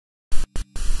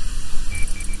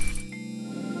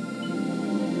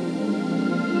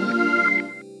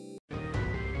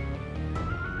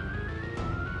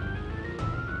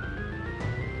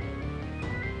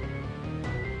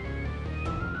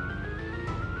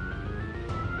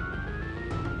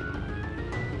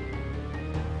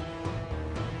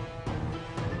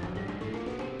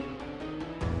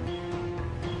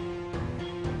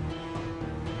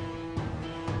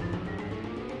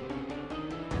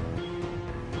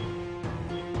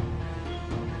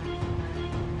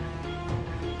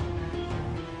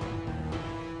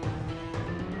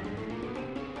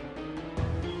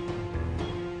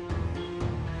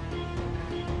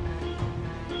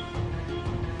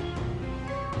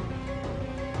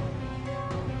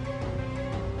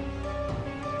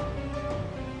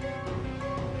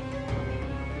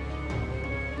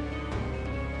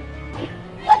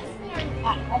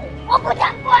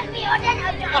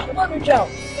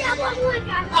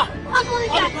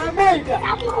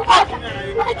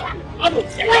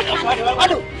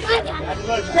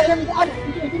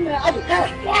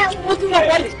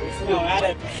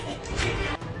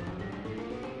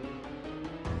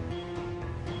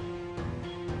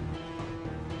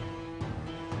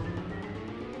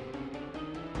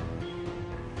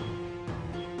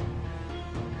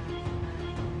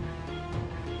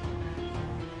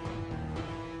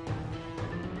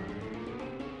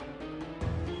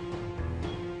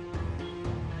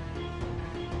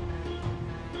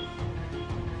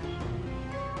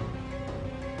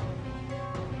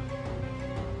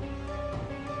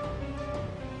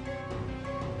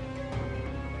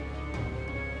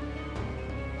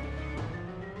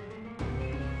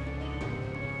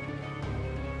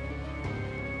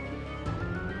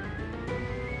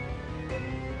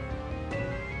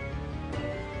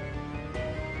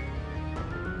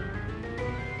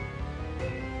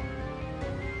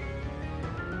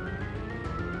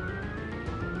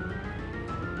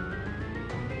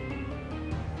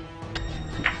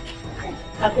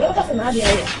Agora tá nada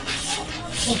aí.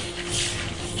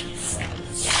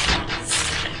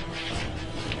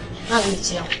 Ah,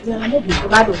 mentira. Eu não vi,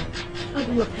 lado. Ah,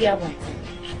 do piabo.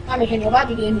 Ah, me quer levar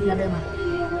de minha bema.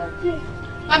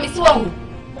 Ah, me suamo.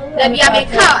 Da minha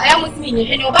beca, é muito minha.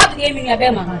 Quer levar de minha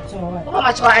bema. Como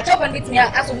a choa, a choa quando tinha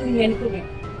assunto minha no clube.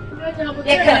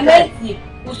 É que não é.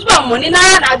 O suba money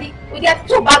na bi. O dia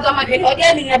tu bado a maquete, o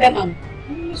dia minha bema.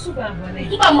 Suba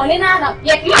money na.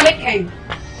 E aqui a mequei.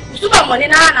 Suba money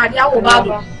na dia o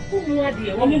bado.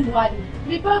 O me muade.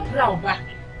 Me ba brava.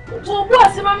 So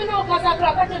boss mama no kasa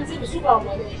kra ka tem si suba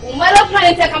money. O mala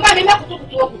plan te kan ba me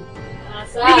kutukutu.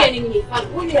 Asa. Ni ni fa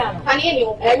unia. Fa ni ni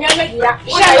o. Enya me dia.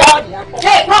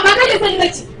 Hey, mama ka je se ni.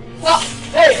 So,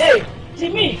 hey,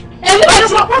 Jimmy. Ebi ba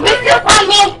so me ke fa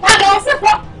no se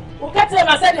ko. O ka te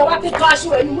ma se de wa ke to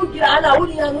aso eni mu gira ana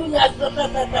unia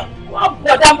ta. Wa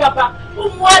bodam papa. O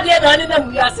muade na ni na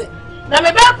mu yase. Na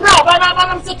me be proud ba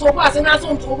na me se to bo ase na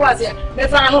so to bo ase. Me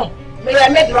fa no. Me ya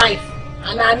midwife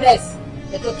and a nurse.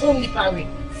 The total nipawe.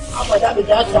 How that be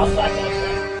that so far?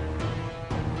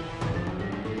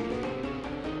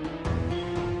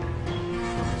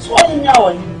 So now,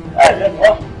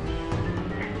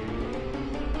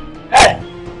 hey,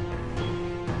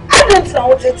 I don't know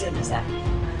what it is.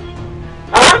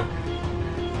 Huh?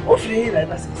 What feel like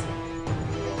that?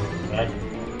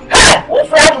 Hey, what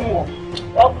for more?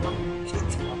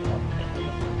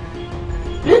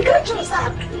 You can't just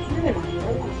have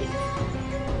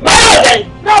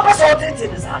no, that's all it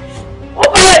is. What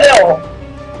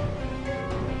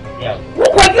yeah.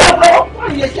 What you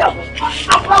have?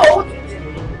 How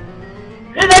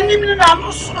and then you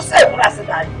know, so say, what I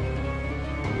said.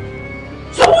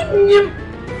 So,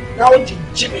 now,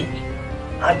 Jimmy,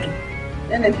 I mean,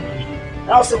 then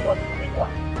now, so what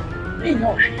we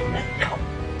know,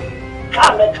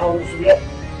 can't let homes yet.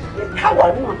 The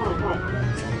coward, no,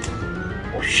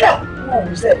 shall,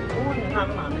 no, said,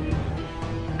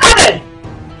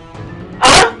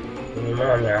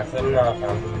 I said, no,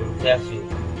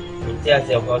 I'm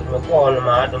just about my phone,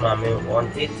 my other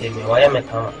want it to me. Why am I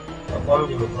coming? I come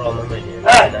to the problem.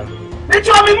 They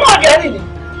told me more than anything.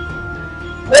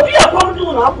 But we are going to do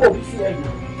now, but we fear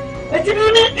you. But you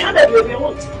didn't have a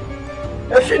want.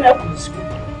 A thing up in school.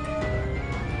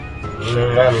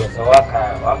 No, so I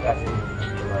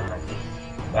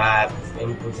but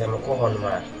I'm putting some corn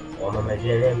or my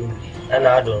dear, and I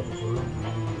don't.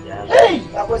 Hey,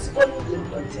 I was going to do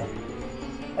it.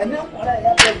 And then what I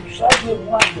have to show you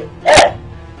one day. Eh?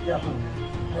 Yeah.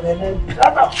 And then,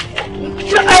 I'm not.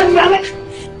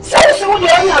 So you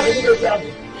have to do it.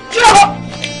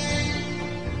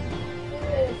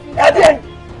 And then,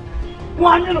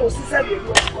 one little sister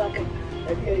was working.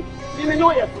 You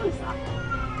know your friends.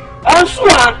 I'm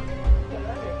sure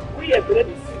we are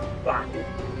ready to see back.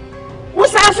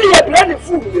 What's actually a bloody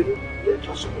fool? You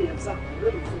just me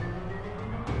exactly.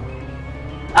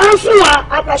 I'm sure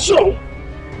at a show.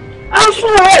 I'm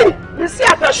sure you see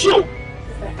at a show.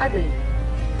 Ade.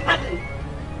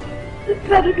 The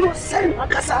credible same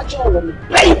Akasacho woman.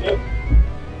 Baby.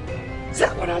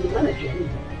 Sakura the manager.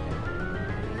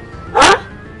 Huh?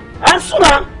 I'm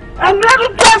sure I'm not a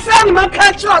person my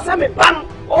catch us. I'm a ban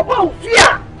or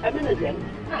fear. I'm in again.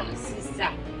 Sister.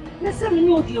 Listen, you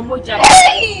know the emoji.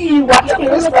 Hey, what's the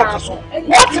respect?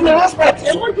 What's the respect?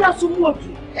 What you are so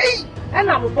moody? Hey, and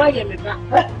I'm buying me back.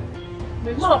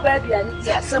 No, baby, I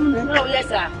need something. No, yes,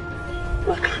 sir.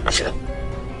 What can't you?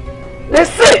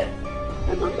 Let's say,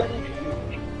 I'm not going to do.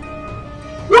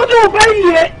 What do you buy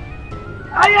here?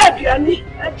 I have Yanni,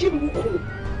 a Jim.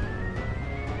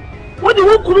 What do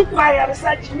you require?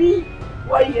 Such me?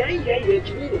 Why, yeah, you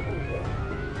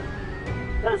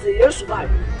that's a year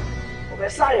survive. Of a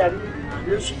sire,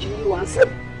 and switching you answer.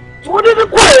 To what did the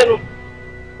choir?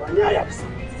 When I have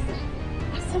some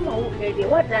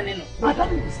what done?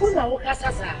 Madame, who now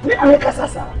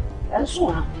Casasa, and so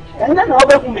on, and then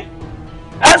over women.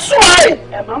 And so I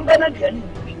am Bernadian.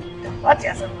 What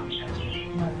is a man?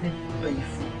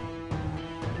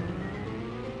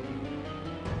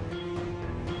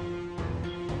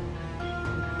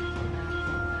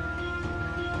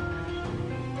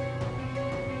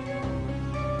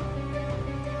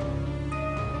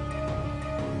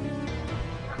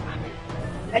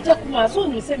 I just my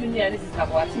son is 7 years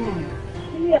about me.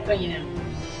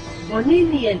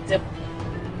 Monini and Tep.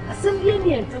 A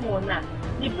Sunday and Temona.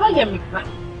 The Paya Mipa.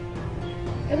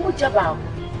 And much about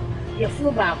your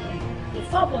flew back. The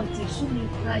Fabon Tissue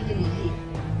crying in here.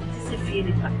 This is a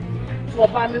feeling. To a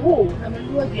me who, I'm a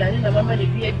good dear and a mamma to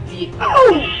be a dear.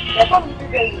 Oh, the public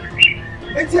today.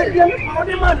 It's a young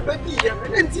man, but dear,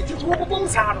 and then teach us what the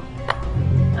bones are.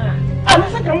 I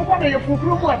was a come for your full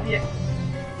dear.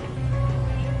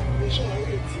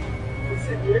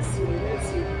 Yes.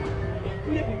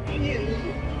 We have been here.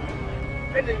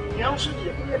 And then you also be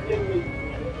a good thing.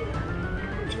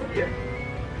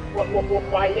 What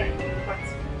quiet, but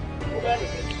you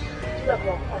have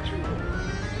more country.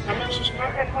 I'm not so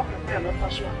smart and half a man of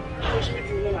fashion. I was with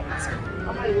you like this.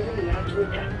 I'm not even allowed to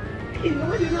look at. You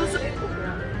know, you know,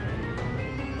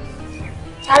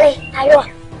 Charlie, hello.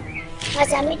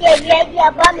 As I meet a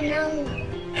about me now.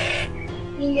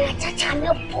 In a touch,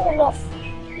 pull off.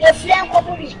 Your flame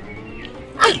probably.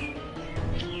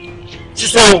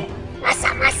 So, Massa,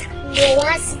 you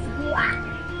once you are,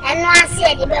 and once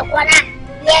said the Belcona,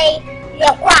 yea,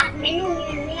 your quack, me,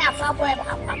 a far boy,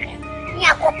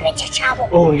 near corporate chapel.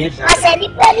 oh, yes, I said, the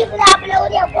belly will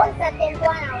upload your voice at 1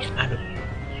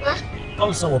 hour.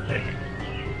 Also, open.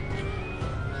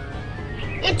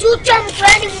 It's 2 chums for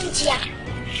any here.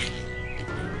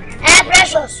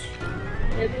 Precious.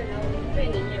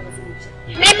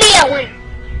 Maybe I win.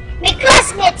 My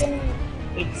classmate.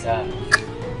 It's a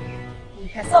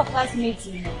classmate.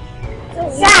 So,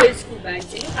 school bank.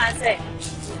 You can say,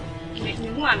 make me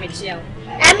more amateur.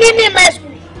 I mean, my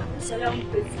school. So,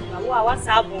 what's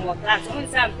up on class? On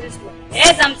some principal.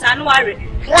 Yes, I'm son worried.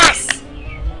 Class.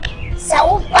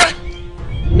 So,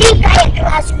 me got a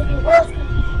class with the whole school.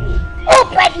 Oh,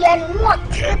 but you're not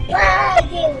prepared.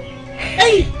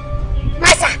 Hey,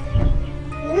 Massa,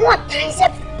 what kinds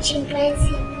of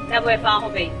chimpanzee? That way,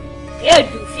 found me. You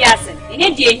do fiasm. In a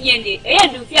day, you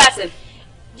do fiasm.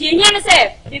 Jenny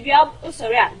said, if you are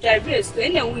sorry, Jarvis,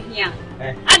 when they win here.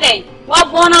 And then,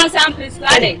 what born on some place,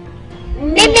 Gladdy?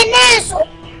 Nemeso,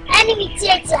 enemy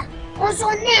theatre, also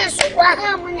Nancy, what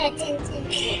harmon attention.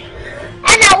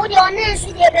 And I would your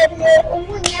Nancy, the baby,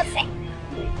 who never fed.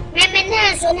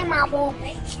 Nemeso, on my bone.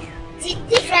 The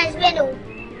difference, Benno.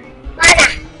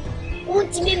 Mother,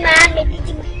 won't you be my baby?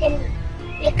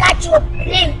 You catch your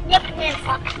plane,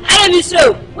 I am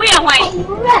so. We are white.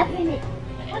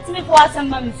 What's me for some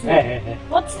mammy?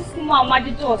 What's this my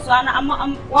door? So I'm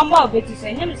one more bit to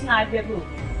say, him is not a blue.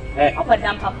 Up a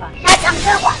damn papa.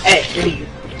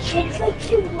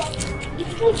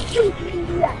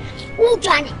 Oh,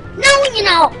 Johnny, no, you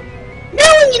know.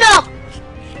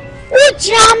 Oh,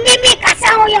 John, make a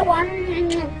sound one.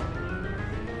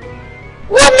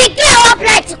 We'll make it up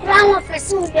like to crown for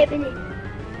soon, baby.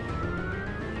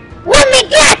 When we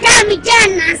get time, we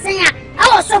can and say, I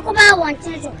was so about 1 2.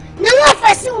 No more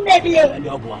for soon, baby. When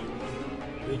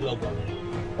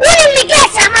we get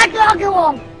some dog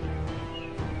home,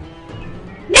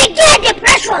 they get the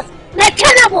precious,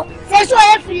 mechanical, says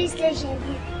every station.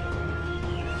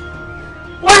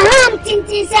 One home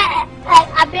tintin said,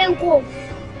 I been cool.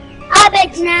 I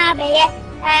bet now,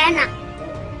 Anna.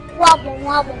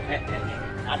 Wobble.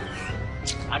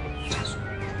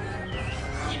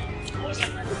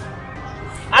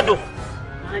 Ado,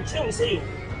 I'm telling you,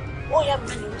 oh, you have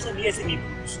been some years in me.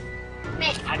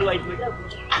 How do I do that?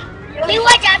 You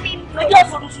watch at me, my dog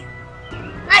for you.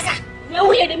 Massa, no,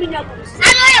 we had a minute. I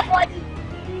know your body.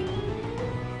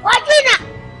 What do you know?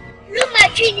 Look, my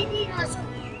tree, also.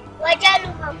 What I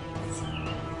look up.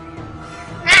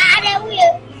 I will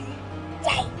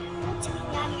die.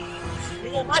 The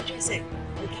imagine say,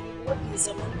 what is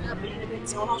someone happening in the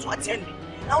house attending?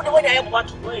 Now the way I have what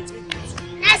to wait.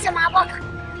 That's my book.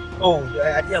 Oh,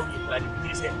 I tell you, but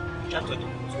this is chapter 2.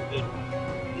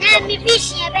 Now, me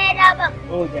fishing a bed up.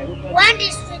 Oh, yeah. 1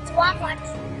 district, 1 country.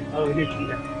 Oh, let's do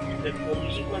that.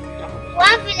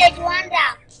 1 village, 1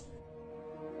 dog.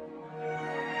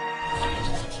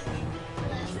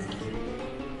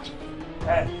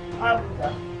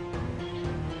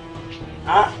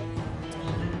 Ah.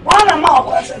 One of my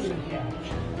questions here.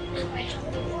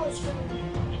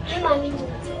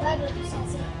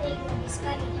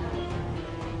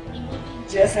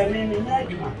 Just a minute,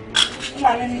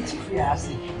 my many chief, yes.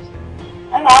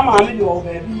 And I'm a little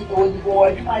baby, old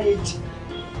boy, my age.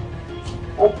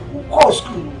 Oh, who calls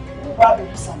school? Who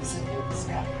bought something in the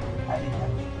sky? I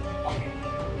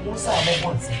didn't. You saw the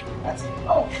once. That's it.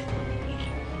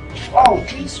 Oh,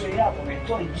 please, we have a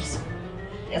toy.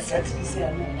 Yes, that's easy. I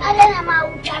don't know how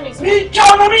to challenge me.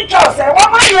 John, what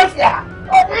am I here?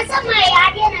 Oh, that's my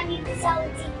idea, and I'm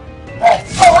salty.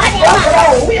 Oh, what?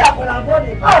 We are going to go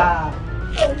to the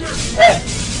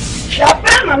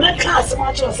I'm not class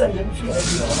much or send them feel.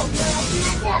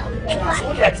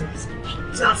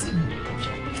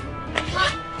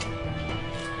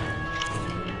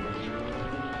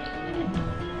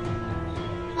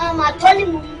 Mama, tell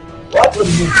him. What will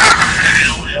you do?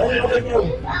 Who are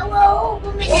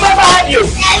you?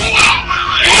 What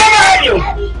will you do?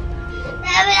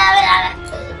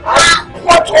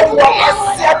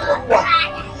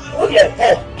 Oh, yes,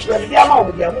 the Yama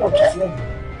with your motor.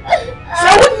 So,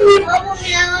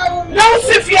 no,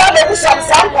 Sophia, there was some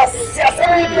was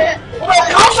well,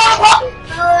 come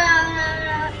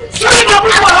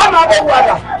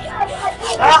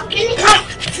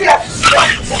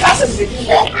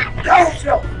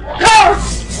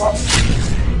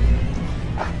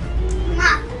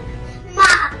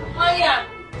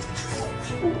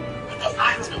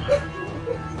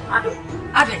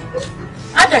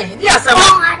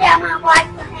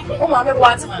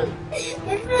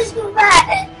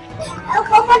I'll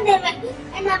come on them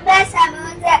and the best I'm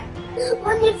on that.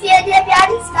 Only fear the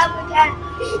daddy's coming.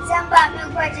 Somebody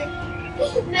budget.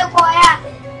 No boy.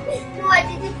 No, I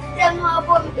didn't tell me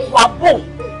about me. What boom?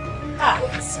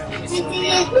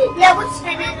 Yeah, what's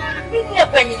spending a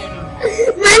penny?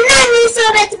 My name is so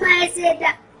that my said.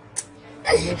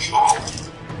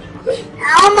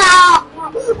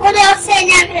 What else say?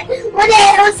 What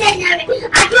else say? I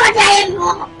thought I am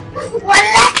home. What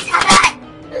let's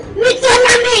we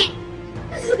told me.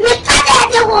 We told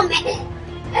the woman.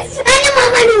 Any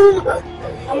woman who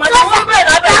was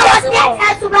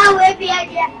to my way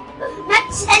behind not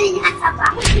selling us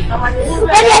about.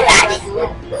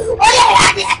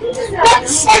 Not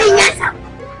selling us up.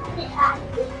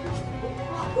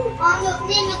 On the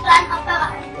name of plan of the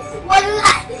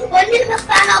one in the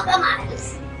plan of the mines.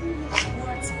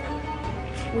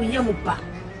 We are back.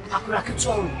 I crack it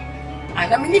all.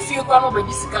 I mean, if you come over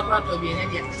this camera to be an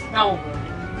idiot now.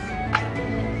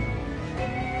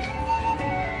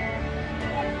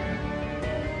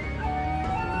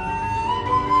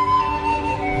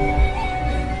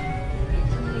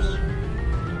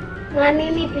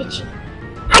 Mammy, me pitching.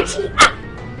 Actually,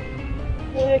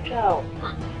 here we go.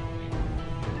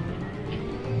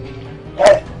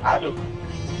 Hey, I do.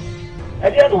 I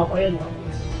don't know where you are.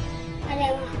 I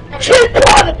don't know.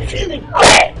 Feeling.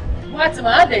 What's the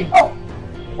matter? Oh.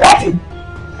 What?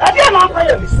 I didn't know why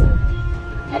you said.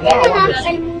 I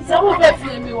didn't know. Some of them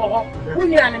feel me. Who are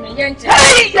you?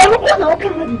 Hey, you're not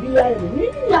going to be here.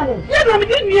 You're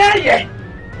not here.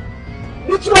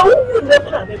 It's all who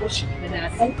never negotiated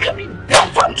and coming down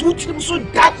from 2 teams so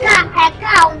that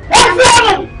account.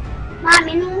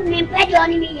 Mammy, no, me pay on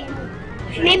me.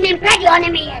 Me pay on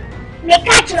me. Me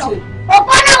catch you.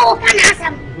 Open can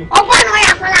answer. Open can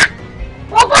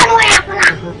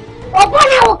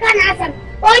answer.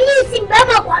 Only see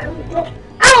Bama.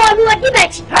 I want to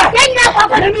bet. Then now,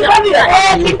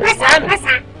 press.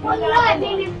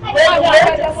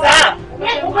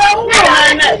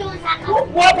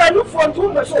 What are you for?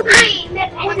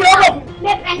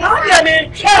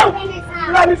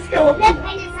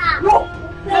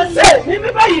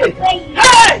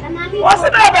 What's the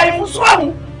matter? You swung.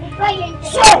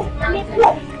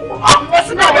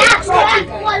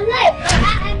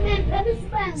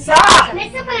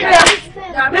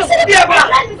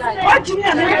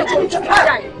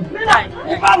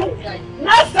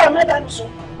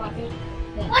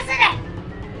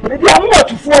 Maybe I'm not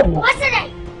to form. What's the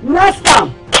name? Last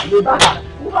time, you back.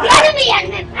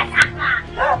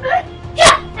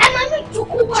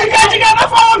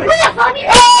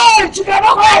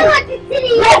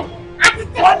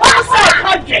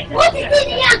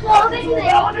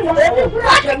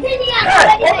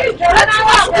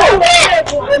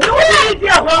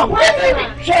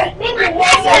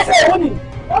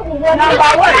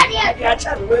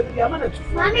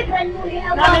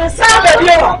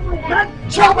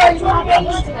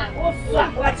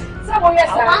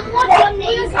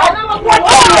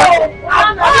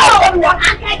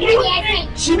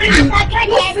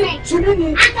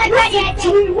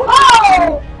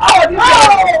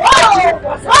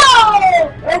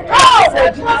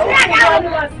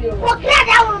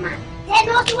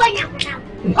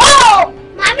 Oh,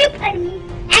 Mammy Penny,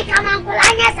 and come on,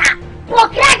 Colanyasa.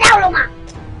 Procure Daroma.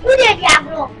 Who did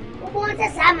Diablo? Who wants a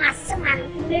summer man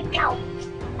in the cow?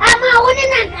 I'm a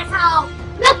winning Ankasao.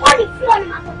 Nobody flown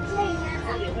my plane.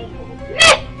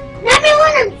 Let me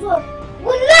one and two.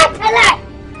 Will not alive.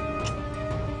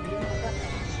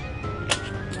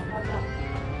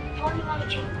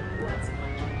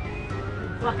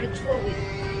 Rocket forward.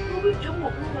 Who will do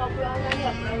what we are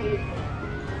going.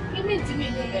 You mean to me,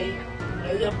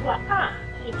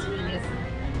 it's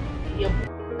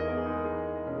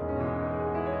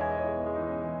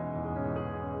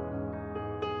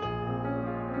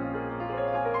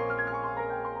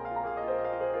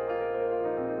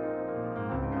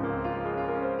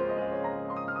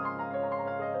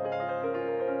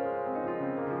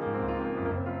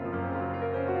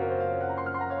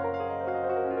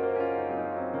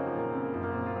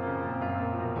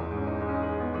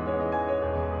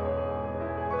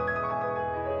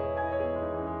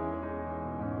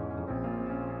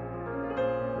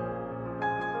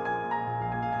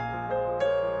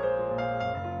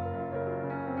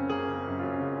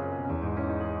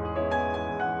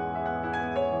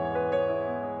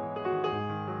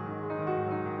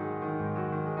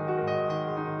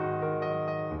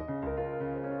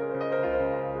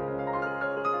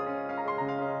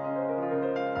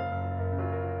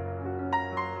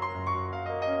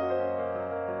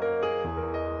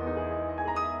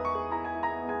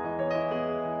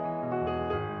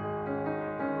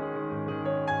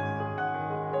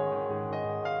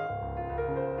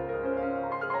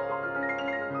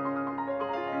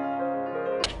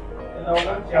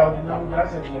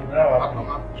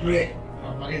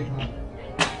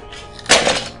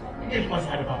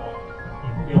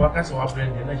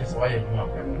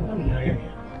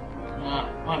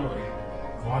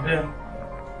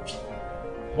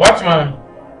Watchman!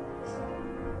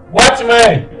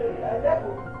 Watchman!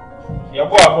 Your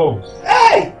boy,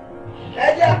 hey!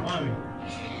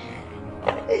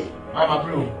 I'm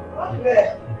bro.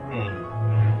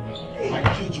 My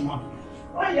children,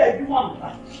 why are you want?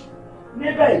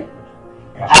 Maybe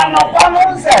I'm not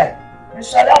one say.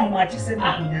 Mr. Much is in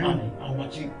I'm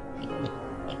watching.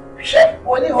 Ship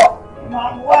only hot.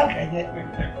 Mam one can get me.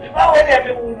 Now, when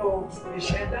everyone knows, we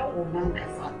share that woman.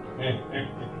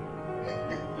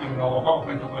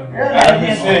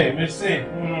 Me say.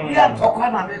 We are talking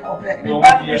about make up.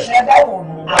 We share that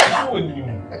woman. I told you.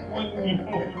 When you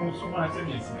so much and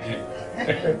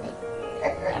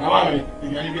I want to be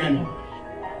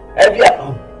every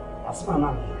as my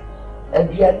man.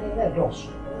 Every other doors.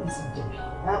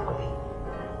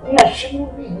 Now, she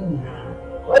will be in.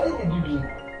 What did you do?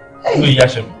 Hey,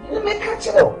 you may catch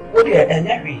it out. What do you and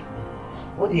every?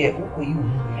 What do you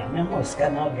remember?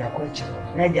 Scan out your question.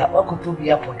 Nadia, what could to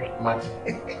be up for it? Much.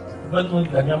 But when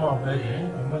the Yama of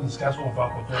and when discuss one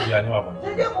about the Yama,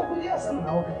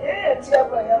 it's your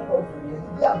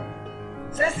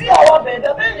Says our bed,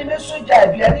 the man in a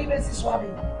soldier, be an even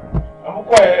swabbing. I'm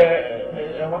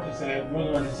quite, what to say,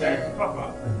 when I say,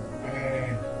 Papa,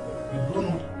 you don't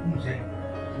know, say,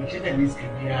 we should at least be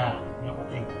a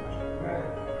thing.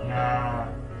 Now,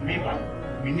 maybe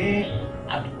we need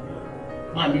a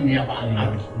mammy nearby.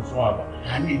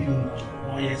 I need you,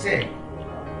 or you say,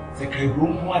 the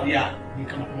room, what they are, you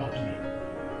come up to me.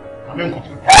 I'm in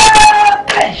computer.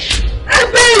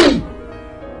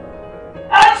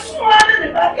 I swear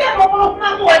to I can't know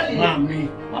what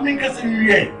Mammy, cousin,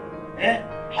 eh?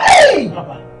 Hey,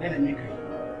 Papa, let me make it.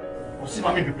 Or see,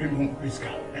 Mammy, be bring home Prisca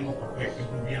and go for it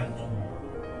will be on.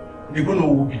 They go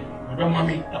no be, but don't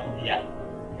Mammy, that will be out.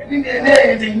 And in the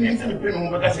names of the bring home,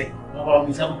 but I say, about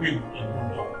Miss Abbey.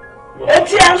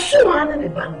 It's a swan in the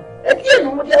bank.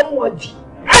 Again, what you want.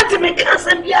 Auntie, my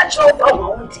cousin, be a child for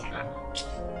Mounty.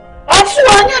 I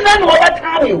swear, you know what I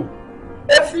tell you.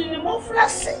 If you move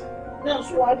flashy.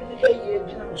 That's why I hear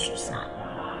you so sad.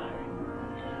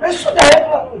 I should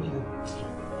have with you.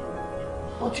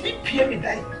 But to be peer me,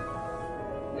 die.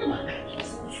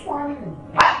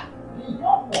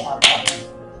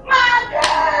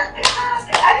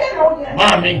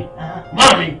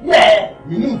 Mommy, yeah,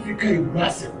 you know if you carry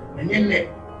Marsuel and then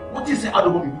what is the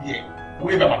other woman here?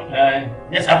 Wait a minute.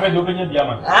 Yes, I've been looking at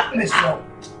Yaman.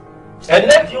 And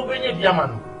let you bring it,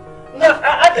 Yaman. No,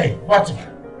 I think what?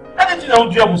 I didn't know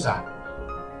Jamusa.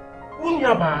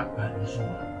 Unyama,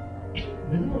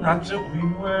 not so we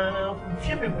were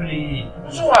feebly.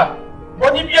 So,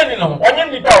 what if you know? What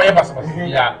did you tell you?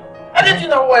 I didn't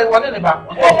know why I wanted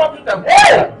about.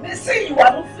 Hey, they say you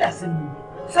are not flassing.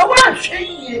 So, what I'm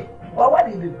saying you, what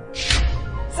did you do?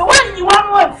 So, when you want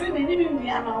one feeling, even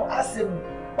me, I'm asking,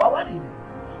 what did you do?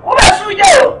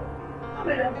 yo. I'm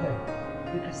a young boy.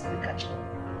 Because they catch you.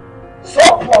 So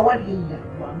poor one year,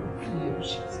 you are not clear.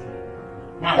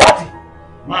 What?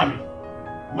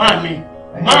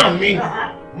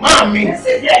 Mommy.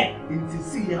 See how to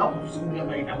see me. I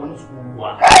want to school.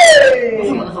 Hey!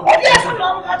 Oh, yes, I'm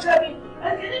not catching.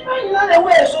 And you know the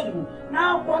way I should do.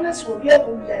 Now, honest will be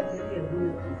able to get the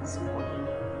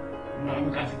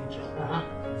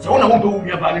so I won't do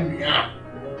me about me. I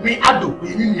do. We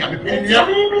need me. I'm paying you.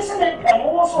 Me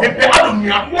pay I do me.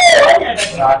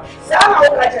 Yeah. Sam,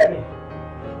 I'll catch me.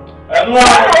 And one.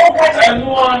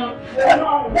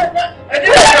 And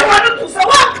you want to say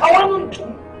what? I want to.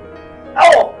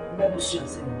 Oh, never seen.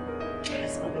 So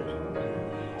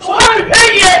I'm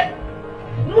paying you.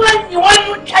 You want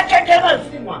to catch a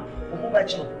one.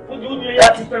 Would you do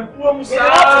that?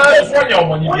 That's what your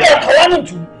money. What are you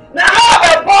doing? Now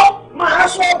I bought my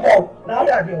household ball. Now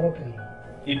I be open.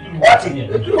 What?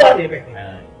 You want everything.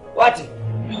 What?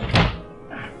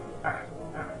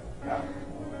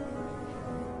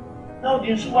 Now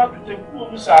the swap to take poor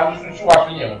Mrs.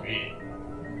 Swapping your pay.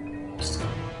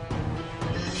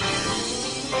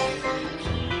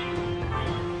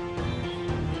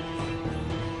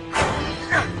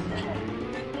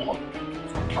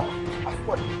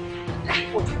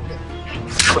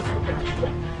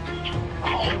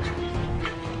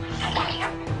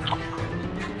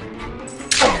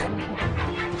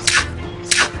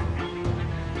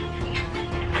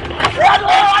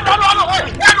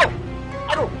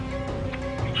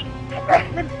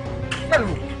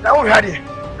 Now we had it.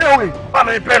 No way. I'm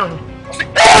a pen.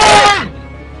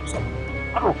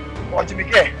 Hello. Want to be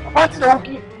gay? Want to know?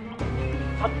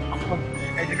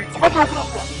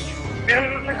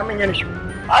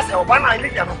 I said, why not?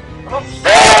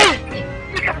 Hey!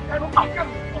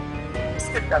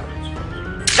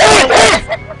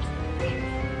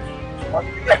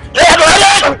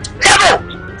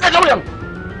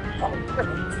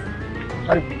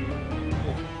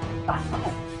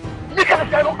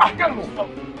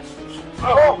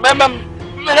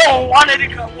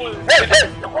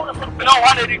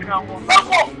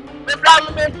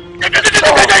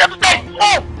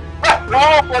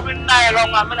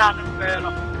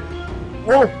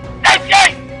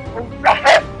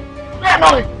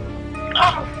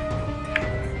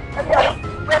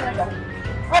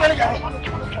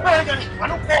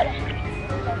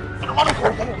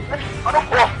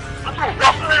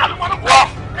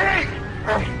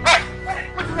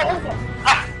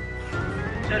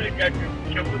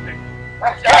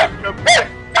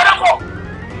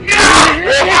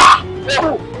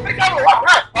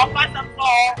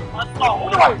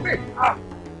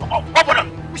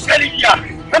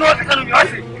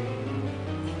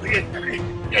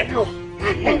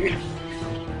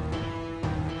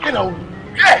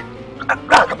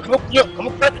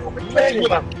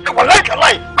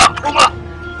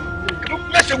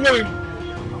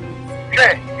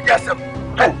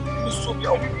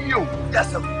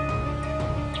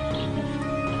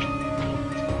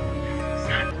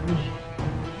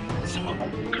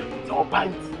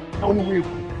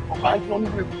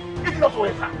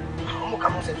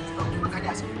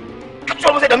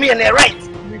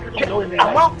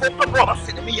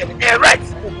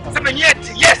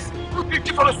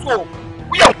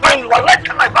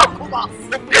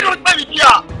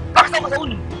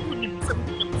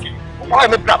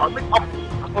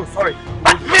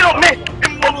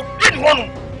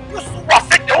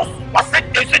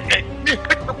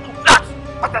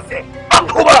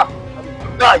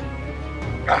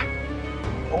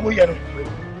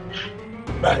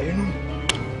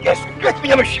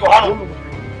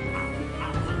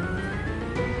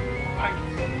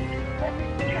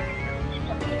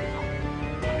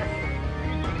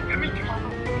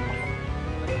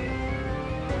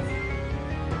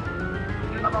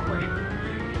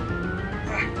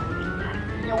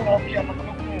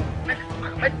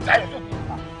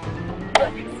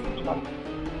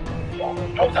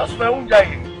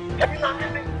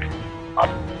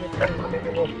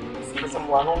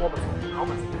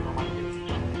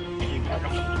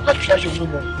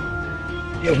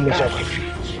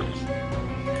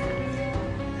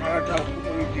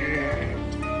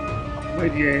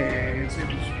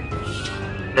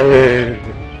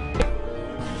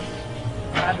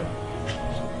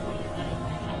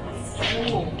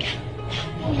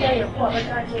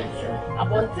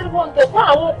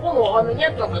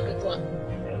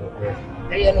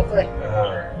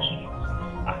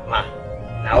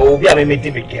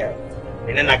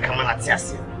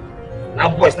 Now,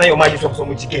 boys, now your mind is so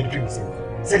much again dreams.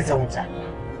 Say something.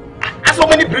 As so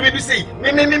many people say,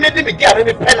 me get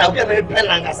a pen, I'll get a pen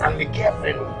and as I'm a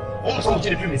girlfriend. Almost so much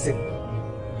dreams.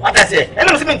 What I say? I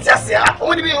don't see me just say,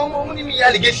 only me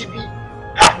allegation be.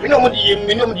 We know what the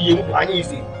I need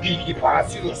to be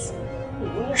serious.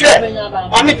 I mean,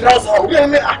 how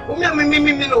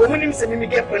me say me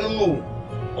get pen no.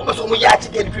 Almost only ya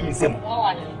to get me sim.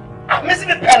 I'm missing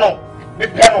the panel.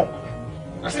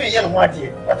 I say, young what I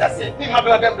say. Me, my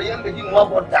brother, young lady, more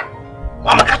about that.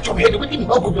 Mama catch your head with him,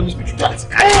 no good on this speech. Yes,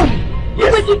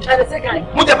 you try the second.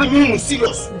 What have you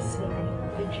serious?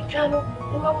 I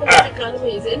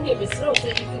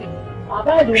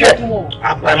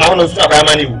buy my own stuff. I'm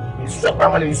money. Stop my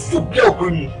money. Soup girl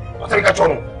cream. What are you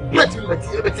catching? Let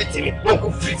me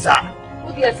don't free, sir.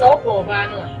 Who gets up or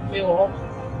banner? Me walk.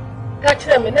 Catch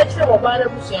them in natural or banner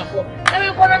pushing for.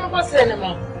 Every one of us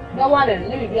cinema. No one and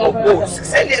maybe oh,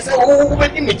 6 years old.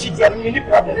 Went in the cheat. I'm in the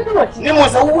problem. There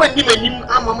was a woman given him.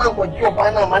 I'm a man for your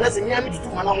banner. Man, as a young to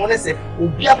man, I want to say, will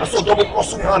be up so double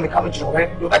cross me coming to your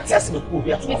you got test me.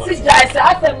 Mrs. Dice,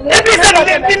 I said, maybe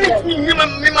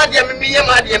my dear, me,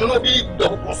 no be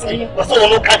double cross me. So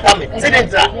no can't me. Say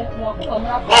that.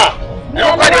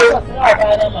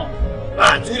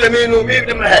 To the men who made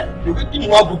them ahead. You could give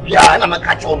more good beer and I'm a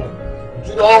catch on.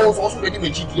 You know, also getting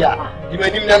me cheatia. You may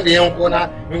name them the young corner,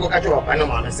 we go catch your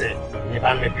Panama and say, if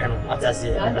I make pen, what I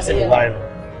say, I say, why?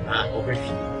 Okay.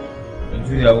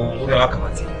 You know, we are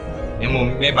coming.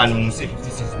 Maybe I don't say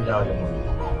 56 without the money.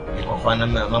 You can find a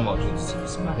mamma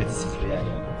 26, 36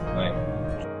 right?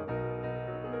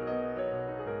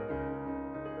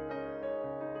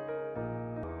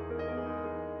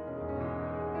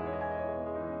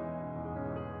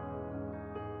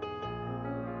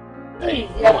 Hey,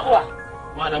 yeah,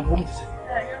 Madam, whom to say?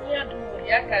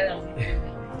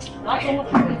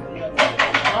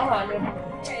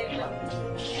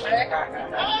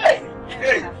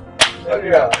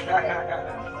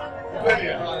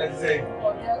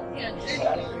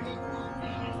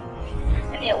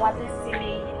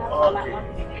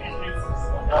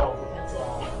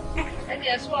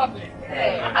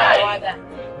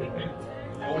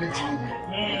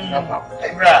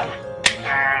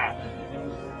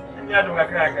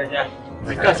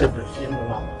 I can't say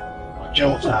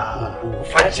Jones are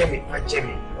Fanchemi.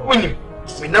 When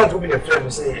we now to be a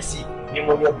friend, say, see, you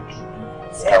will be.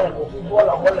 Say, I will be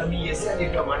all of me, yes, and you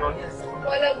come on.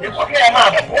 Okay,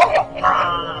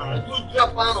 I'm to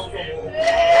Japan.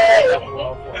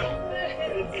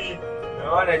 I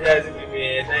want to just be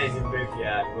a nice in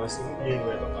backyard because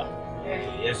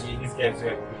yes, this game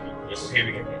is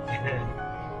heavy again.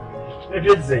 If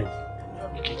you say,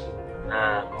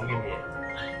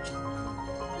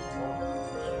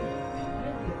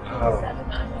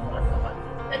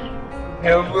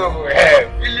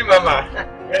 Billy Mama.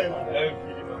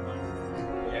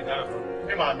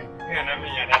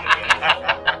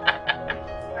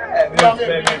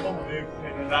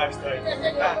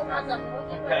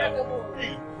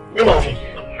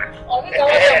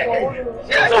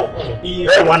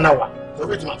 One hour. So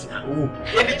which Martin?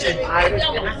 Any change?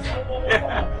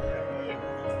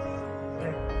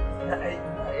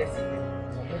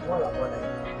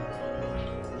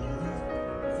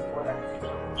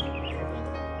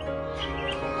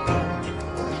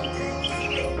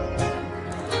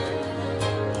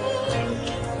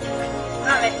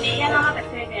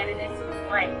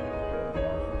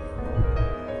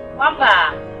 Wamba.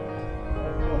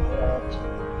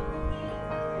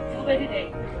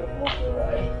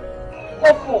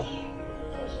 Coco.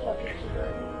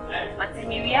 But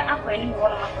we are up when you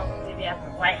want to be up.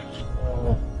 Why?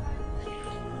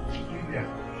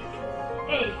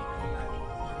 Hey.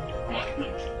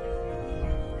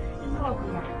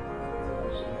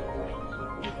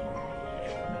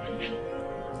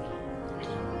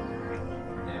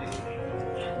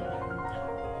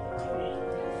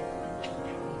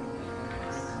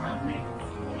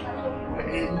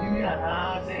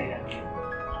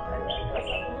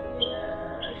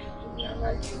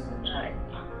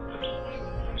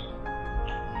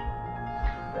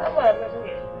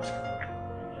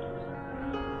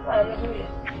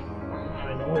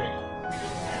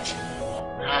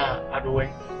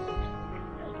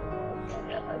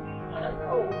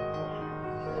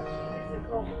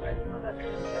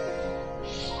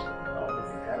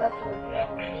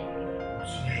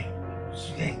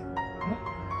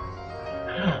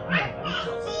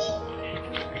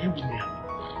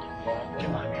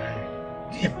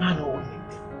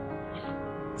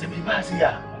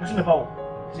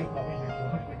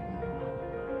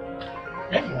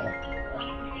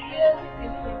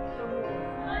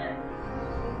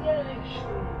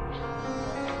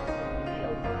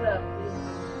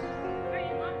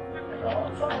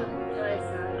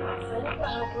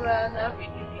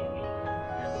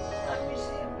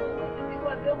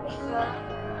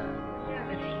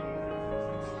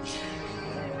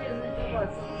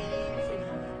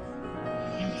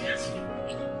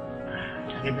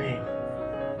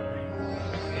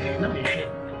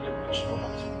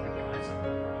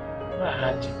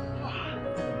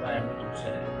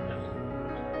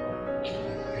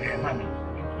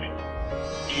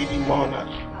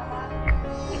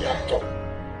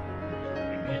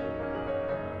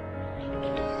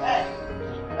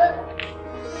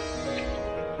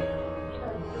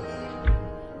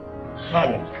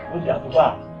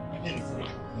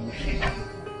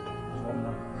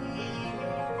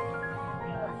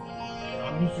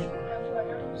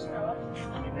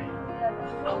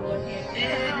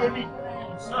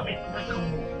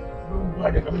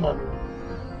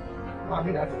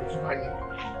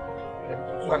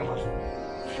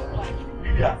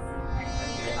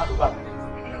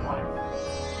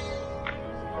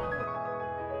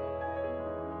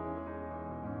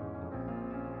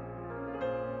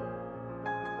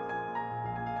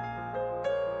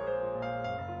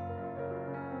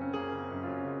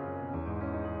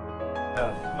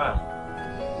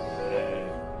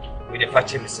 We the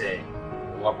fact him say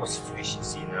what was situation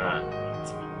see na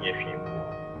it me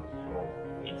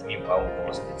it mean power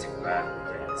was the tipa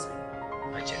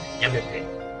ache yamepe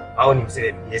awo ni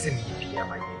say yes me pia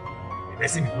ma ye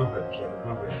say me program pia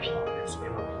so me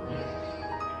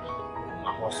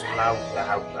ma hosola ula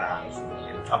ha so me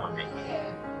fama me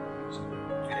so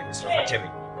we so ache me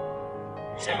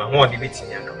say ma ho di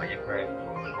betini aka ma ye kra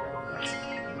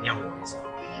nya ho so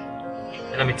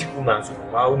and I'm a typical man, so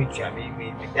why would you have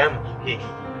me damn hey?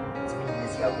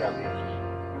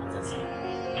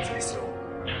 It's like so,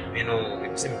 you know,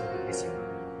 the same this.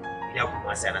 You have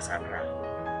my son as a crack.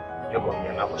 You're going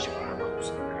to have a ship on the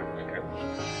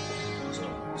so,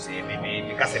 say, maybe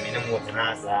because I'm in a more than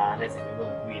us, and as a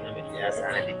little queen, I'm a yes,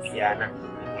 and a piano,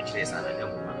 which is an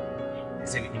young woman. The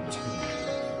same thing to do.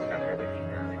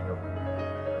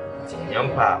 Young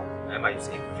pal, I might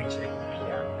say, preaching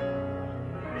piano.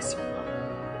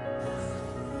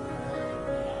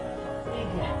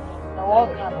 Na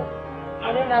woka no.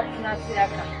 Ano na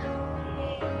tinasiaka.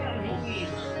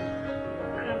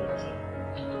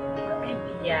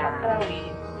 Bibia.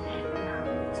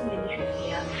 Tumi ni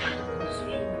bibia.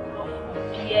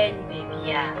 Bibia ni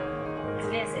bibia.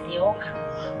 Tinese de woka.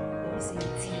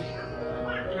 Usinti.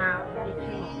 Na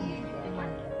bibia ni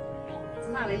mani.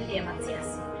 Tima bibia de Matias.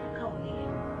 Ka woni.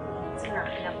 Tina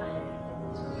ya ba.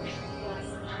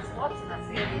 What na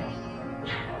say?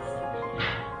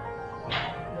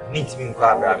 Meet me,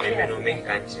 Barbara, maybe no make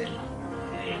country.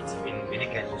 It's been many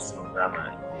countries from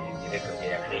Brahma. You can be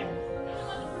a claim.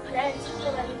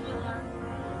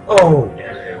 Oh,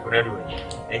 good doing.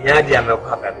 And Yadi, I'm a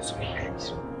papa, so many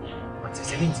countries. What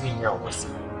is it mean now? Was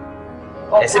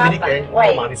I said,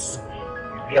 why, man,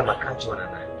 you are my country one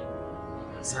another.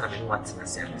 Son of what's my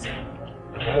son?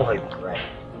 Oh, you cry.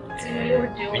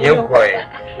 You cry.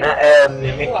 Now,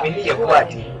 make me a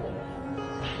party.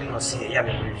 You know, see, I am a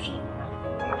refugee.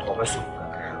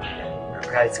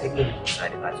 It's getting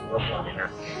inside the battle of one and I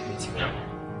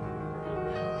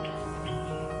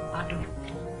don't know.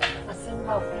 I send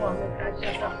my phone and catch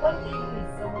us up. What do you need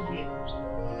somebody?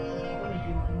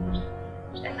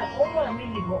 And I hope I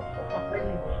really go for a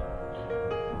friend.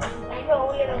 I know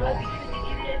we are already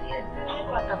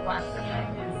what a person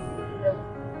is.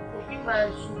 People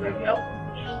should be out.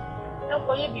 Now,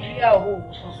 for you, be our home,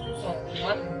 so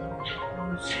what?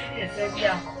 She said,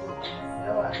 yeah.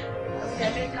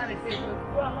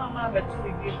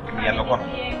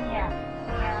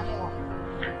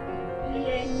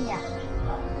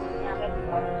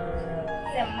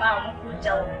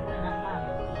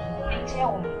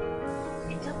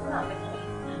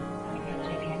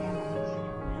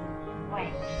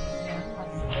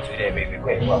 Today may be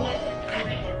quite well.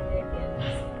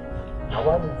 I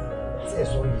want to say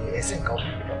so. Yes, and come.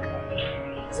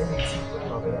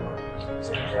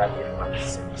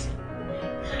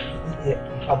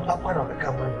 I'm not one of the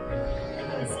company.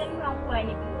 The same one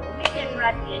we can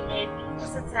write in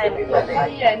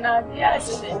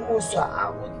yes, almost I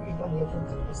would be on your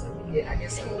phone. I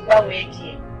guess I will go away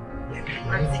here.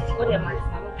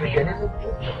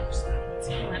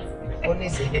 Only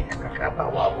say,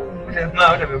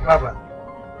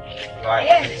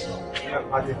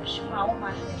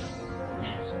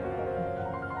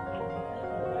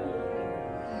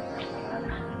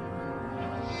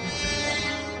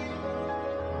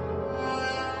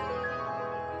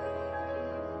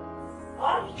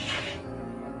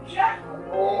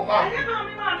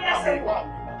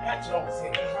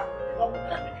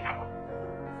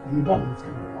 you don't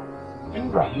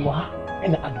and you are,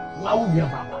 and I will be a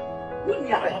papa.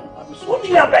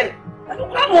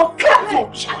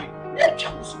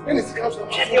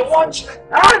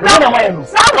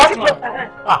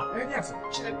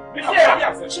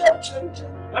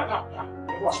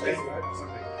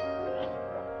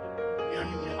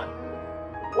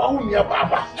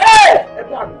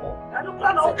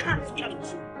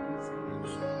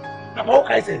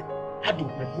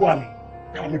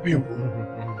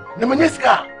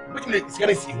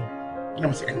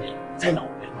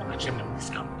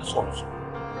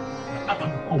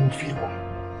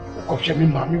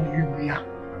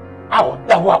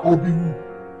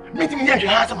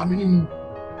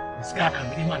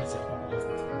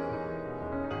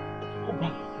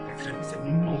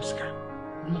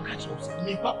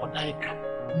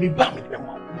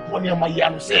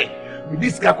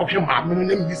 This guy could be my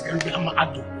name. This guy become my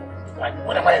adult.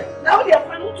 What am I? Now they are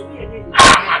planning to be a lady.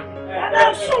 And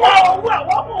I'm so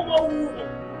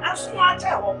I'm smart.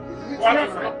 What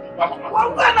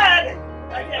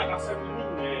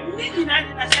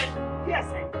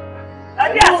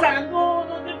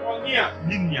yes,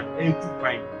 Linear and 2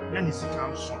 pine. Then it's a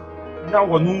son. Now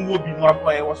one will be no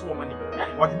boy was woman.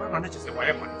 What the man manages the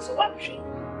wire money. So what she?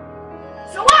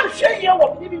 So what she you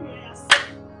will give me?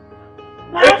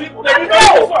 What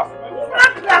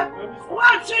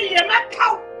she you make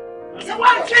cow? So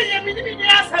what she you be me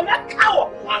as a make cow?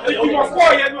 You must go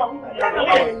here.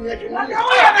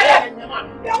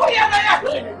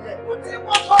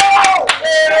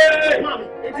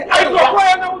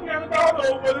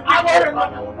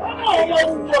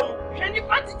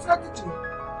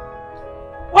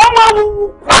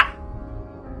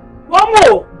 One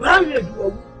more brand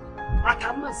new. I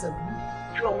can't answer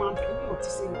you. You want to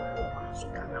say,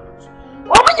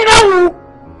 what you know?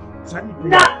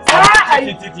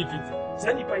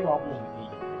 Sani pa yo abo ni.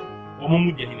 O mo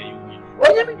mu de ni na yo ni. O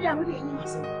ye me dia me de ni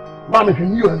ase. Ma me hwe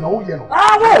you na wo ye no.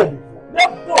 Ah wo. Na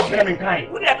bo be me kai.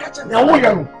 Wo de ka cha na wo ye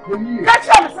no. Ye. Ka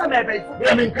cha me sa na be.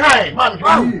 Be me kai, ma me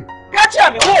hwe. Ka cha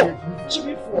me wo.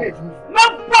 Chibi fo. Na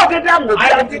bo de da mo.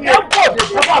 I think na bo de.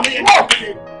 Papa me wo.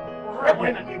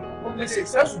 The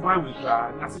success of my week,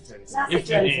 that's it. If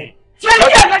you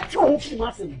let you see, I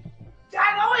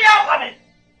know we are coming.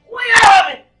 We are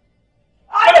coming.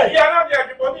 I are not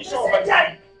the body show.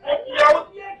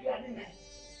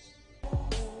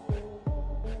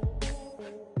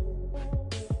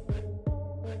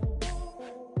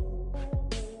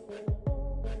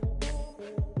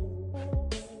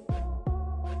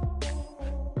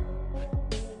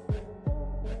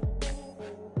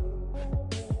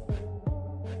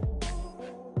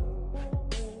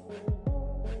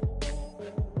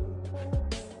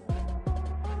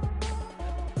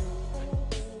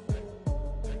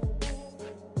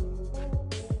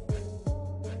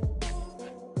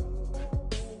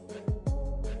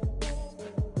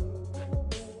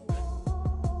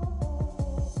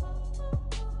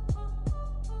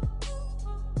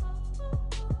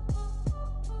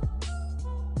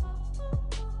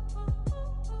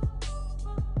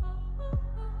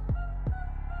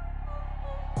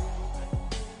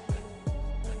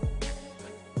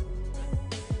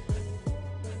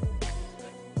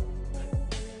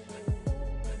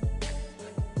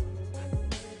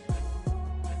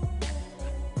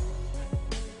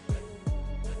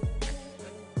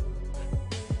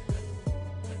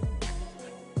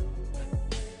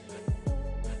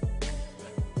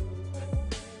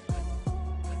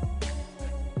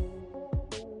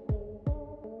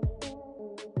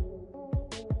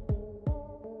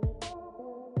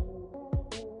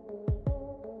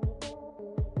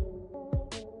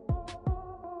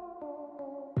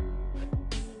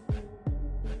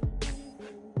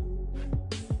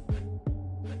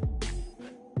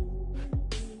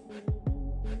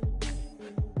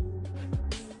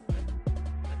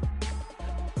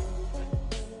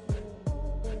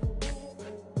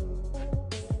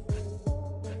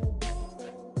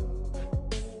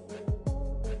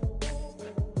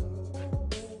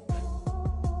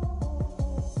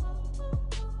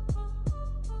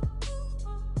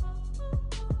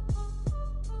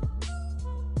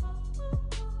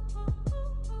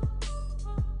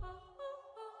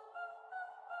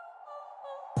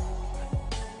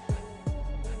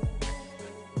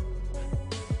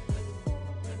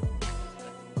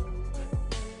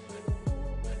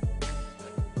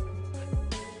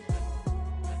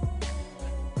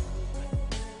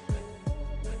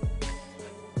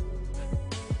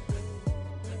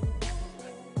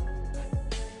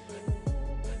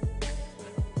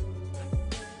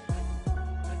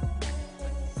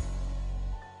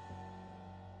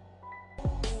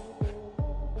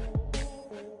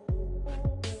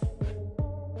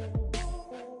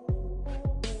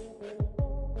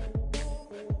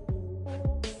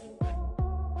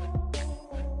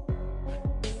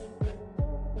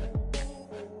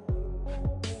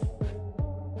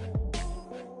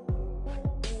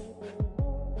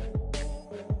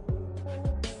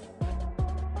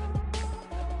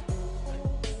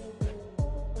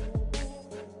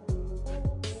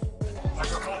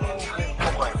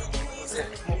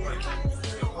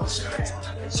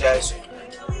 chairs.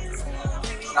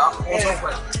 Now,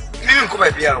 you come by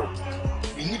Piano.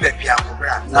 You need a piano.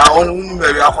 Now, only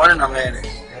maybe a corner of a man. I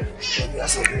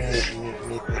said,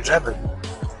 driver.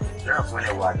 Driver for a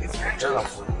while. Driver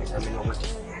for I mean, no matter.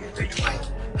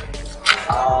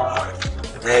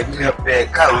 The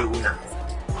car will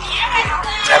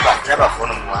driver for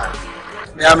no one.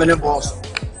 Me am in a boss.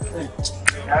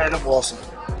 I am a boss.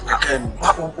 I can.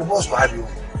 Boss will have you.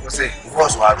 Say,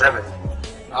 boss will drive.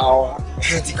 Now,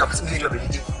 head the capacity of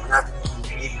it. Not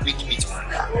big meat.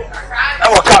 I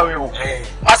will carry you.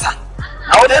 Master,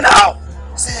 now then, how?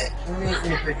 Say,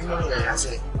 I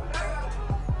say,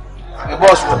 the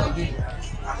boss will be.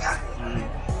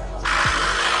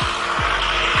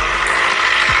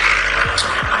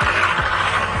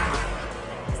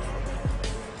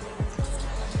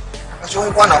 So we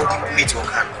want to meet your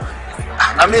car.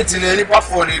 I'm meeting any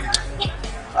platform.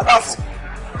 About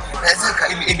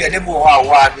if you're able to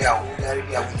walk out, there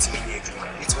be a waiting here.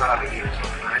 It's one of you.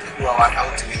 And you are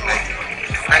out to be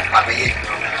like my baby.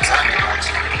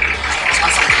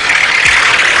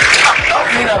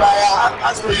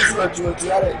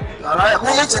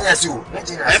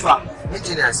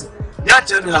 Maintenance. That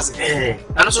telling us,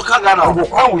 and also can't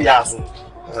go we are so.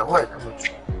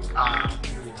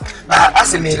 I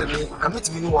say, I meet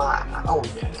me. Oh,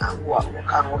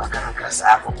 I can't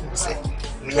say,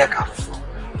 me a cup.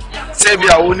 Say, we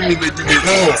are only with the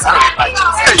yes,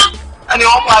 and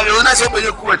your mother, so when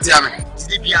you quit, tell me,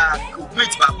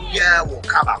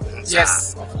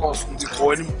 yes, of course, the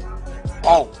coin.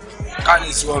 Oh, can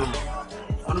you swallow?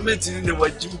 On meeting in the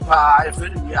way Jim Pie, a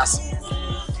friend, yes.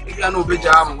 If you are no better,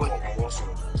 I'm going to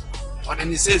or then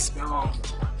he says,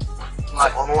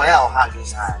 like, oh, well, how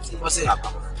is that?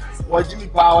 What Jimmy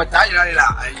Power,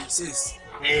 I insist.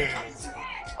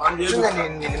 On the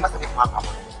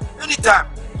anytime,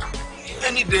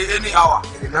 any day, any hour.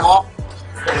 No,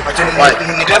 but you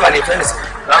never any friends.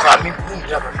 I mean,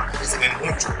 is in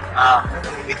Ntul.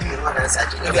 Making one and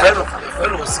such. The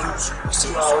fellow seems to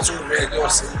also read your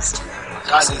sins.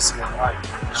 That is my wife.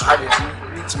 I didn't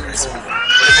meet me.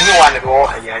 No one at all.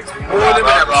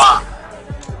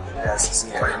 Yes,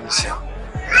 see, I Michelle.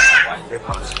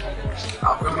 I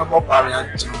remember Parian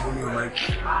to you.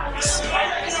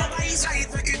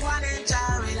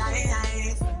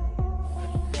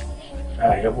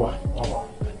 Ah, your boy.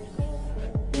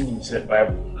 He said,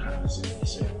 Bible, he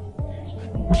said,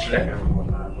 let everyone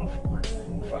know.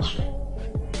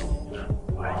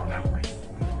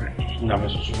 I'm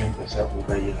assuming the self will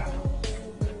be here.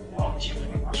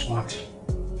 I'm smart.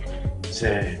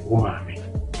 Say, woman,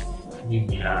 you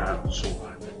are so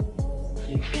bad.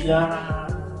 If you are,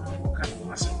 can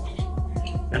myself.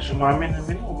 And so, my men, I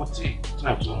mean, what's it?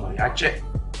 Not so much. I check.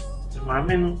 My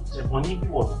men, the money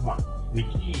was one. We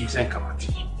send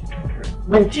Kamati.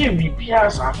 When Timmy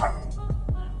Pias are found,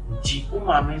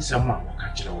 Uma means someone will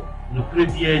catch it. No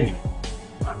pretty any.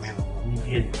 My men will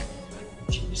be any.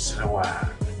 Jimmy Sawa,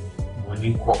 when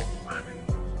you call my men.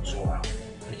 So,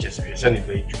 which is a sunny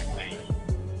way to play.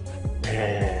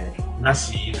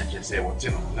 Nasi, I just say what's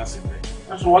in Nasi.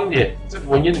 That's one day, said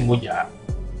when you're in Muja.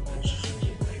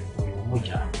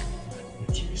 Muja,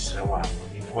 Jimmy Sawa,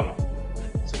 when you call them.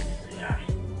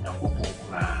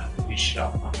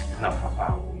 Bishop, now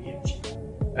Papa,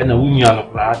 and a woman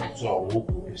of blood, so I will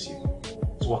receive.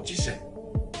 So what you say?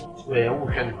 Where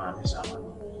we can man is a man.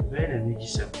 Then he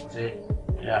said,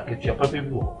 I get your puppy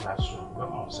blue classroom, but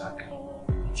on Saka.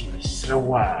 It is so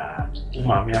wild, to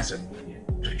Mammy as a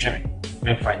to Jimmy,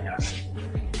 may find us.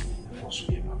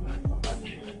 Possibly, Papa,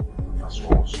 first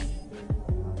also.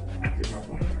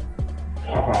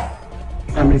 Papa,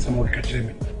 I mean, some more catching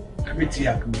me. Committee,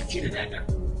 I committee that.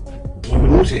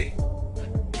 What say?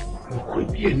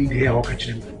 Could be any day I'll catch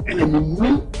him, and a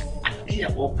moon idea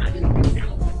of having been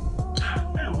down.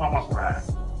 Mamma cried.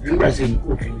 You guys in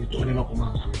cooking, you told him of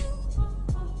Mamma.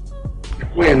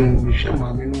 When we shall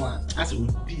Mamma know, as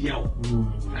would be out,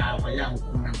 have a young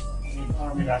woman.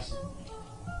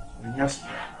 Yes,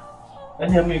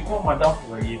 and you may call Madame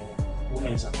for a year,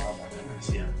 women are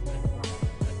here.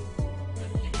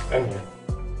 Thank you.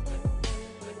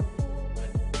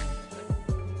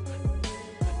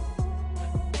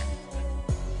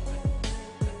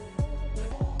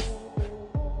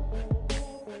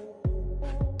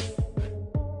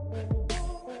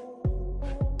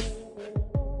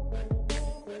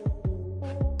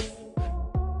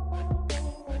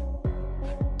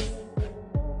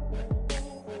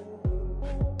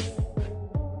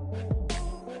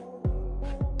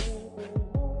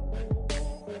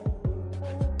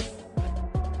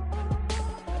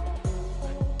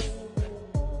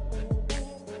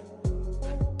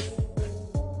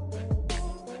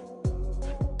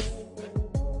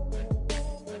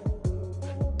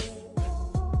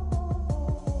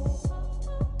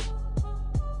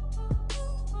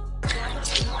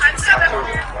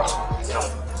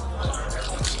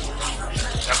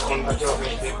 I'm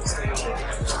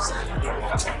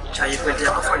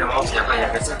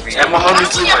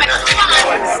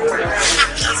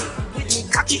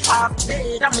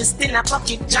still a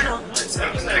pocket channel.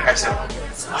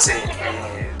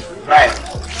 Right.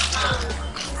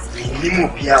 We need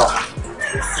more PR.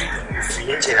 If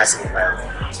you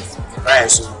right,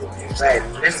 so right,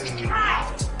 let's make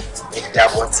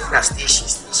Dabo station.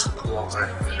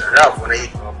 Now, when I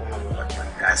come up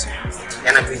guys,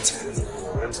 and I'm going to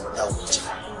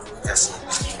that's it.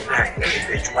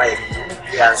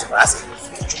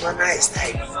 Try nice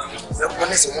time. The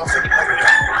one is one for the camera.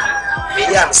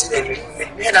 Maybe I'm saying,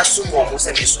 maybe I assume almost a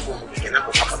sumo, and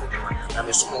I'm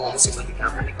a sumo almost a the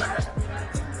camera.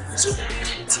 So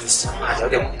it is somehow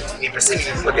the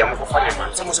percentage for the amount of fun,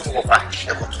 some of them go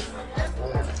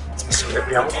so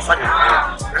every amount of fun, I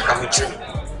come with you.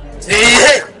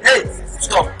 Hey,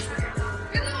 stop.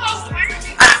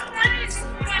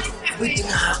 Wait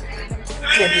now.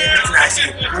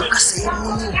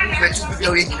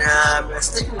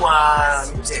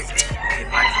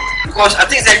 Because I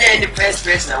think they're in the first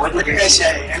place now. What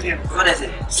is it?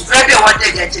 So maybe I want to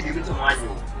get you to one.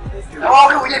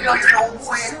 Oh, we don't know.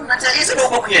 It's no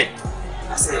book yet.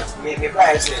 I said, maybe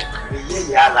I said,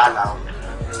 yeah, la.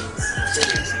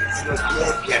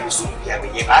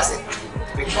 I said,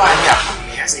 before I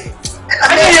said, I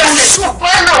so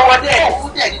far over there. Who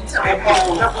did it?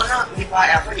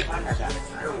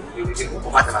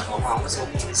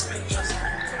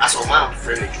 I saw my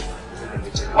friend.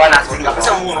 One I told you,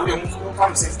 someone who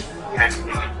comes in.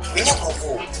 When you go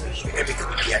forward, everything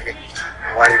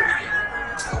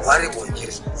why won't you?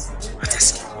 What is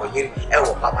it? Or you,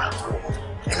 Papa,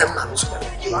 and a man who's going to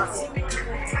kill you.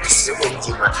 This is a good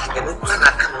demon, and no man I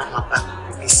come up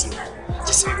this year.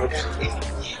 Just so you know,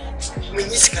 when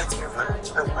you scat me,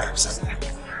 I'm quite upset.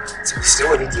 So,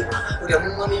 what did you want? With a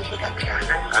woman,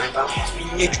 I'm about to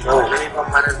need to know whenever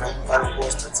man and no one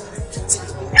was to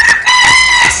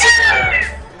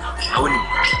I wouldn't.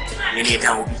 You need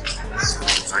help.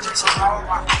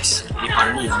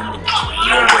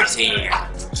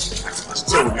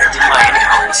 Still, nothing my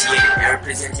house here, they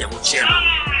represent your channel.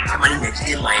 I'm only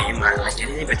making my I can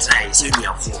never try to see me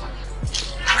up for.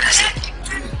 What I said,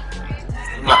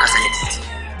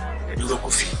 Macasayet, you go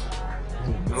coffee.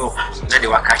 No, not the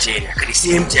Wakachi, I could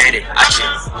see him tell action.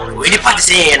 We did party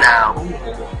say now. If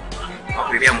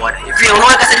you don't want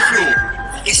to say,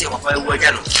 it's your fire word. You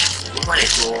want it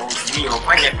to be your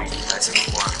fire. That's it.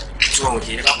 So, we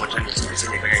did about what to say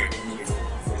the very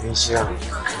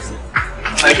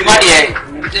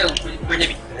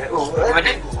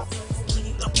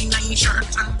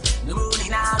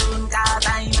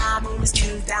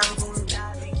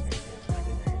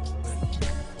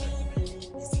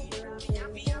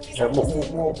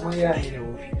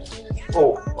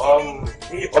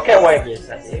okay, why yes,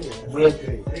 we're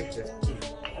good.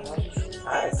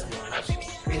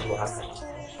 Please will happen.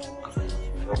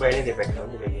 Nobody the back on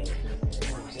the again.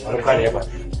 I can't ever.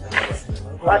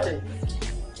 What?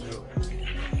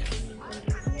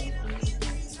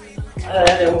 I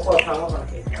will call someone.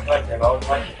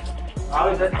 How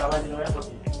is that?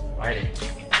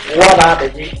 What are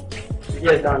the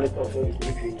years down the top of the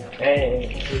country? Hey,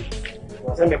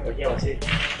 was a maker, talking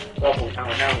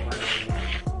down.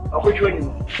 Opportunity,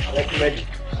 I like to ready.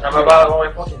 I'm about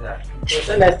only talking that.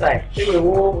 So next time, you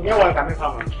will want to come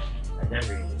from.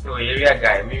 So, area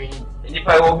guy, maybe if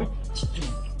I will be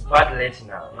bad late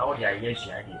now they are yes,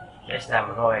 next time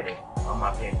I'm already on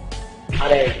my pen.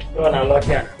 I don't know what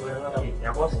I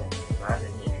wasn't.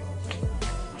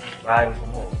 Bye for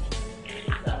more.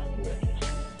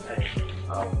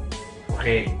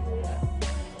 Okay.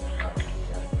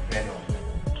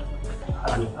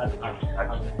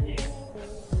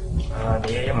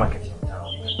 The marketing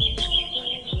town.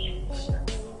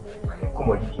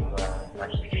 Commodity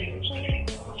marketing.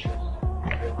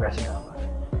 Question.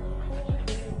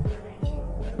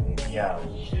 Yeah.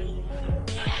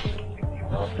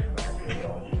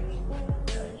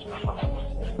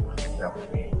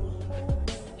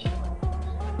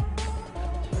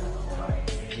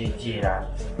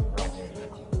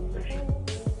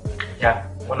 Yeah,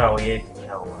 1 hour yet.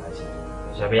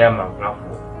 So, we are my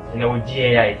platform. In a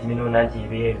GA, it's no Nancy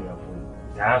behavior.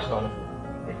 That's on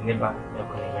the never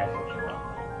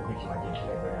which my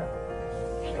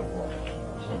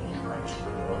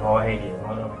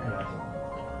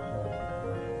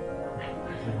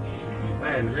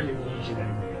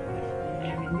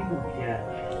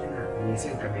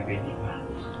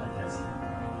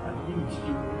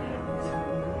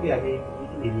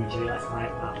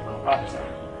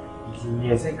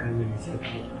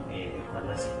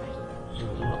So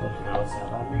I'm not going to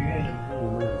outside. I'm really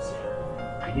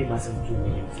I gave myself 2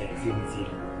 million to activity.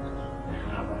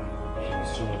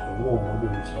 So the war will be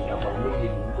with me about maybe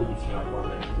you could be about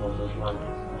those one.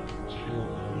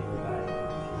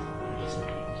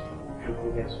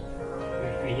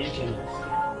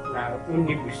 Now,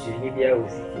 only Bush, maybe I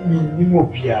was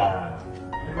Nimopia.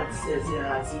 What says he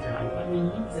has in hand, but he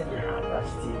needs any hand as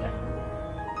still.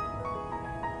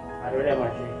 I don't know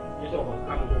what you don't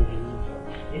come to me.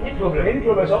 Any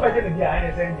problem, so I didn't get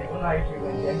anything. When I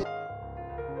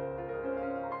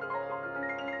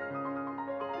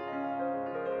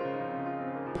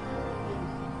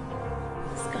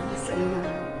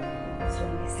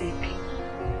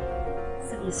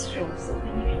feel strong, so we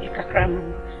need to cram.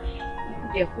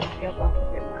 You could be about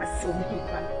the Marsuel.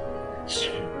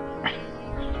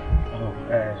 Oh,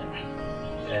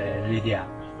 Lydia.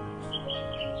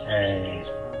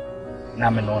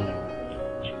 Namenon.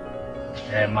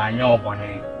 My young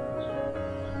bonnet.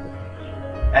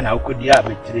 And how could you have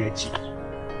it?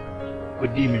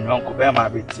 Could demon Uncle Bema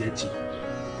be tea?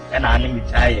 And I name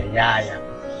it Yaya.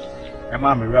 And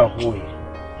Mammy Real Boy.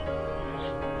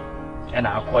 And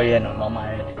I'll call you no my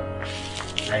head.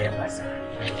 I am myself.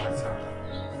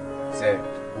 Say,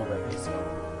 over this one.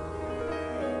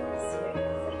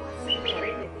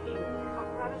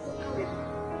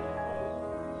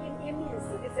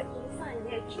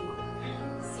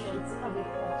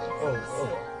 Oh,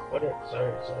 what?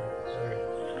 Sorry.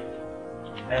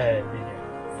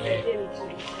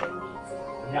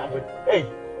 Yeah, but hey,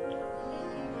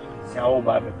 see how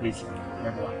bad the place is.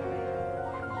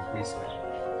 Please.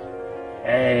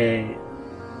 Hey,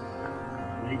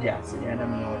 Lydia, see, I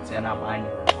don't know what's in our mind.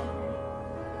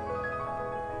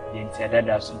 The intended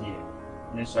us to be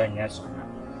this one, yes, or not.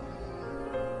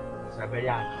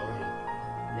 Sabaya,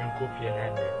 young coffee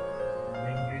and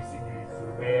English is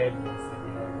red.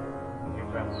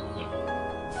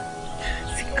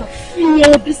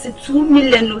 Fear, this is 2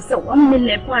 million or so 1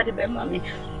 million part of mommy.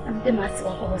 I'm the master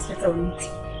of hospital.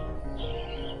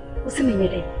 What's the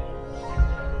minute?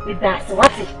 With that,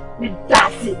 what's it? With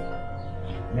that,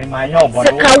 me my young boy.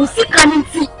 The see coming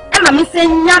see. I'm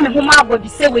saying, Yam, whom I would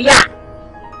say we are.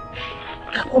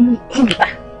 Come, Timber.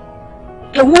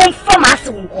 The womb from us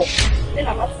will go. Then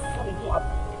I must follow up.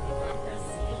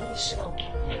 That's sure.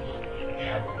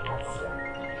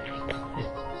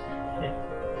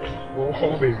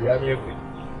 Oh, baby, I'm here.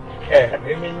 Yeah,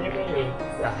 maybe you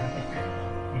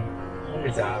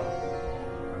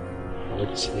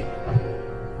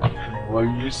what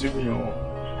you see me on?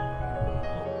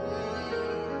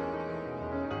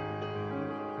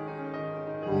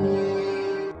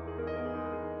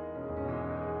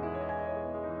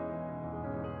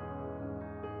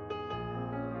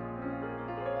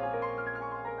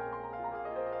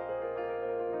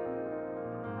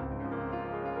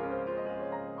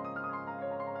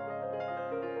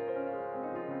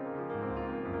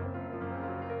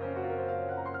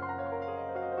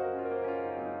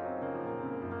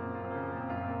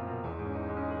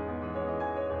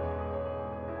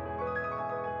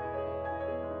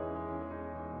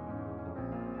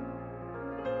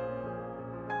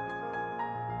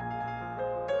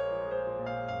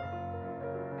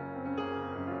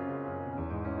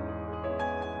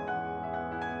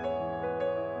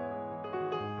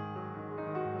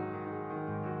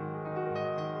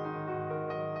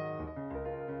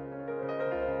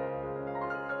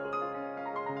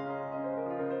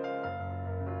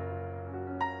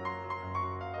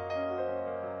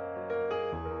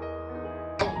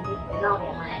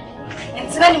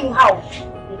 It's very how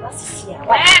we must see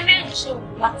what I mentioned.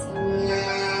 What?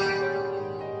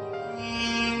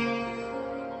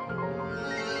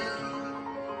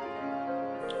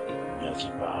 Yes,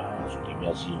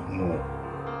 but no.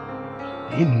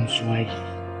 He knows why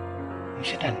he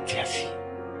said that Tiasi.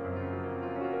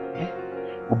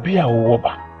 Obi a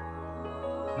woba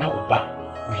na oba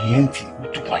ohienti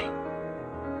utupai.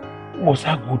 Was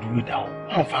a good without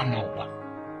one fan oba.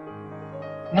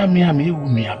 Na me ewu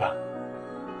me aba.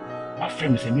 My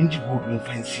friend is a minji good in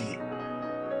fancy.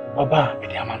 Baba be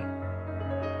the man.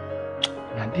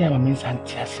 Na dia ma means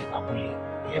Tiasi babuye.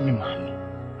 Hear me mami.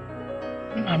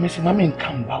 Me mami say mami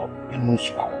come back and no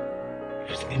squaw.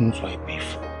 If it's so I pay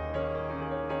for.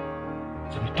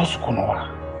 So me toss kono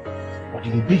but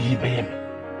you be ye by me.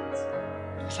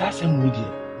 Sasem with you,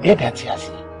 me that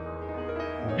Tiasi.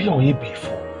 Be away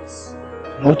before.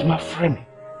 Not my friend.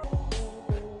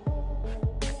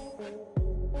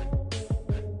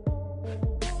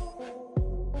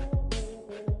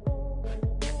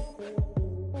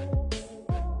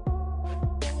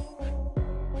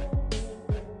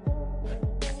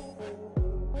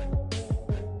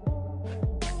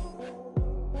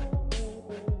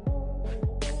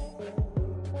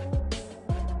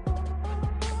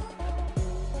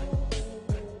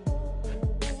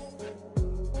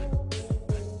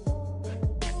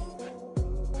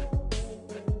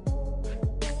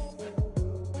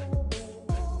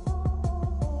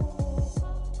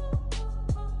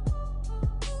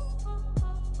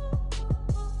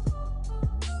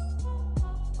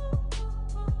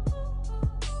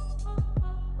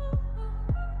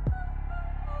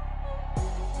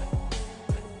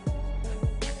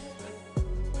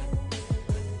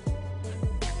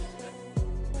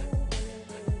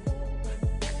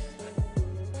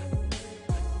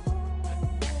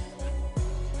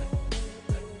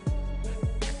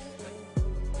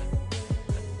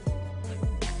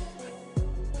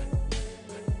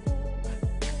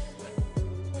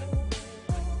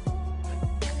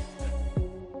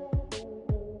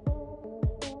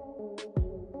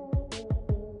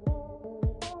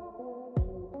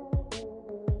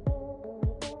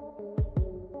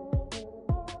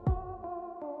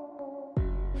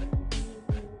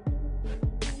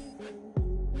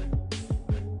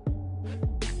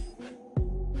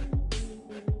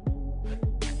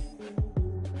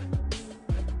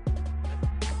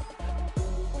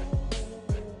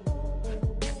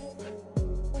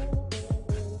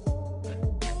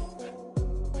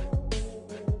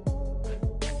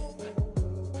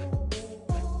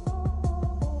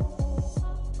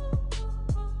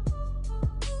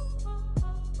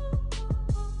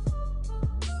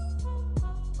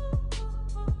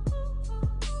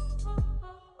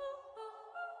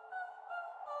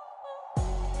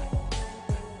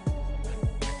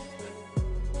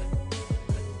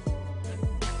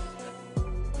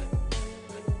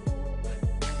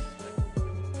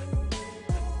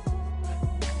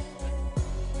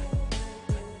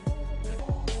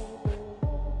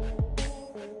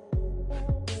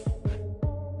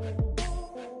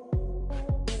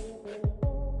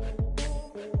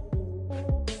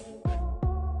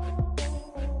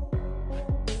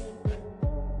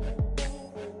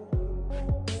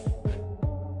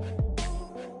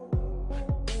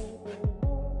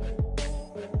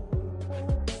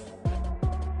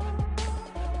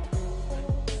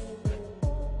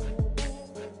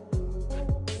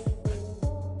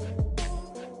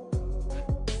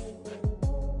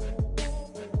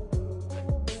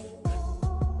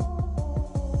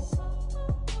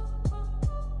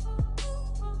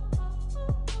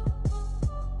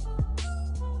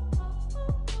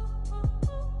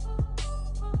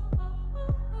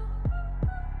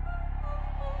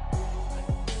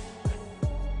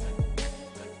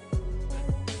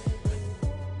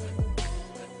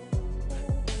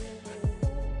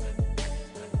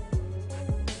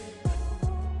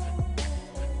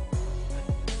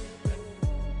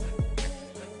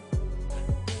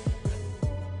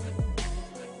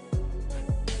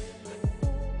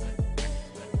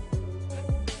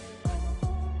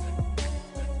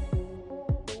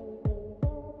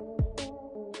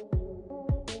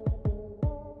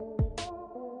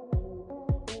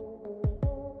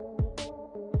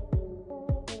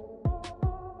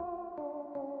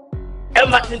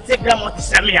 Emma can take them on the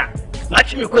Samia.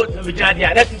 Match me go to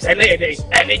Vijadia, let him say,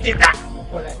 and it did that.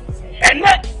 And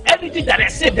not everything that I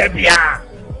said there be a.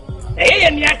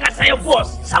 And Yanka say,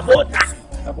 boss, Sabota.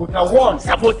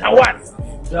 Sabota 1.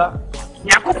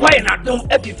 Yakupa and I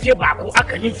don't every fear back who I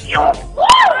can feel.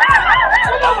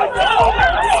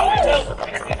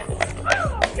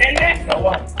 And that's the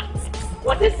one.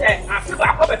 What is that? I feel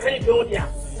back over 10 years.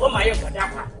 Oh, my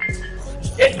God.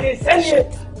 It's been sending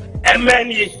a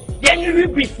man. Then you will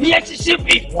be near to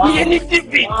Shippy, near Nippy,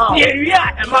 near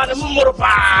Ria, and Madame Murpa.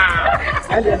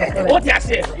 What I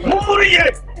say,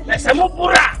 Mumuria, that's a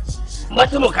Mupura,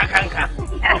 Matumokanka.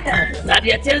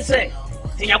 Nadia tells say,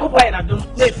 Yakupa and I don't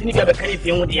know if you never can if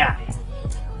you would.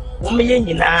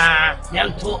 Umiyina,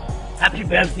 Ntul, happy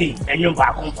birthday, and your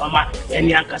back home for my and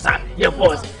Yankasa, your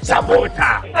boss,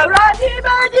 Sabota.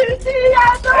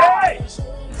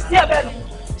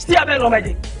 Still,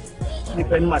 already.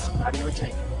 Depend much on your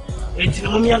time. It's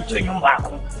no moment to you back.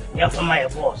 You're for my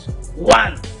boss.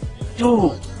 1,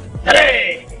 2,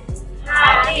 3.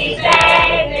 Happy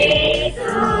birthday to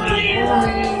you.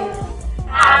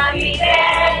 Happy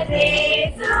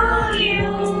birthday to you.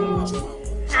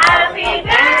 Happy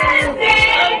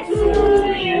birthday to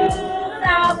you.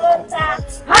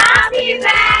 Happy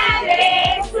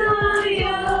birthday to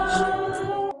you.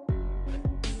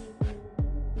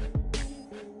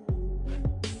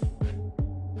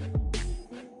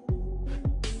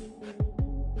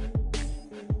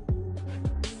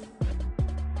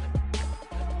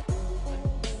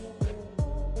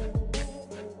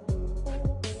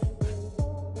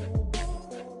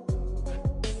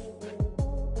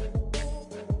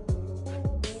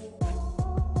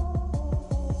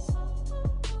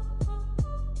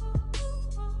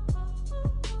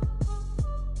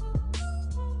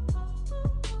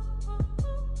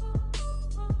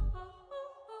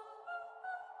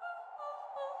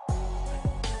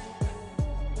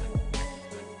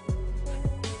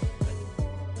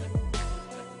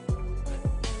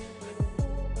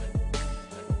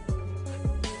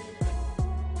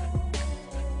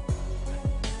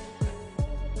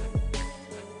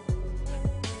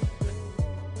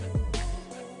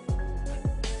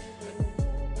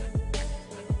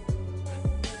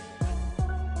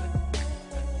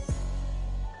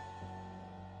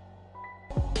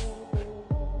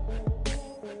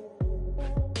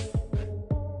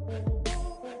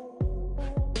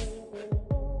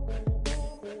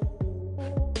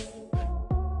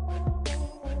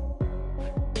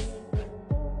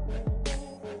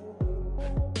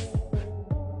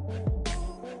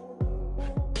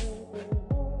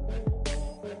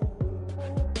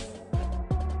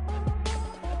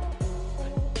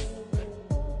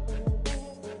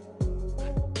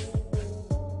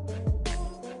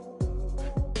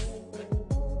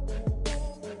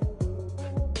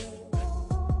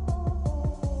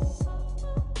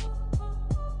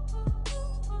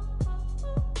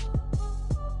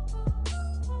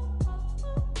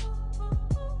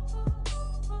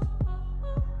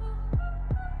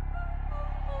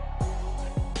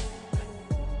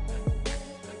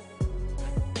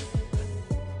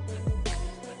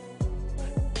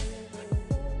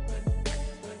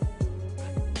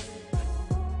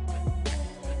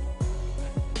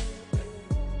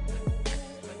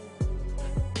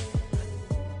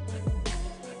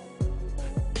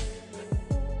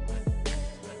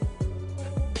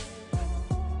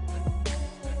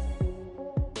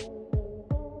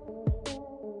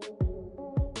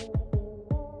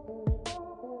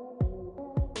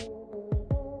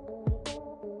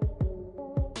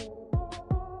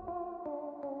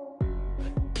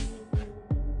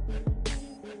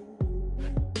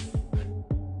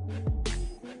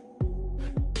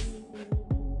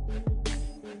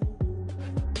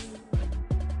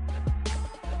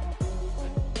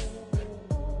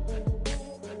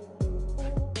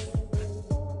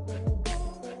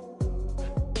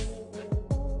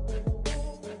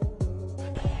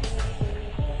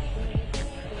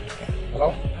 Hello?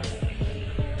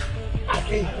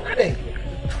 Okay, okay.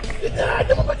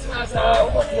 Ada apa cina sa?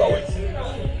 Apa tu awak?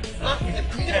 Ah,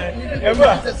 ini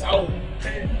apa? Sao?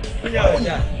 Punya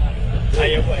punya.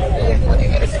 Ayah buat.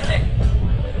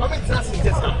 Mami cina sini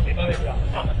jasa.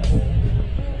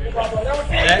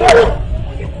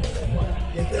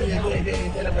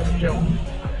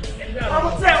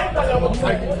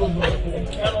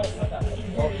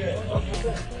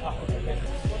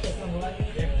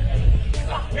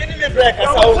 Ini me break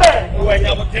asau. Dua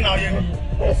yang betul nak yang ni.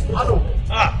 Halo.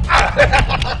 Ah. I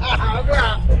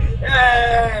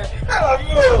love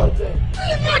you.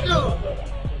 I love you.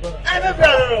 I love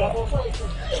you.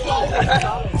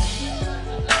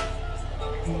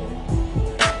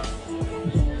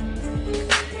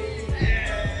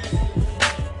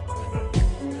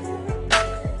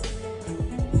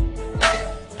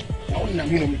 na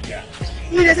mimi mtia.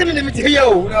 Mimi sema mimi mtia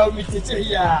yo, na mimi mtia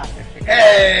ya.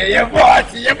 Ya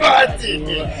bati.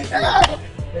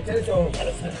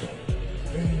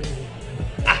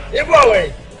 Ya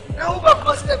boy. Na uba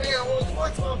posta bem, o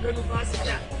outro não quero fazer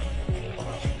já.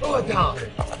 Oh, tá.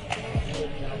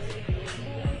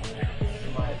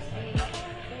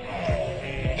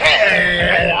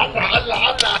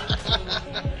 Allah.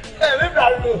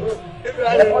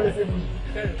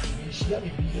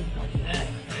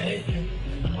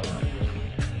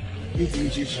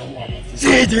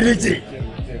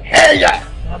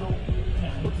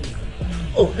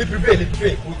 Oh, les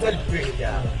bébés, hôtel bébé,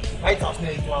 White House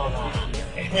n'est pas là.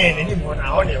 Ni mo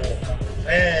na o ne wo.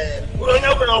 Uro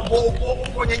nya ko na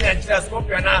bo nya chira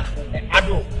scorpion na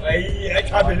ado. E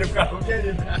ka be le ka o je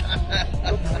ni.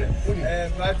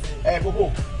 But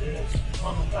bobo.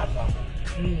 Mama tata.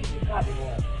 Ka be mo.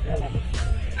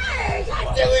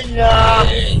 Ya te nya.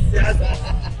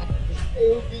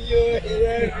 Eu bio.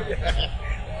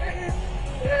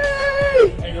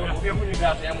 Ayo, eu vou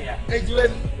ligar até amanhã. Ei,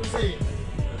 Julian, você.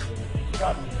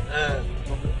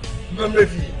 Vamos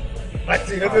ver.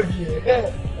 Bati, vamos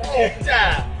ver.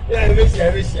 Já.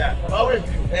 Vamos.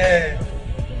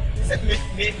 Você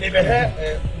me vai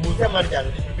montar margado,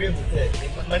 me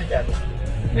montar margado.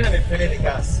 Me na me pele de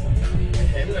gás.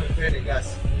 Me na me pele de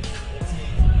gás.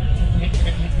 Me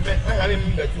me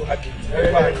betu happy.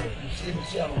 Vai.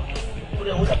 Se ama.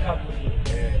 Ura kapo.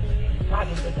 Nada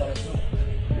de coração.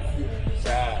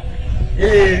 Já.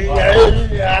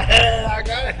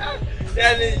 Agora.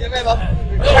 Já vai lá.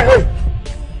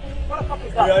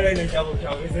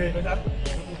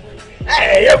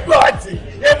 Hey, you bought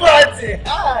it.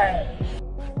 Hi.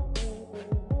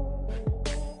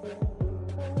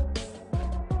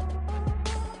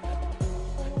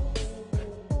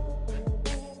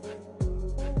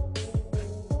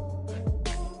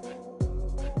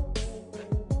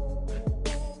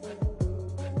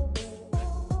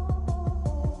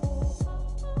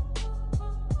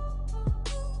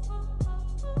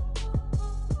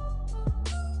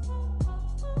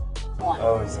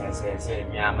 Oh, say,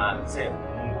 Yama, say,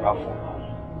 Ruffle.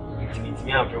 It's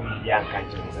me out from the young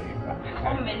country.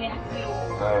 Come in,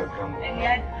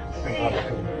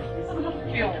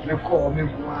 you call me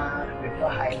for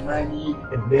high money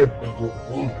and therefore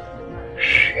you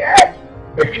shit.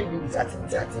 But you mean that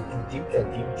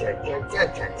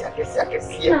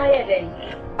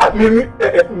I mean,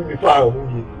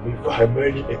 for high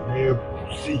money and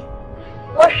therefore see.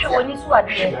 What show is what?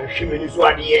 She is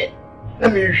what yet. Let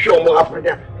me show more after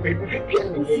that. Maybe she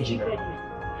can be.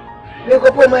 Look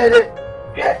up my head.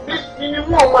 You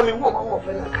want mommy, woman,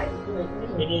 for the kind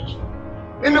of minute.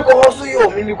 Let me go also you,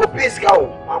 maybe go pay scout,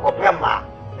 Uncle Pema,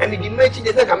 and you mention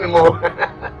the second more.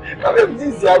 Come in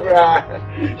this yabra.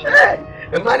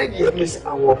 The money you miss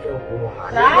our welfare.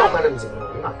 Madam's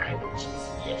not kind of cheese.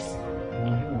 Yes.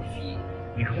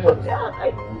 You want that? I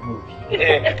do.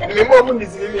 The moment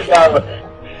is really down.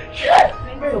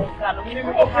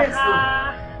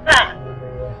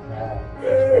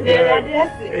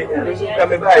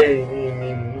 Come by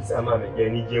me, some man,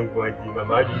 Jenny Jim Point,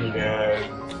 Mamma,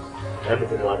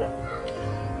 everything order.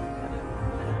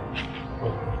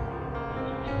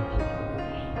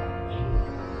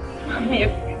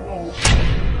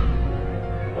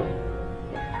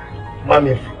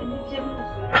 Mammy,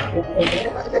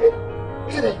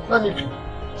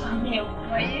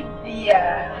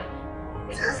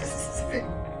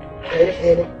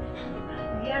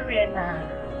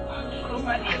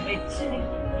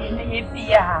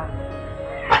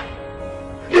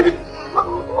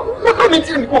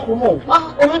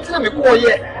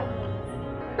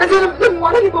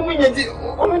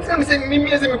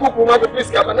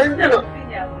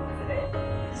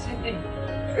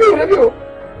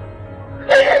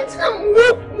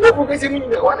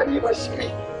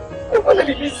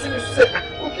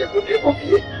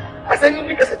 I said, you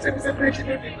because it's a separation.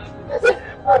 I said,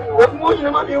 what more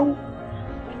than a you?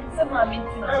 Some are meant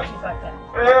to better.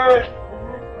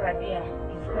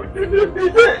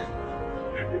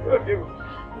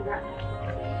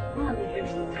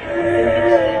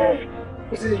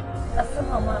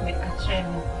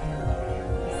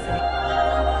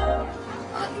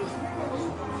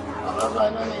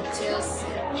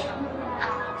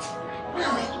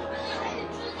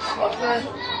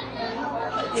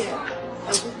 I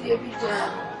would be a bit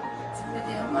down.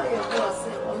 My boss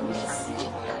on me see.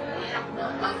 Now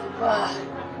I'm bad.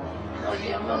 Or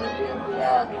your mother being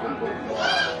glad to go.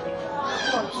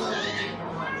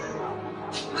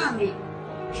 Mommy,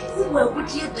 who will put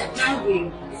you at that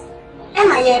time?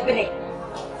 Am I ever?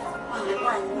 I'm the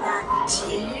one that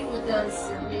you would dance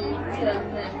me. We are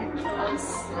never.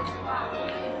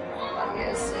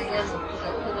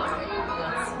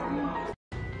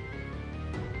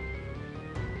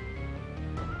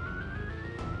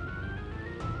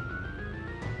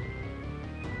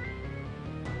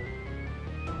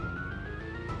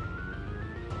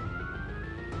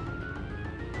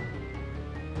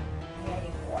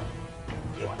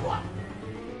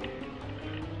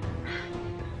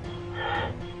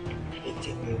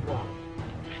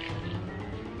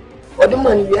 What the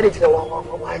man you are it one.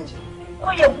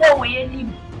 Oh, you're born with any.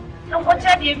 No, what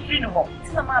are you free no?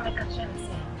 It's a mamma can say.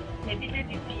 Maybe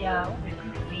baby be a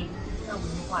free. No,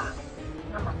 you are.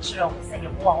 I'm not sure. Say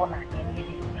you're born on any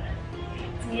day.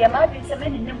 See, I might be so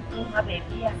many new to have a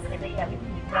beer, say they are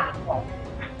living in the wall.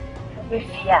 With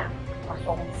fear, or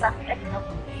so something enough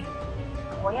with you.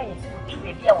 Why is it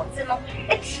baby? I want to know.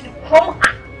 It's from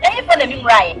her. They for the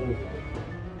right.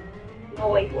 No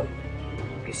way.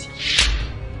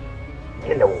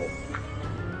 Hello.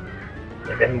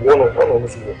 And then one of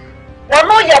you. Well,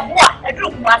 no, your boy, a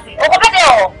group mercy. Over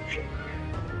there.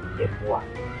 Your boy.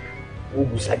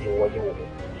 Who said you were your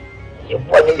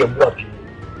boy, your boy.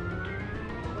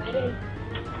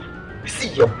 See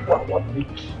your boy, what big.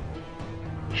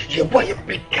 Your boy, a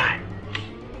big guy.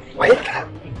 Why can't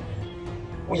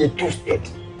we are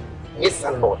two-state? Yes,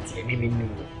 and not, you mean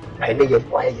I know your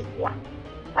boy, your boy.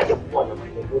 I am one of my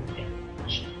good things.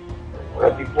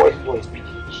 Well, the boys speaking.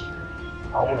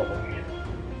 I want to know.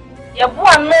 Your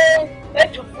boy, no,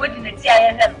 let you put in the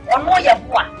chair or no, your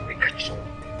boy. The catch.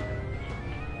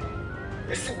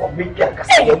 The simple big guy can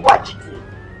say, watch it.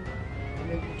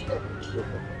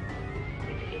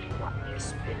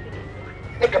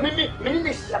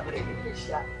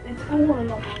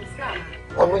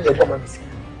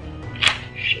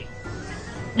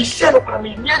 Michelle, I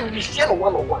mean, Michelle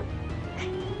 101.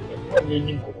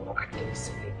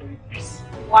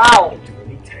 Wow.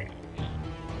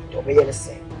 To be the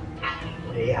same.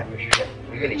 They have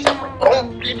really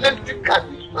complimentary card,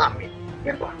 mammy.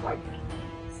 People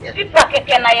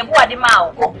can I avoid the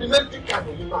mouth? Complimentary card,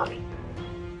 mammy.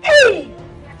 Hey!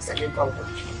 Second pound.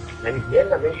 Let me hear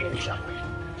the mention shop.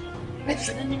 Let's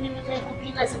say,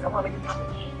 nice and come on.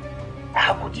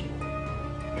 How could you?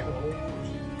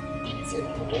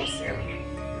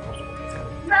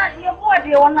 Nah, your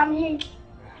body on me.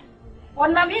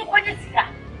 On me, what is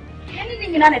that?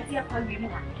 Anything in a tear can be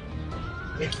more.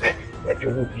 That you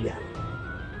will be a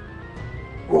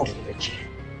go to the chair.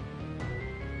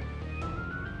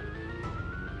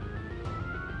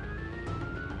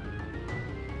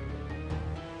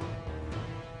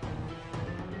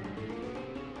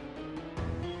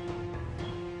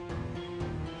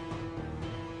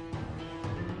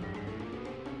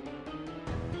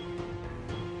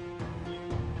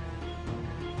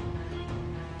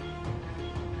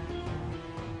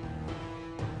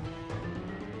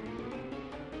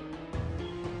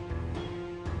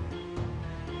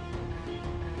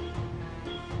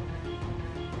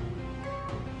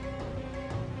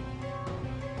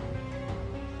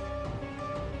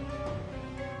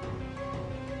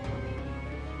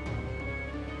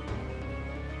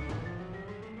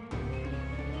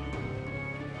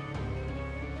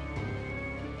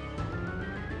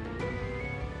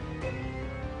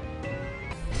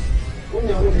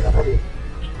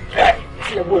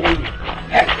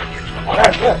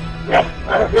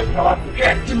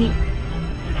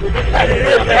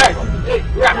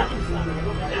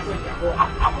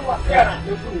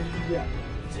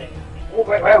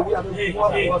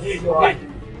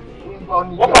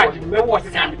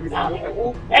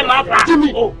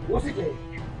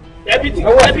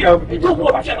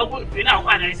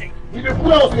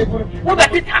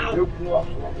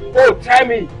 Try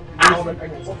me.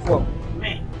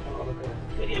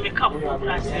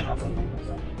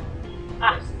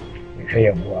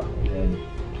 Hey, boy.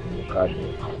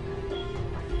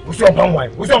 Who's on palm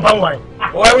wine? Who's on palm wine?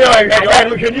 Why we are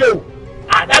looking you?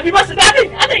 That be must daddy.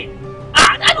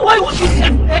 That's why what you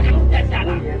said.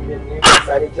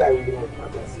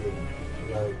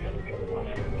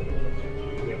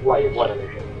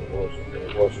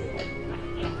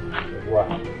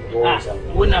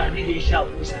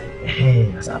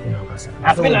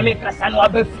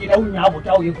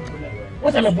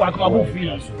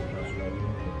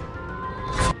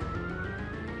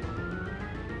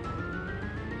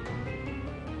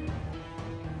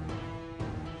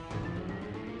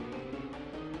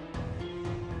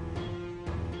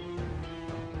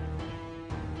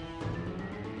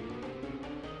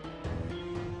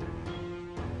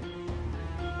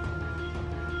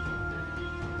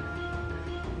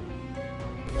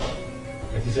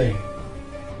 What you saying?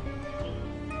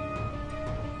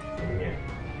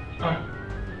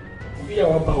 be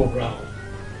our bow brow.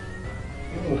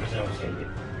 You know what I was saying.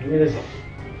 You know this.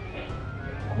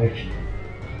 I'm with you.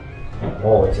 I'm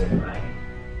always in the line.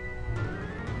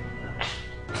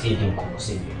 See him come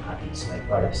see me happy, it's my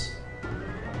brothers.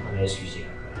 I'm going to excuse you.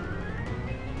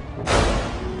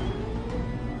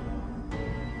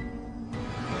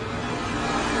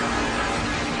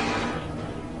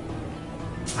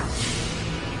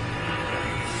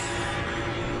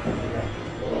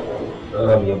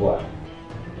 Your boy.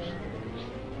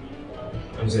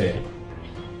 I'm saying,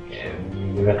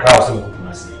 the crowd some cook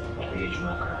must be a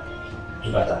Jumaka.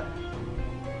 Jubata.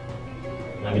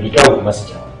 I mean, the cow must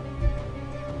jump.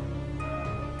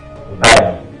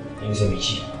 Buy in some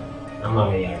cheap. I'm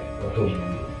not a told you.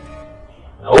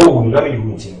 Oh, let me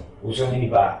do it. Also, any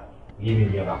bar, give me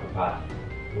your papa.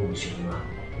 Oh, see,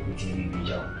 you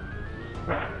jump.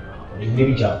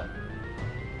 Maybe jump.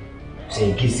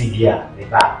 Say, kiss it here, the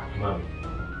back, mammy.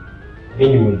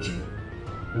 Then you went to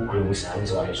who close and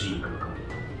so I see you can come.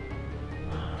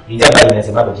 He's a bad as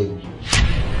a mother take you.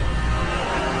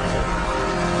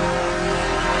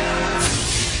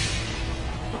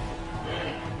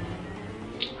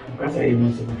 Because I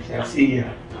even say, I see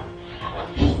ya.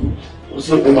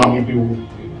 Also, mammy be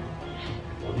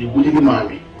the woody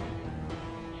mammy.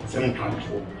 7 times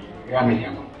 4. Yammy.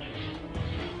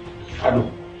 I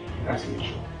don't. That's it.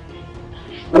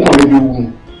 Woman be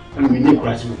womb. And we need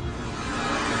grass.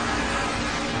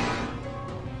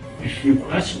 If you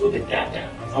crash with the data,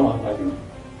 our value.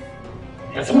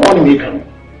 That's a morning we come.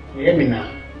 We have me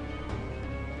now.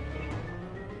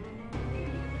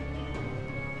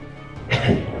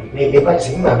 Maybe if I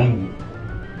see Mammy,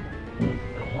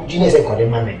 Genius, I call him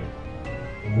Mammy.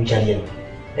 Which I am.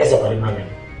 That's a call him Mammy.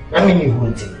 I mean, you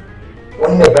wouldn't.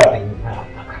 One may grab in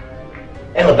Paka.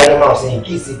 And a better mouse saying,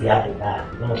 kiss it the other bar.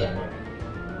 No,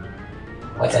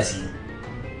 what I see.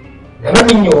 The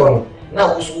man you want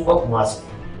now was what was.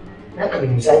 Now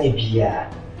can you say, Pia?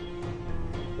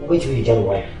 Wait till you tell your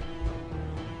wife.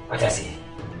 What I say.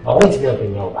 I want to be up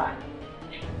in your bar.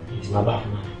 It's my bath,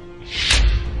 man.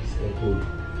 Stay cool.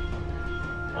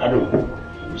 I don't.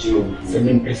 You send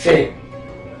him per se.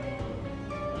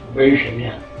 Very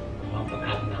familiar. I'm for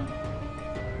card now.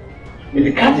 With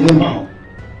the card in the mouth.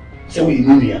 So we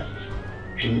knew ya.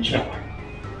 She would chat.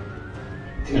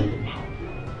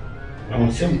 I'm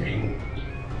saying,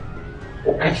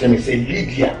 or catch them and say,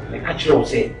 Lydia, the catcher will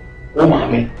say, oh,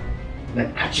 mammy, the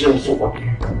catcher so what?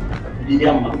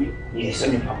 Lydia, mammy, yes,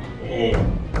 send me out.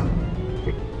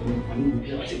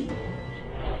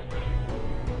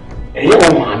 A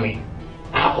young mammy,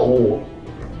 oh,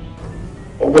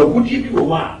 good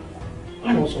people are.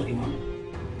 I know so, mammy.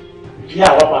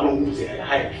 Yeah, what I don't say,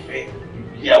 I have faith.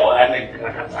 Yeah, what I make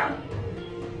Nakatan.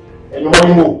 And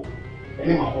one more,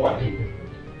 any more people.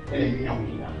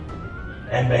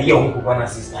 And the young Kupana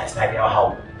sister is like our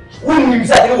house. When you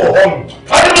say, home,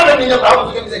 I don't know if I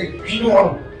was going to say, you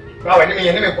know, now I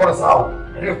never call us out.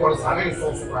 I never call us out. I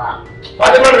so surprised. But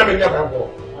I don't know if you have go.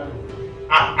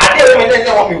 I didn't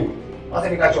know you. What's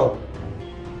the catch-up?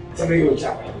 Tell me your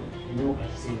chapter. You can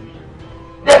see me.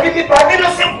 The people are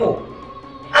very simple.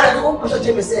 I don't want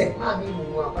to say, Mammy,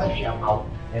 you are my out.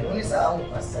 And only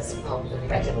sound was assessing out to the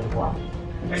catch-up of one.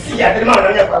 I see, I didn't know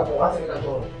what's the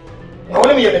catch-up. I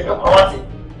want me to make up our thing.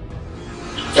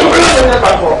 So, we're not going to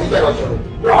have a people.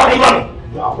 You're only one.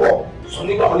 You are poor.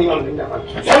 Sonny got only one in the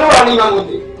country. Sonny one with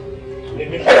it.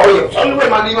 Sonny with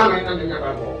my name in the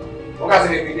country. Because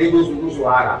if they go to lose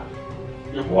water,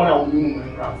 you're born out of you.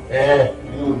 Eh,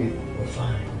 you will be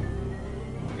fine.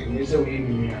 And you say, we need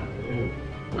me.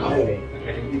 Come away.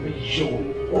 I can give you a show.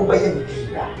 Obey me.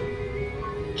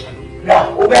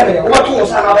 Now, obey me. What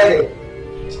was I?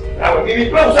 I will give you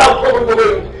close out for the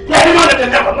way. Yeah, you know that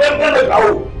never go.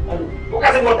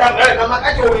 Because I'm not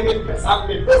actually making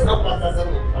something. That's not what I'm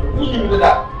saying. Who's doing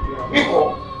that?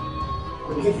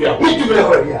 Because if you are going to be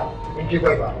over here, if you go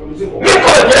back,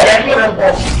 you are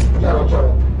boss.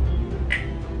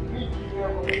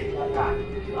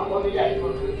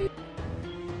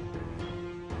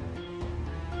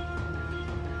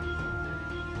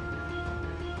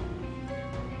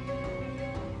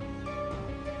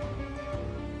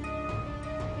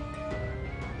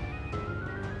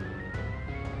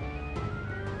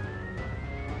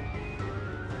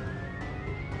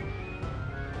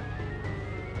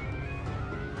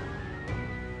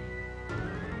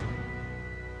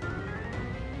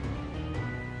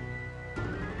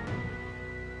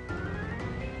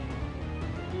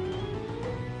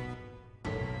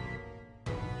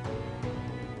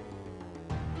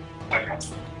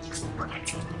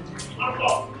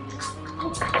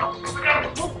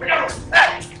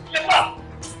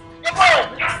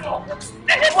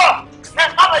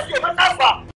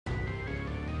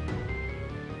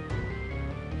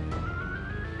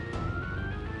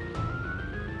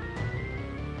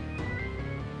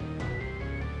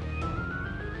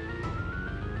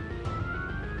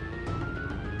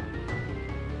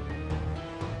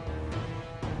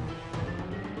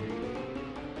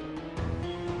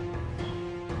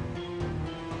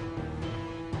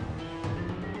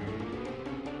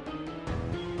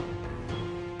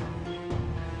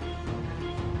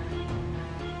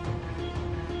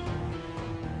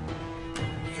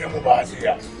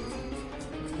 Mubazia.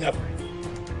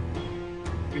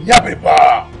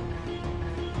 Nyabripa.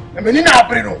 Na menina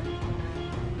apreno.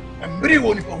 Mbri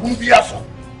woni ko humbiaso.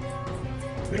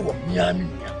 Mbri wo miami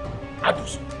nya.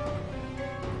 Adus.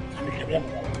 Ami kebe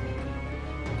mo.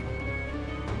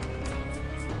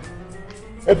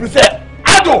 E prise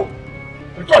ado.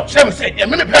 E to chem say e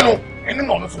me pe no, ene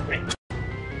no no so pe.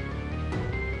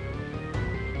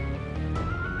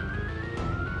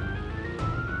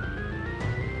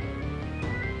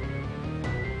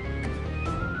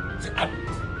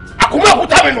 Akuma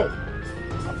kutame no.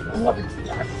 Akuma bi.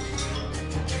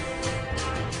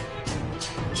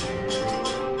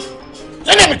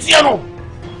 Tene mitiano.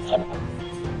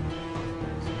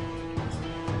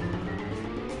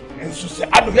 Enso se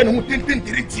ado ya no tintin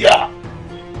diritia.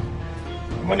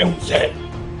 Mane hu se.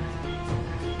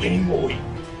 Beni moi.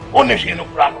 One je no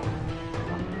plano.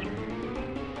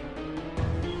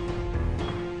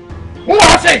 Who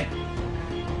I say?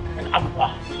 And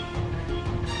Abba.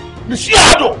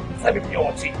 Luciano, sabe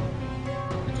pioti.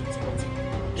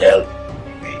 Tell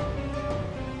me.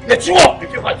 Let you up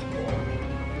if you want to go.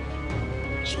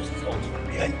 She was out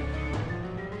behind.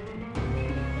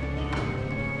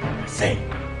 Say,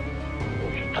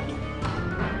 Ado.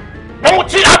 Não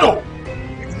te Ado.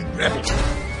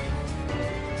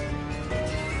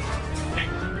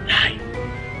 Ai,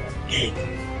 ei,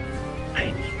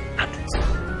 ai, Ado.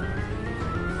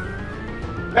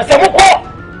 Nessa muco.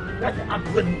 Nessa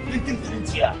Ado no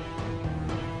tintia.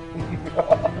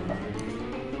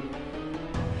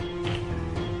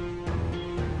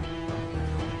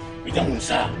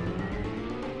 Musa,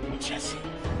 Muchasi.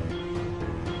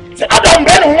 The Adam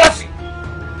Ben was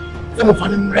the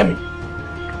Mufanim Remy.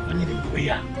 I need him to be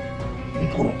here.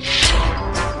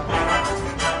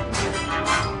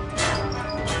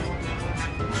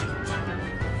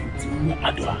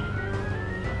 Adwa.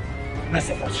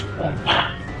 Nasa was on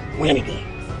par when it is.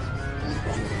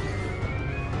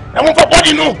 I want for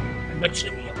body no. And let's see.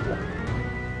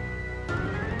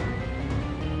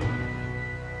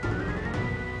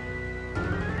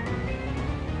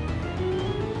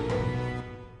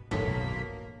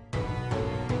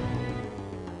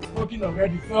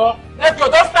 Already, so let's go.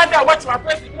 Don't stand there and watch my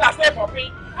face. People are saying for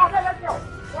me. Okay, let's go.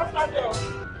 Don't stand there.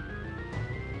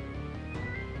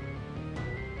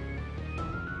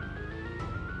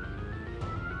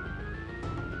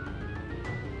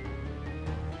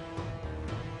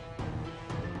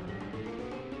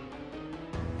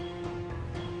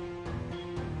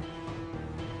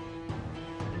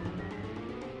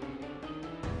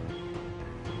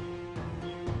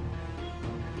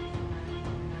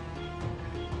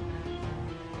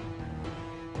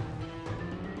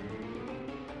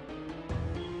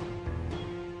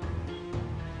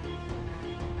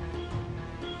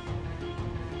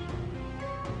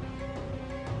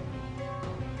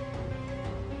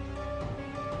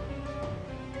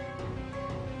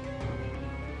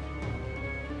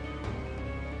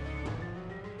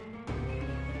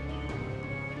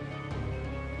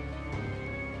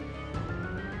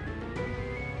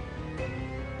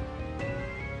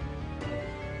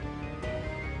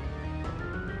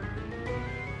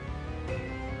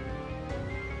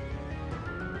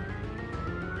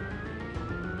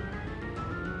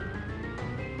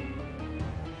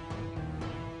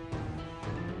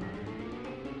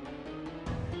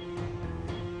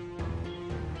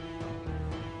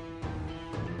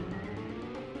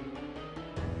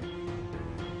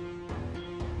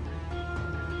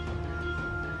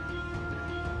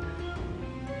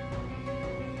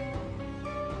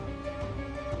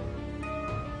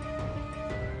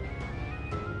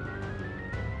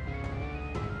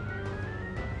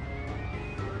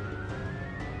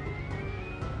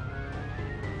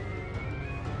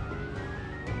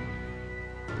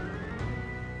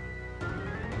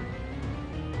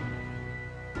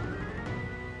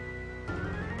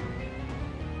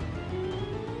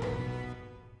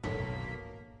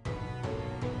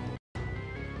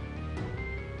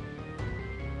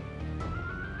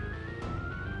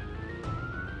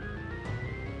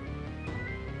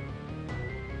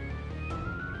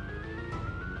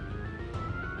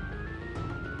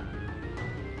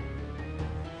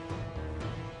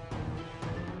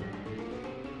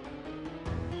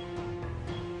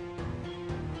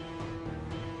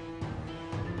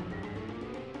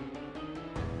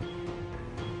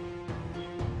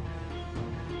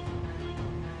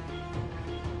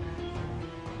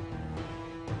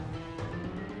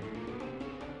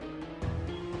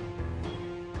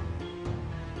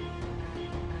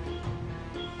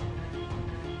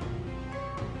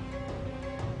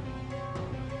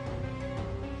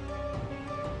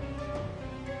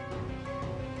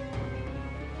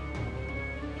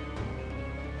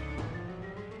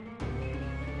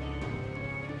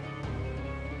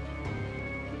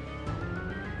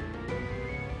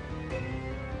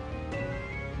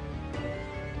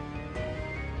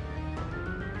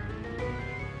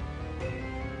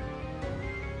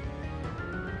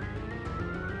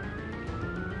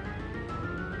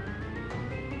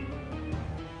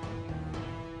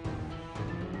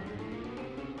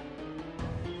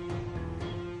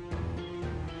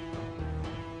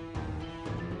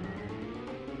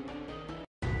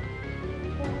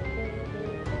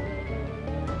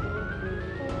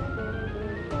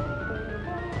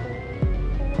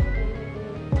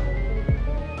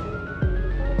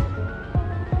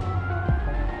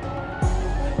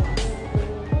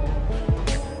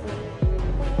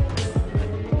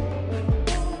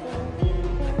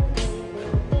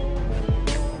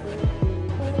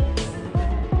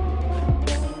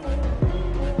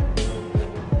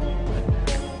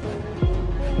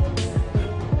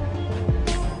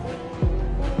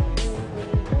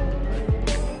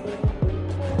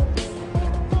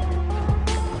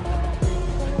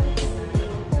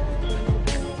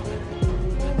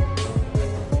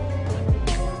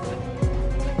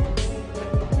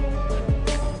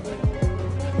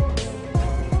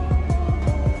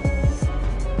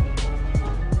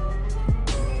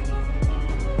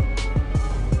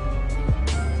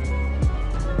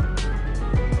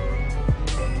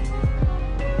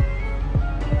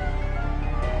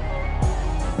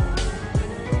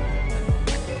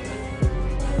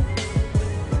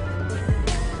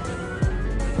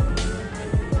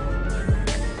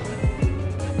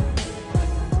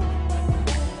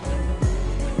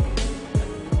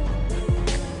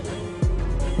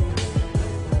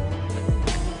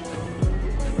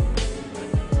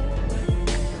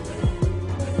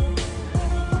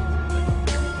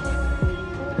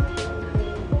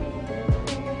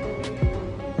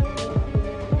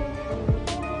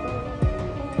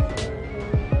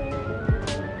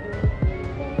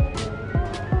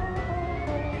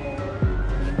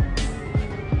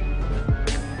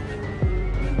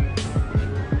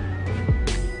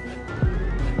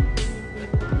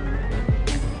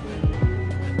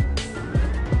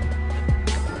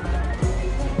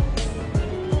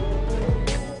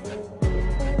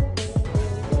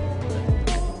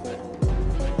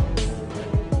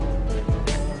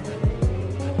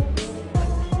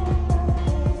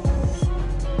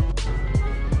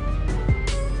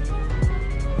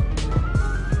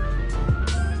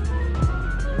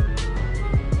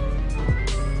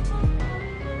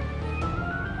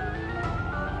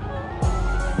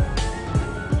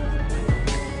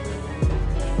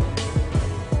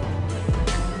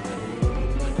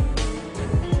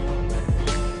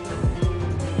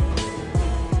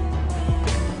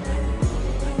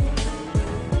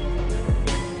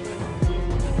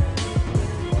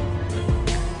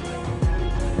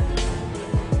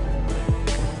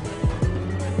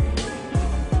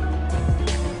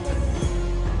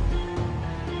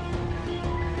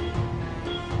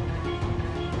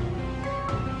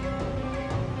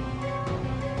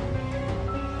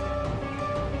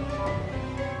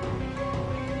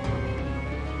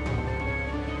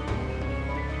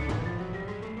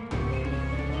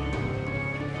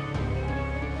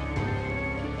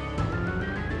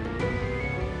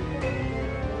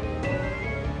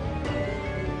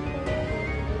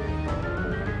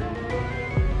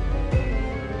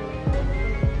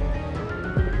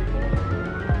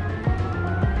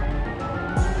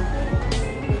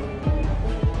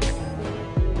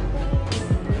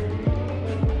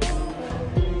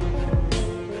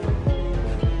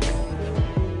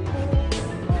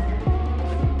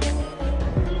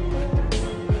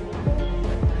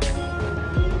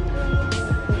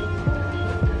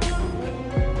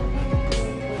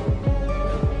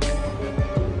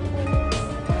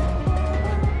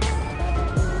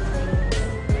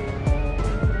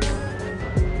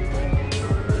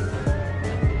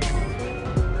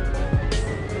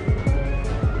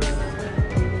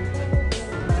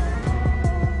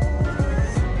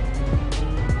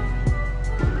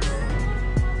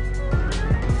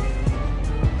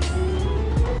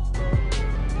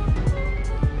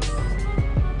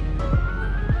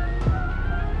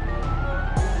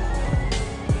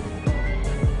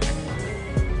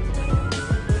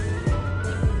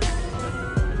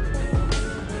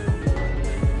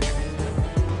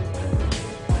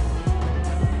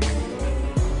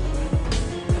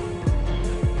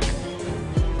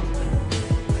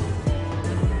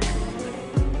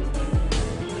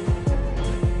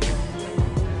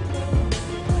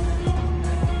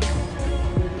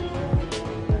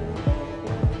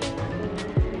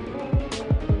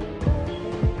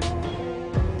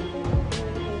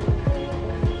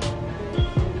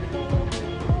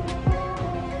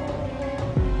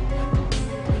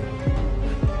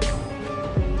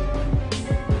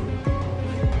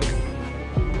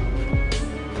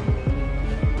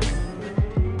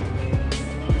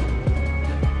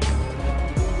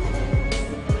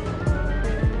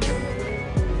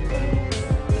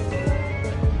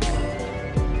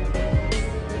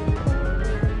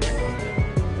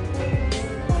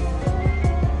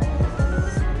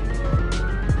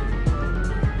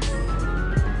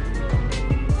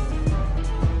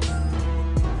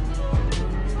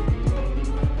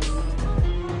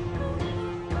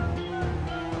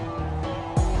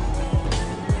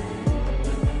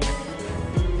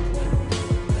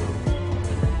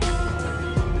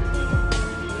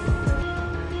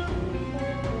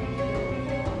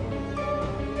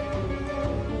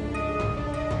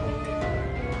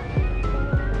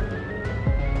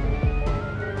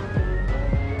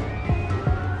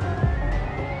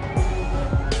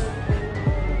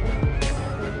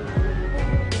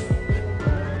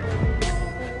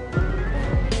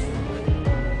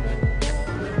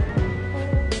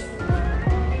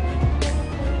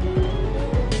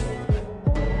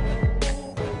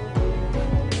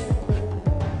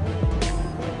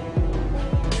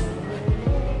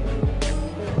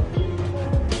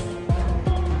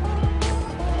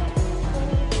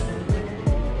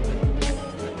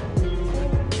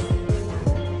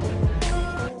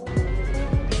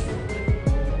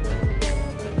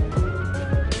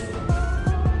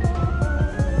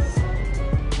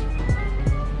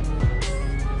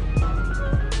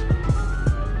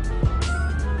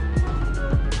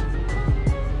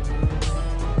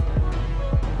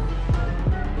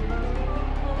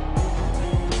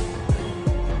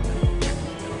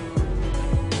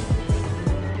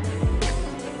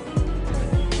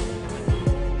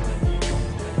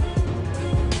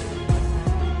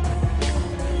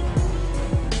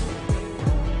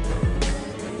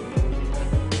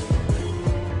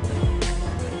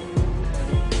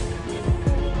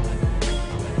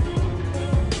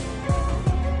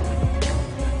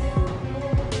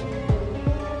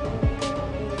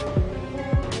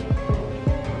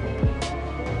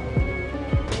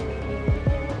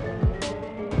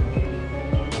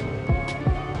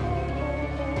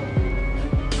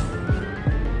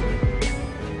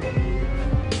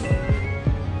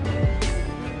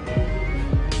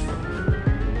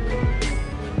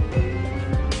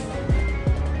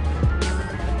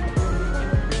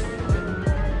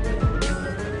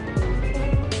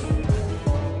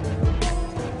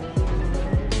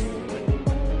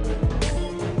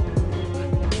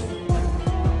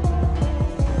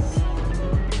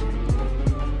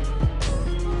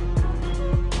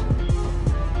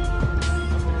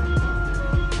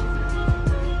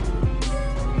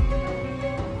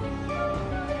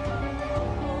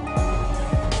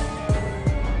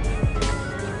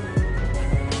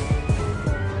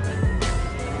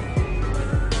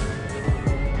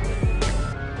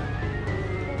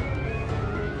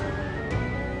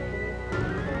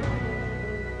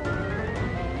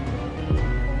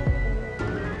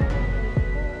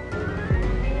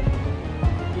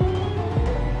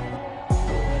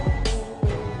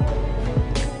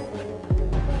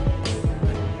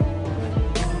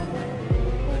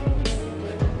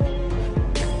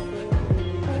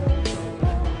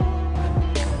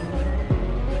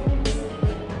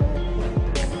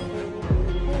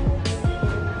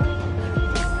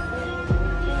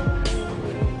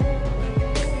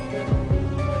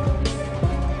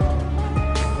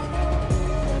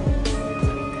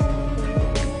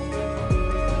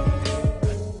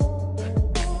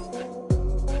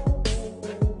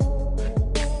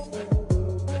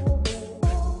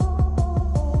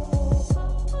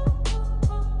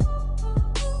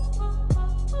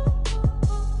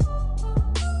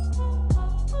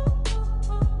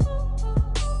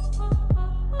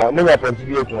 No, I want to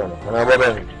be a one, and I want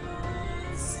to.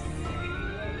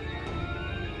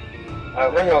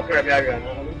 When you're crying,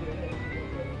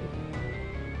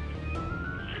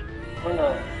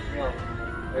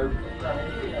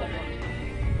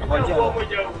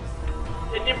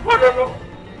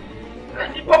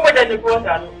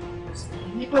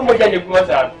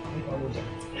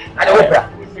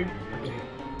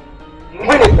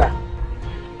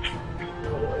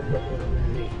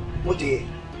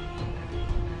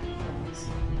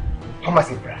 Thomas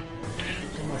Ibra.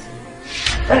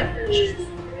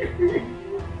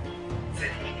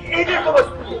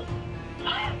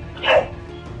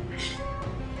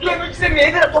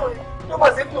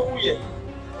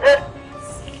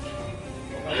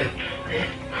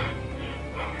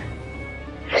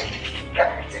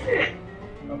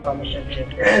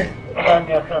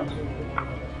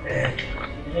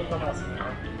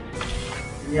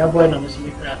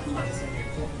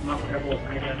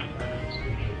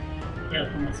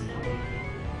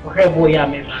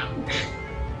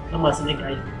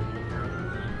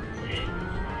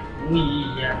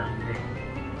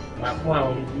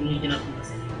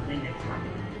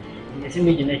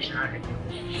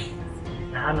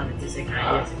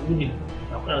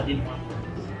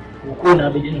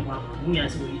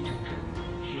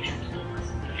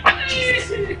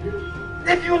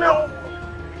 If you know,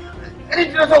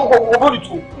 anything else over the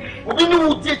two, we do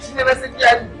teach never said,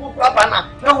 yeah, Papa,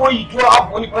 no way you draw up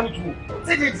when you want to.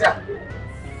 Say it, sir.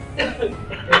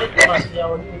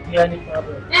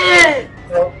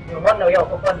 So, you wonder your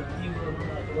papa is you.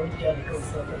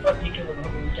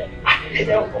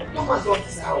 Thomas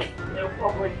wants out. No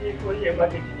problem for you,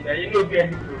 but you know, be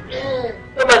any problem.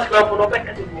 Thomas go for no back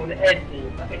to go on anything.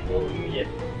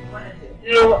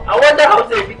 You know, I wonder how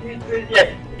they between 3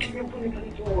 years. You put it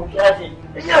into Jazzy.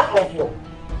 It's not comfortable.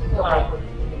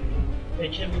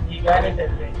 It should be divided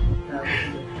that way.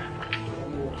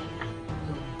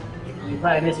 If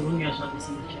I miss when you're not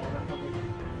missing each other.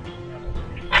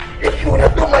 If you want to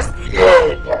Thomas,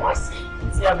 yeah, Thomas.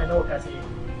 See, I'm an old cousin. You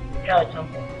can't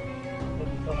jump on.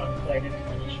 Thomas, I didn't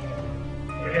finish.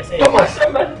 Thomas,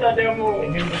 Thomas,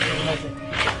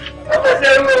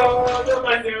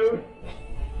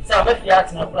 so I'm at the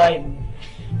arts and applying.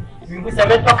 We will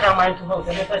have a talk our mind to house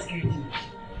and let us security.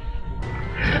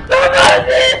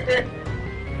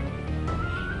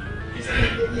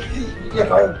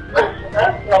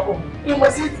 You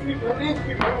must see people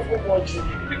who watch you.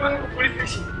 People who police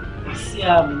station. See,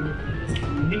 I'm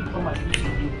new from my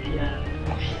here.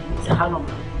 It's a Hannah.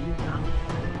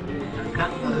 I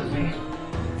can't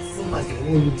so much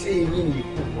you say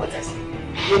what I say.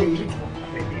 When you eat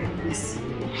this.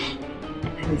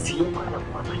 It's your man of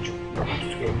one to what I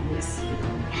see.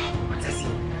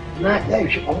 Now, there you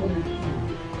should only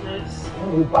yes.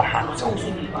 Oh, but so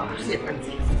soon.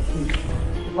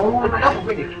 No one have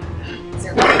with it.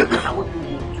 I would do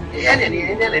any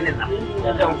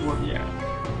don't go here.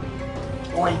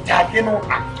 Oh, I didn't know.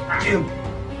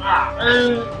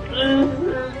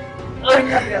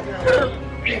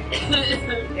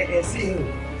 See,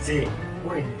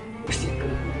 when you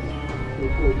see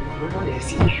we're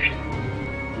see.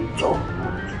 Job.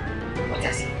 What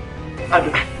I say? I do.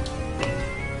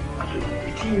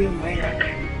 It's even my yak.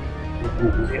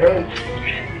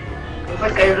 If I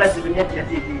can last the net, you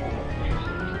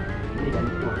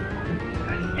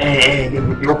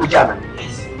go German.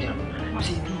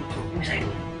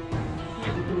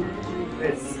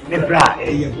 The bra,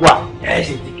 what? Yes,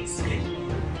 it is.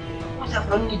 What's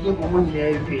up? Only the woman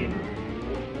there.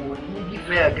 He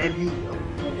fair, Gabby.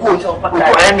 Oh, so what?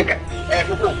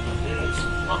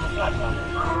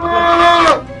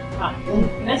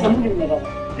 Let's move it.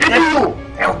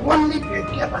 And one little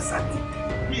capacity.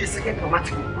 He is second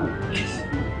automatic.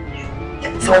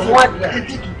 So what?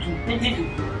 22.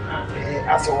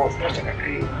 As a whole, fresh and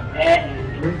cream.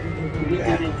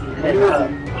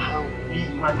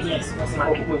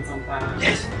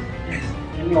 Yes.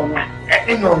 No,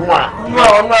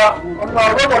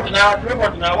 robot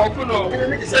now, what you know?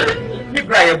 You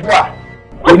cry a boy.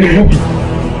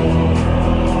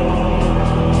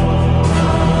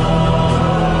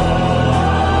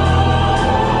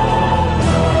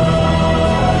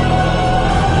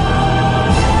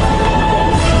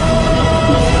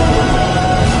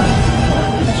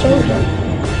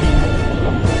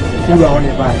 You are on a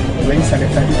buy when you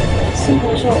select it.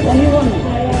 Simple. So, when you want to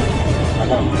buy,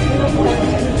 Madam,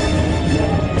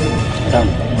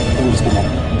 who is the man?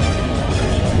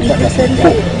 You said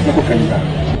that.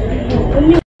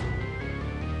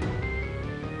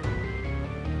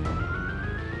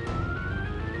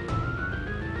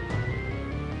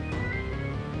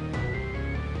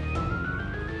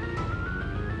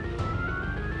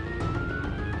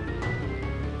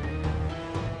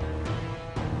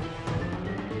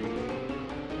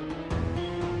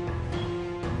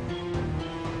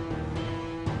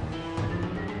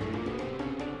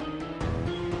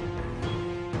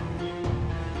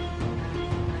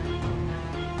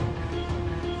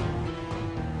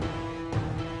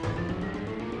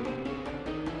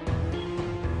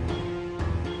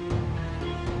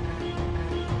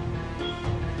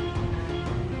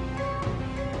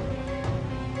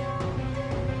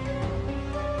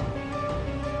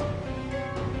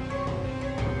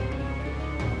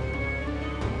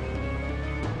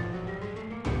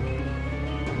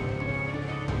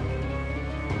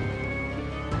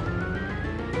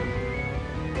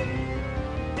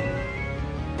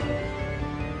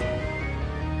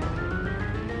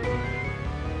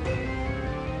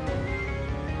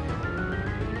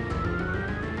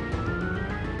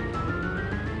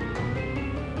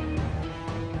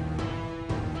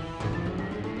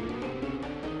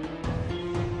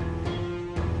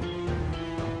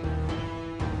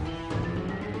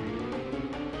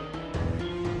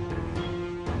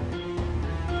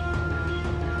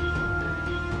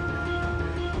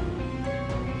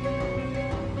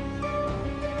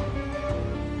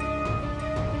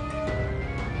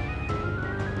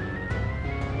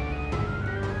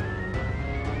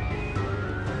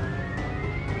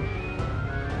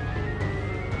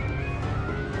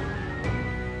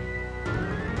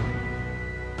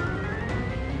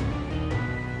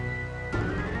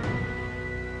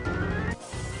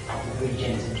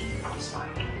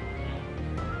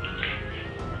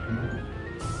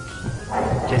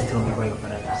 Just tell me where your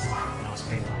father is, and I'll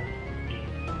spend money.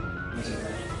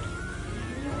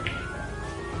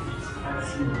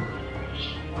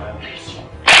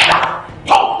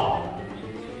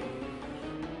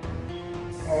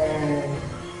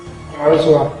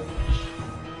 Also,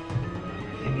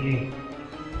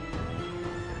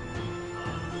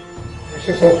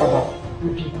 Mr. Father, you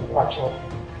people watch out.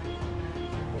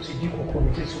 Because you people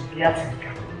will just be at it.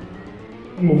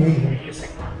 You will need to say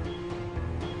that.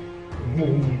 You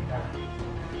will need that.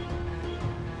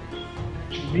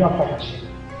 To be a partnership,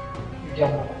 you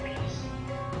don't want peace.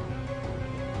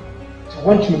 So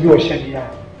once you do a shed here,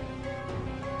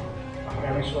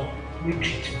 we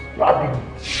treat you badly.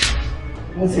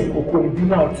 Once you go, you do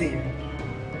not say, you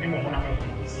don't want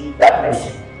to see that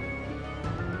person.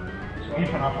 So you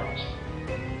can have partnership.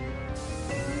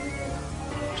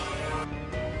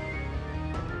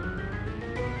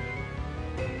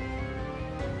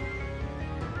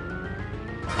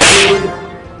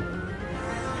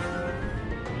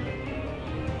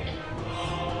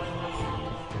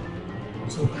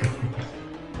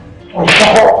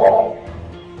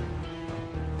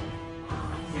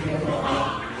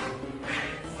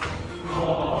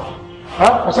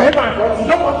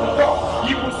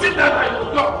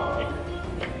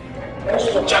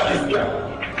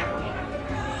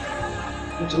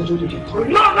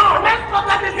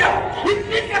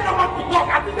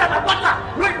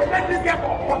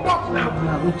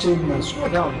 Slow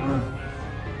down, man.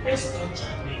 Let's not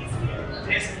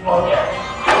Let's slow down.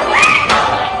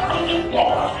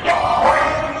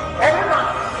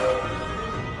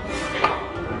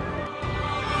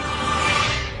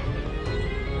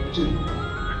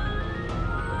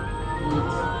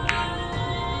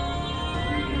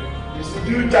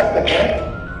 Do that again.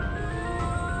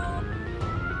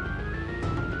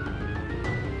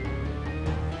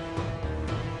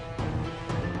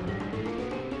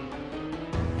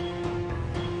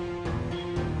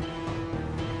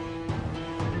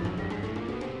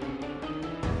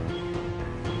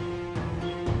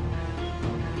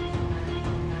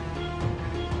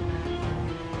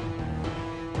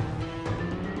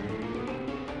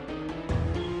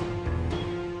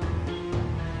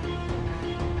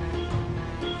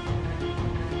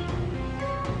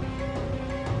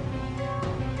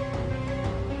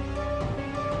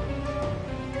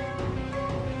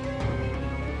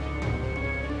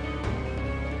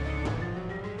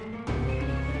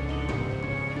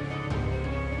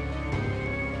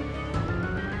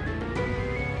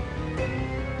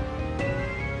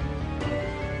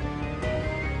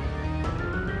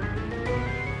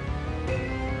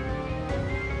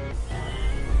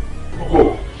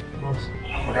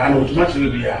 I know too much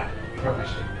to be a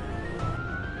profession.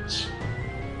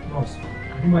 Boss, I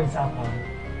don't want to say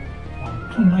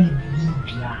too many believe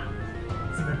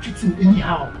so we're treating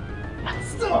anyhow. But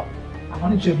still, I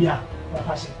want to be a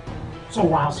profession. So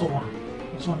that's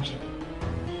one thing.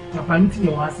 You're planning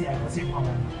your house, I can say one.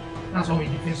 That's why we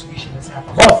defend solution.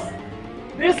 Boss,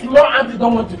 this law auntie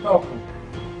don't want to talk.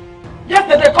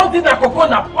 Yesterday, continue to go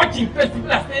on watching face,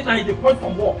 people are staying at the point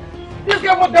from war. This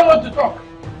guy don't want to talk.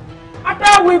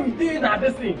 After we doing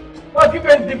this thing, we're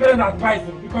giving different advice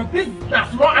because this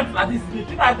does not act like this. They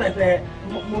treat us as a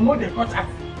momo they cut us.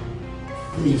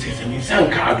 Means it's an insane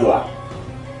cardua.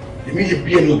 The media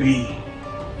be no be.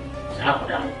 Half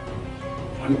down.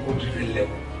 One go different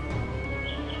level.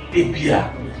 A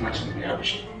beer with much to be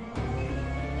average.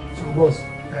 So boss,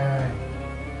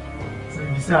 so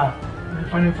this the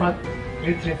funny fact,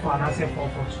 we trade for an asset for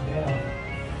today.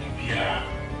 Yeah.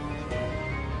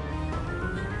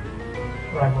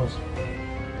 Right, boss.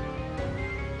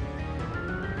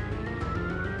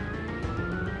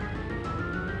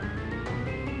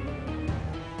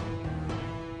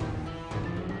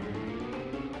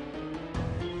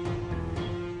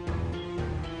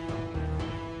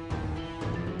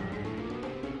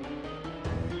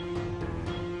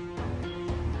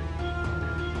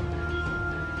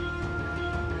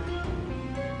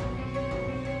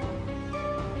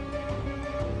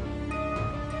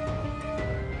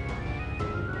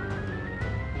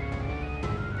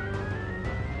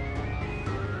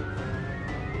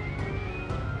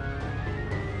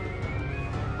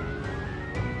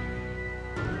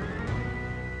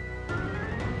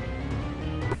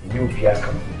 You fear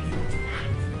come to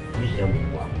you. Young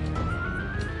one.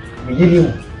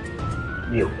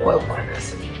 You well, I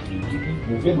said, you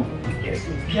get yes,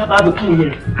 you have other two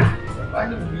years. I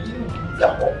don't know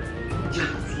that all.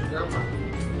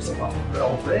 It's about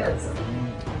our friends.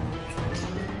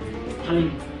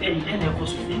 Then of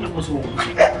course,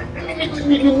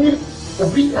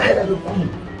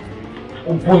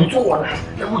 Ubuntu one, I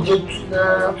would get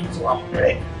to a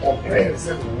prayer or prayers.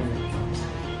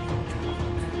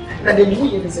 And then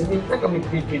we is a bit like a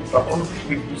bit for all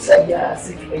people say, yes,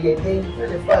 if I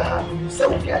didn't have you so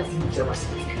gas in Jersey.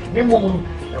 Remember,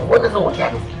 what is our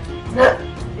time? Not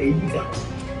a year.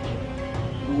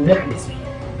 Necklace.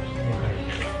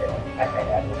 I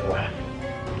don't know why.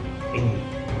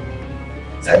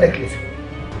 Necklace.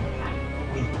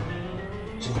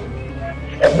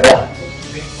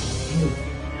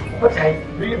 What I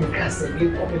really cast a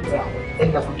bit of the ground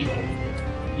and the good.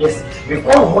 Yes, we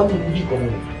call one good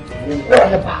going. We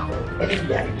call about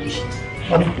any allegation.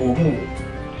 Some people move.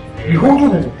 The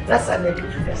whole that's a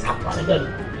negative that's happened.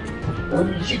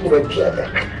 Only she will appear that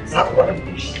someone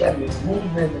who shall be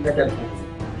movement and another book.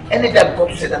 Any that got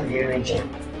to set on the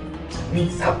arrangement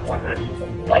means someone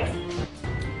and wife.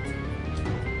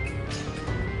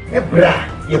 Ebra,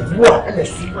 your boy and the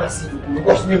swimmer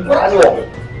because we were alone.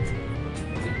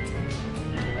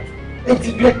 And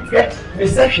to get the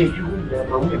session you will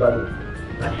never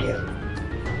not here.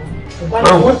 My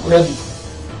work ready.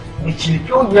 The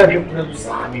children never to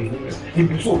Sami, he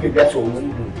be so big that's all we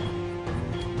do.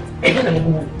 Again, I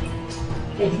move.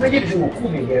 It's made it to cool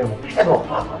me here, and not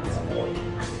Papa.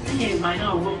 My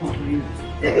now work for you.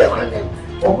 We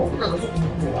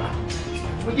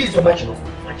did so much.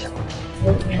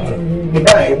 The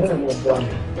guy was done.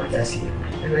 That's it.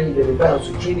 And I the balance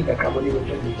to training a company with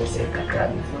 20% Kakra,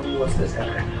 was the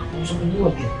Kakra. Also, knew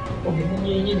of the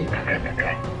Mini Kakra.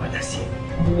 But that's it.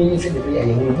 You said the way I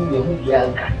knew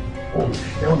young. Oh,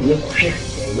 now the young shake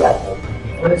a yard.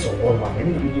 What is a woman?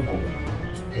 And you go.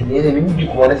 And the enemy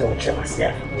quarters of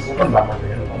Chemasia was not Mamma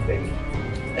and company.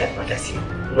 But that's it.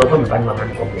 Not only Mamma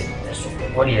and company.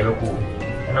 What do you ever go?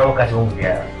 And I walk at home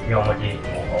here, your money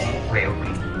or way of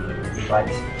but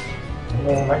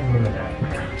no one you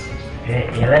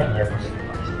like your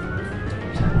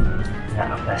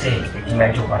after saying, you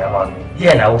might do what I want.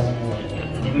 Yeah, now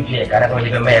you be a character of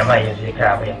the man,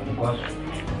 because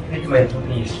it may do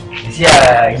this.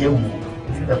 You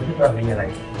the people of the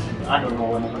life. I don't know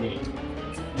what I'm doing.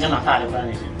 You're not tired of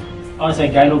anything. I say,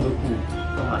 guy, no be cool.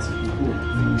 Thomas, be cool.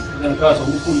 Then, because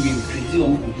who could be crazy or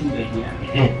who could do that here?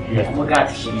 Yeah, oh my God,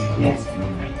 yes.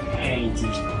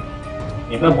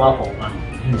 You never walk for one.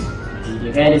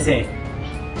 You can say,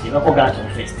 you never got on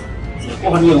first. You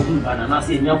only a good man, and I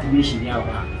say, no permission now.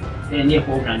 Then, near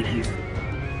program here.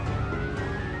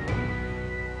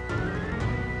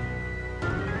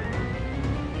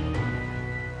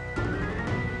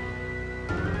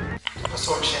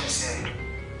 So, Shem said,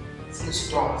 since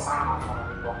strong, sound from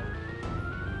the one.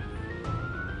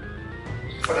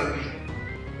 For the week.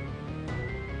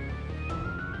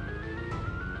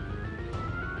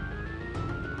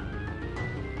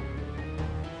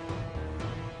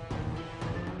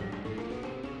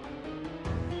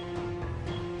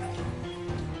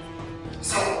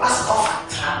 So, what's off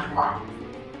time one?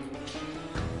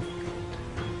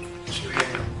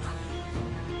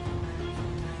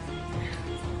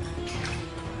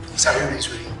 Sorry, is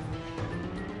reading.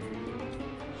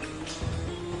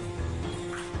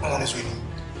 One is reading.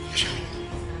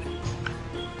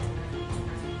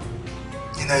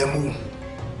 In a moon.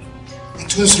 In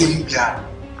two sleeping piano.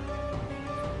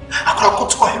 I could have got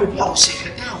to her without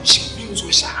shaking down. She brings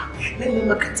with her. Then you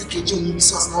look at the kitchen, you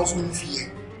saw no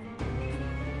fear.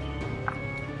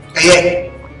 Yeah.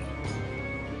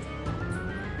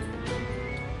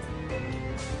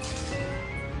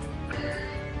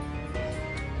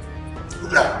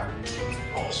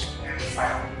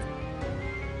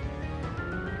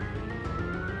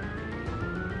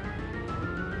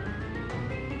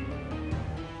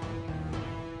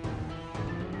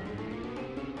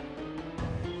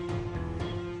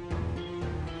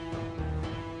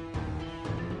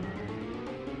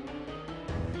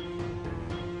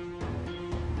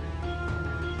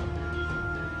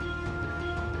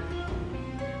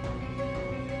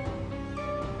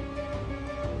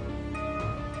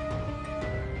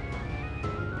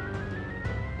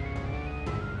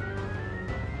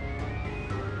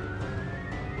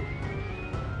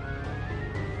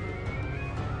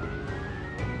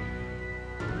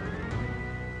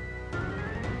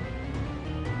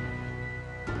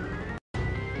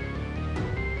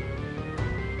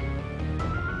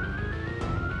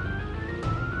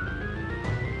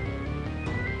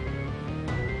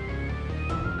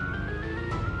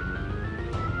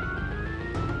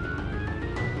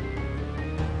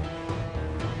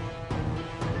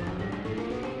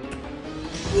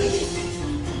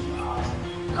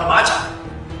 Kamacha,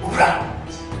 Ura,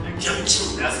 and Jim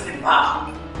Children's in Bar,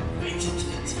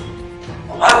 1920.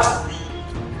 About me,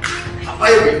 a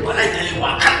baby, when I tell you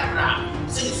what,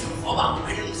 citizen for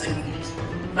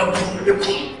na bu de bu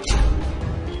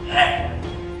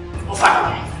o fa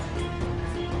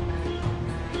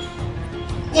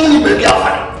ni be bi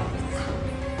afa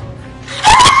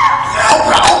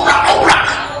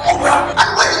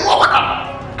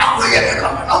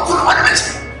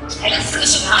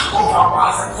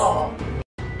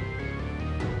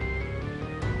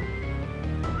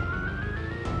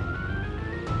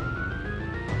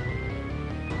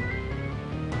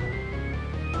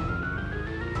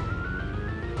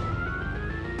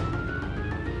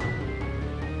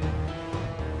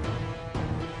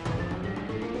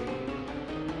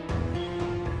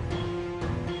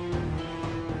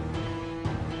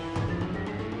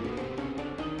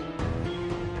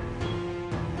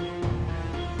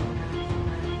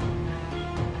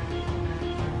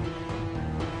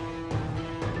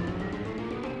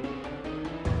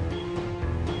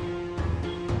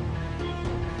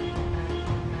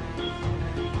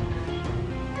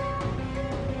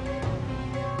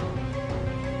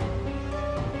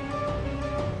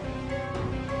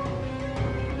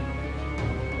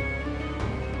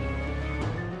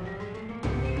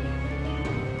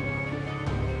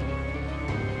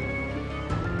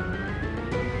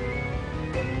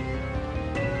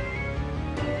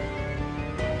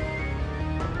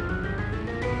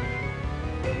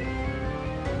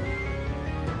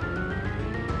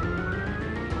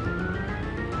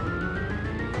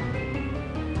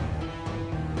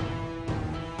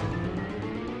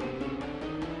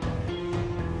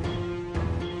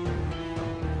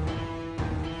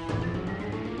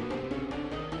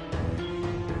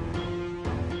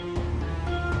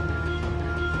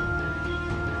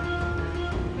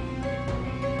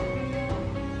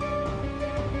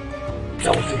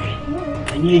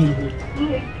Nyinyi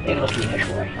ndio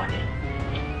tunashua ifanye.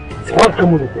 Sio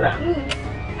kama mkura.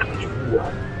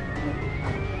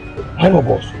 Hello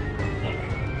boss.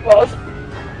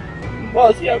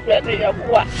 Boss ya plani ya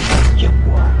kwa.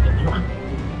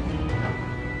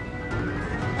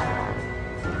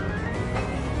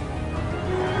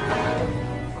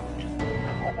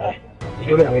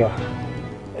 Ndio wewe.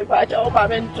 Baca opa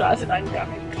mentrasi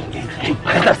nangkami.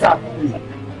 Kata sapu.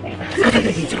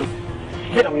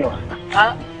 Kira wewe.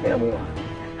 Ah, kira wewe.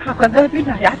 Akan tapi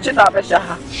na ya cina besar.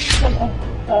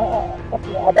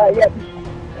 Ada ya.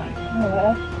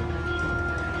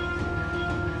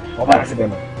 Opa rasa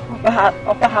bagaimana?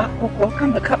 Opa aku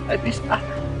kan dekat habis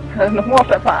nemu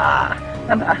apa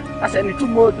asal itu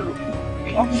dulu.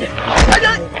 Aja.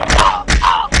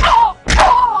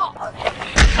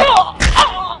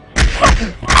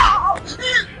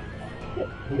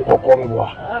 Kokong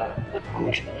buah.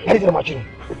 Hari tu macam ni.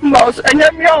 Bos,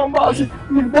 hanya miau bos.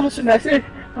 Bos nasi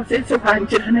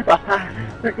sepanjang ni papa.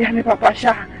 Yang ni papa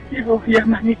Syah. Ibu yang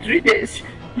mani 3 days.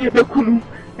 Ia berkunu.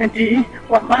 Nanti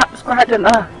wah sekolah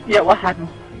na. Ia wahanu.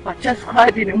 Baca sekolah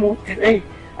di ni motor.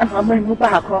 Anak main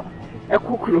mubah ko.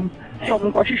 Aku kulum. Jom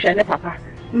kau sih ni papa.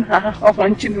 Nah,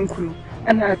 orang cina kulum.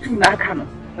 Anak tu nak kanu.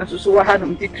 Nasusu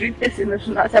wahanu. Di 3 days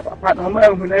nasu nak siapa papa nama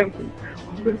yang mana yang kulum.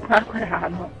 Berkuah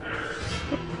hanu.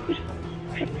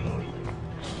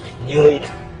 Nhơi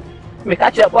mày cá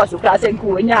chợ bỏ xuống cá sen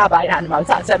cua nhà bài hàn mà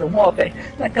sẵn sàng ủng hộ về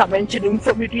là cảm ơn chị đúng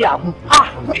không đi ảo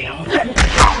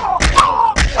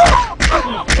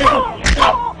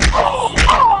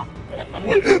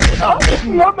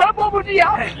nó bố bố đi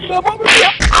ảo nó bố bố đi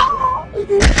ảo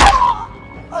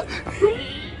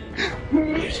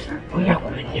ôi ya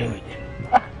con nhơi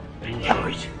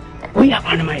ôi ya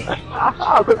con mày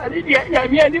con đi dia ya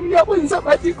mia ni mia pun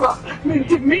sama juga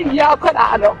min ya con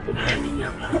ano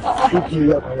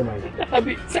iya kan mai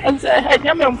abi saya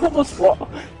hanya memfokus kok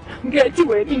enggak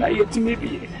jiwa ini nak itu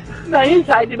mibi nah ini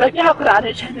saya di bagi aku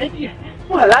ada channel dia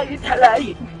wala itu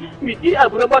lain midi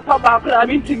abu buat apa aku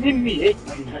amin tingin ni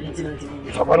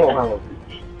siapa orang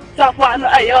siapa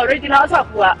ayo original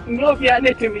siapa nggak biar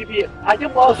ni mibi aja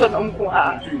bosan ongkong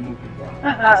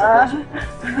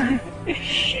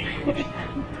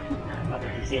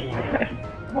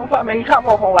mau pak main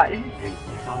kamu mau vậy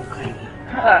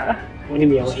ini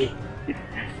miau sih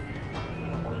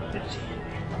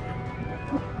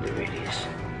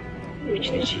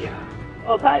ini sih ya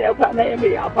oh saya pak naya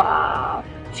miau pak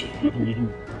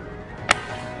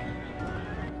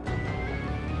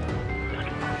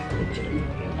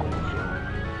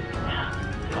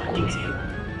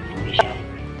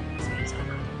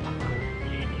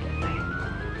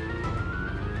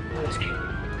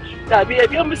tapi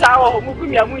dia besar oh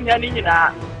mungkin yang punya ni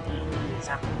nak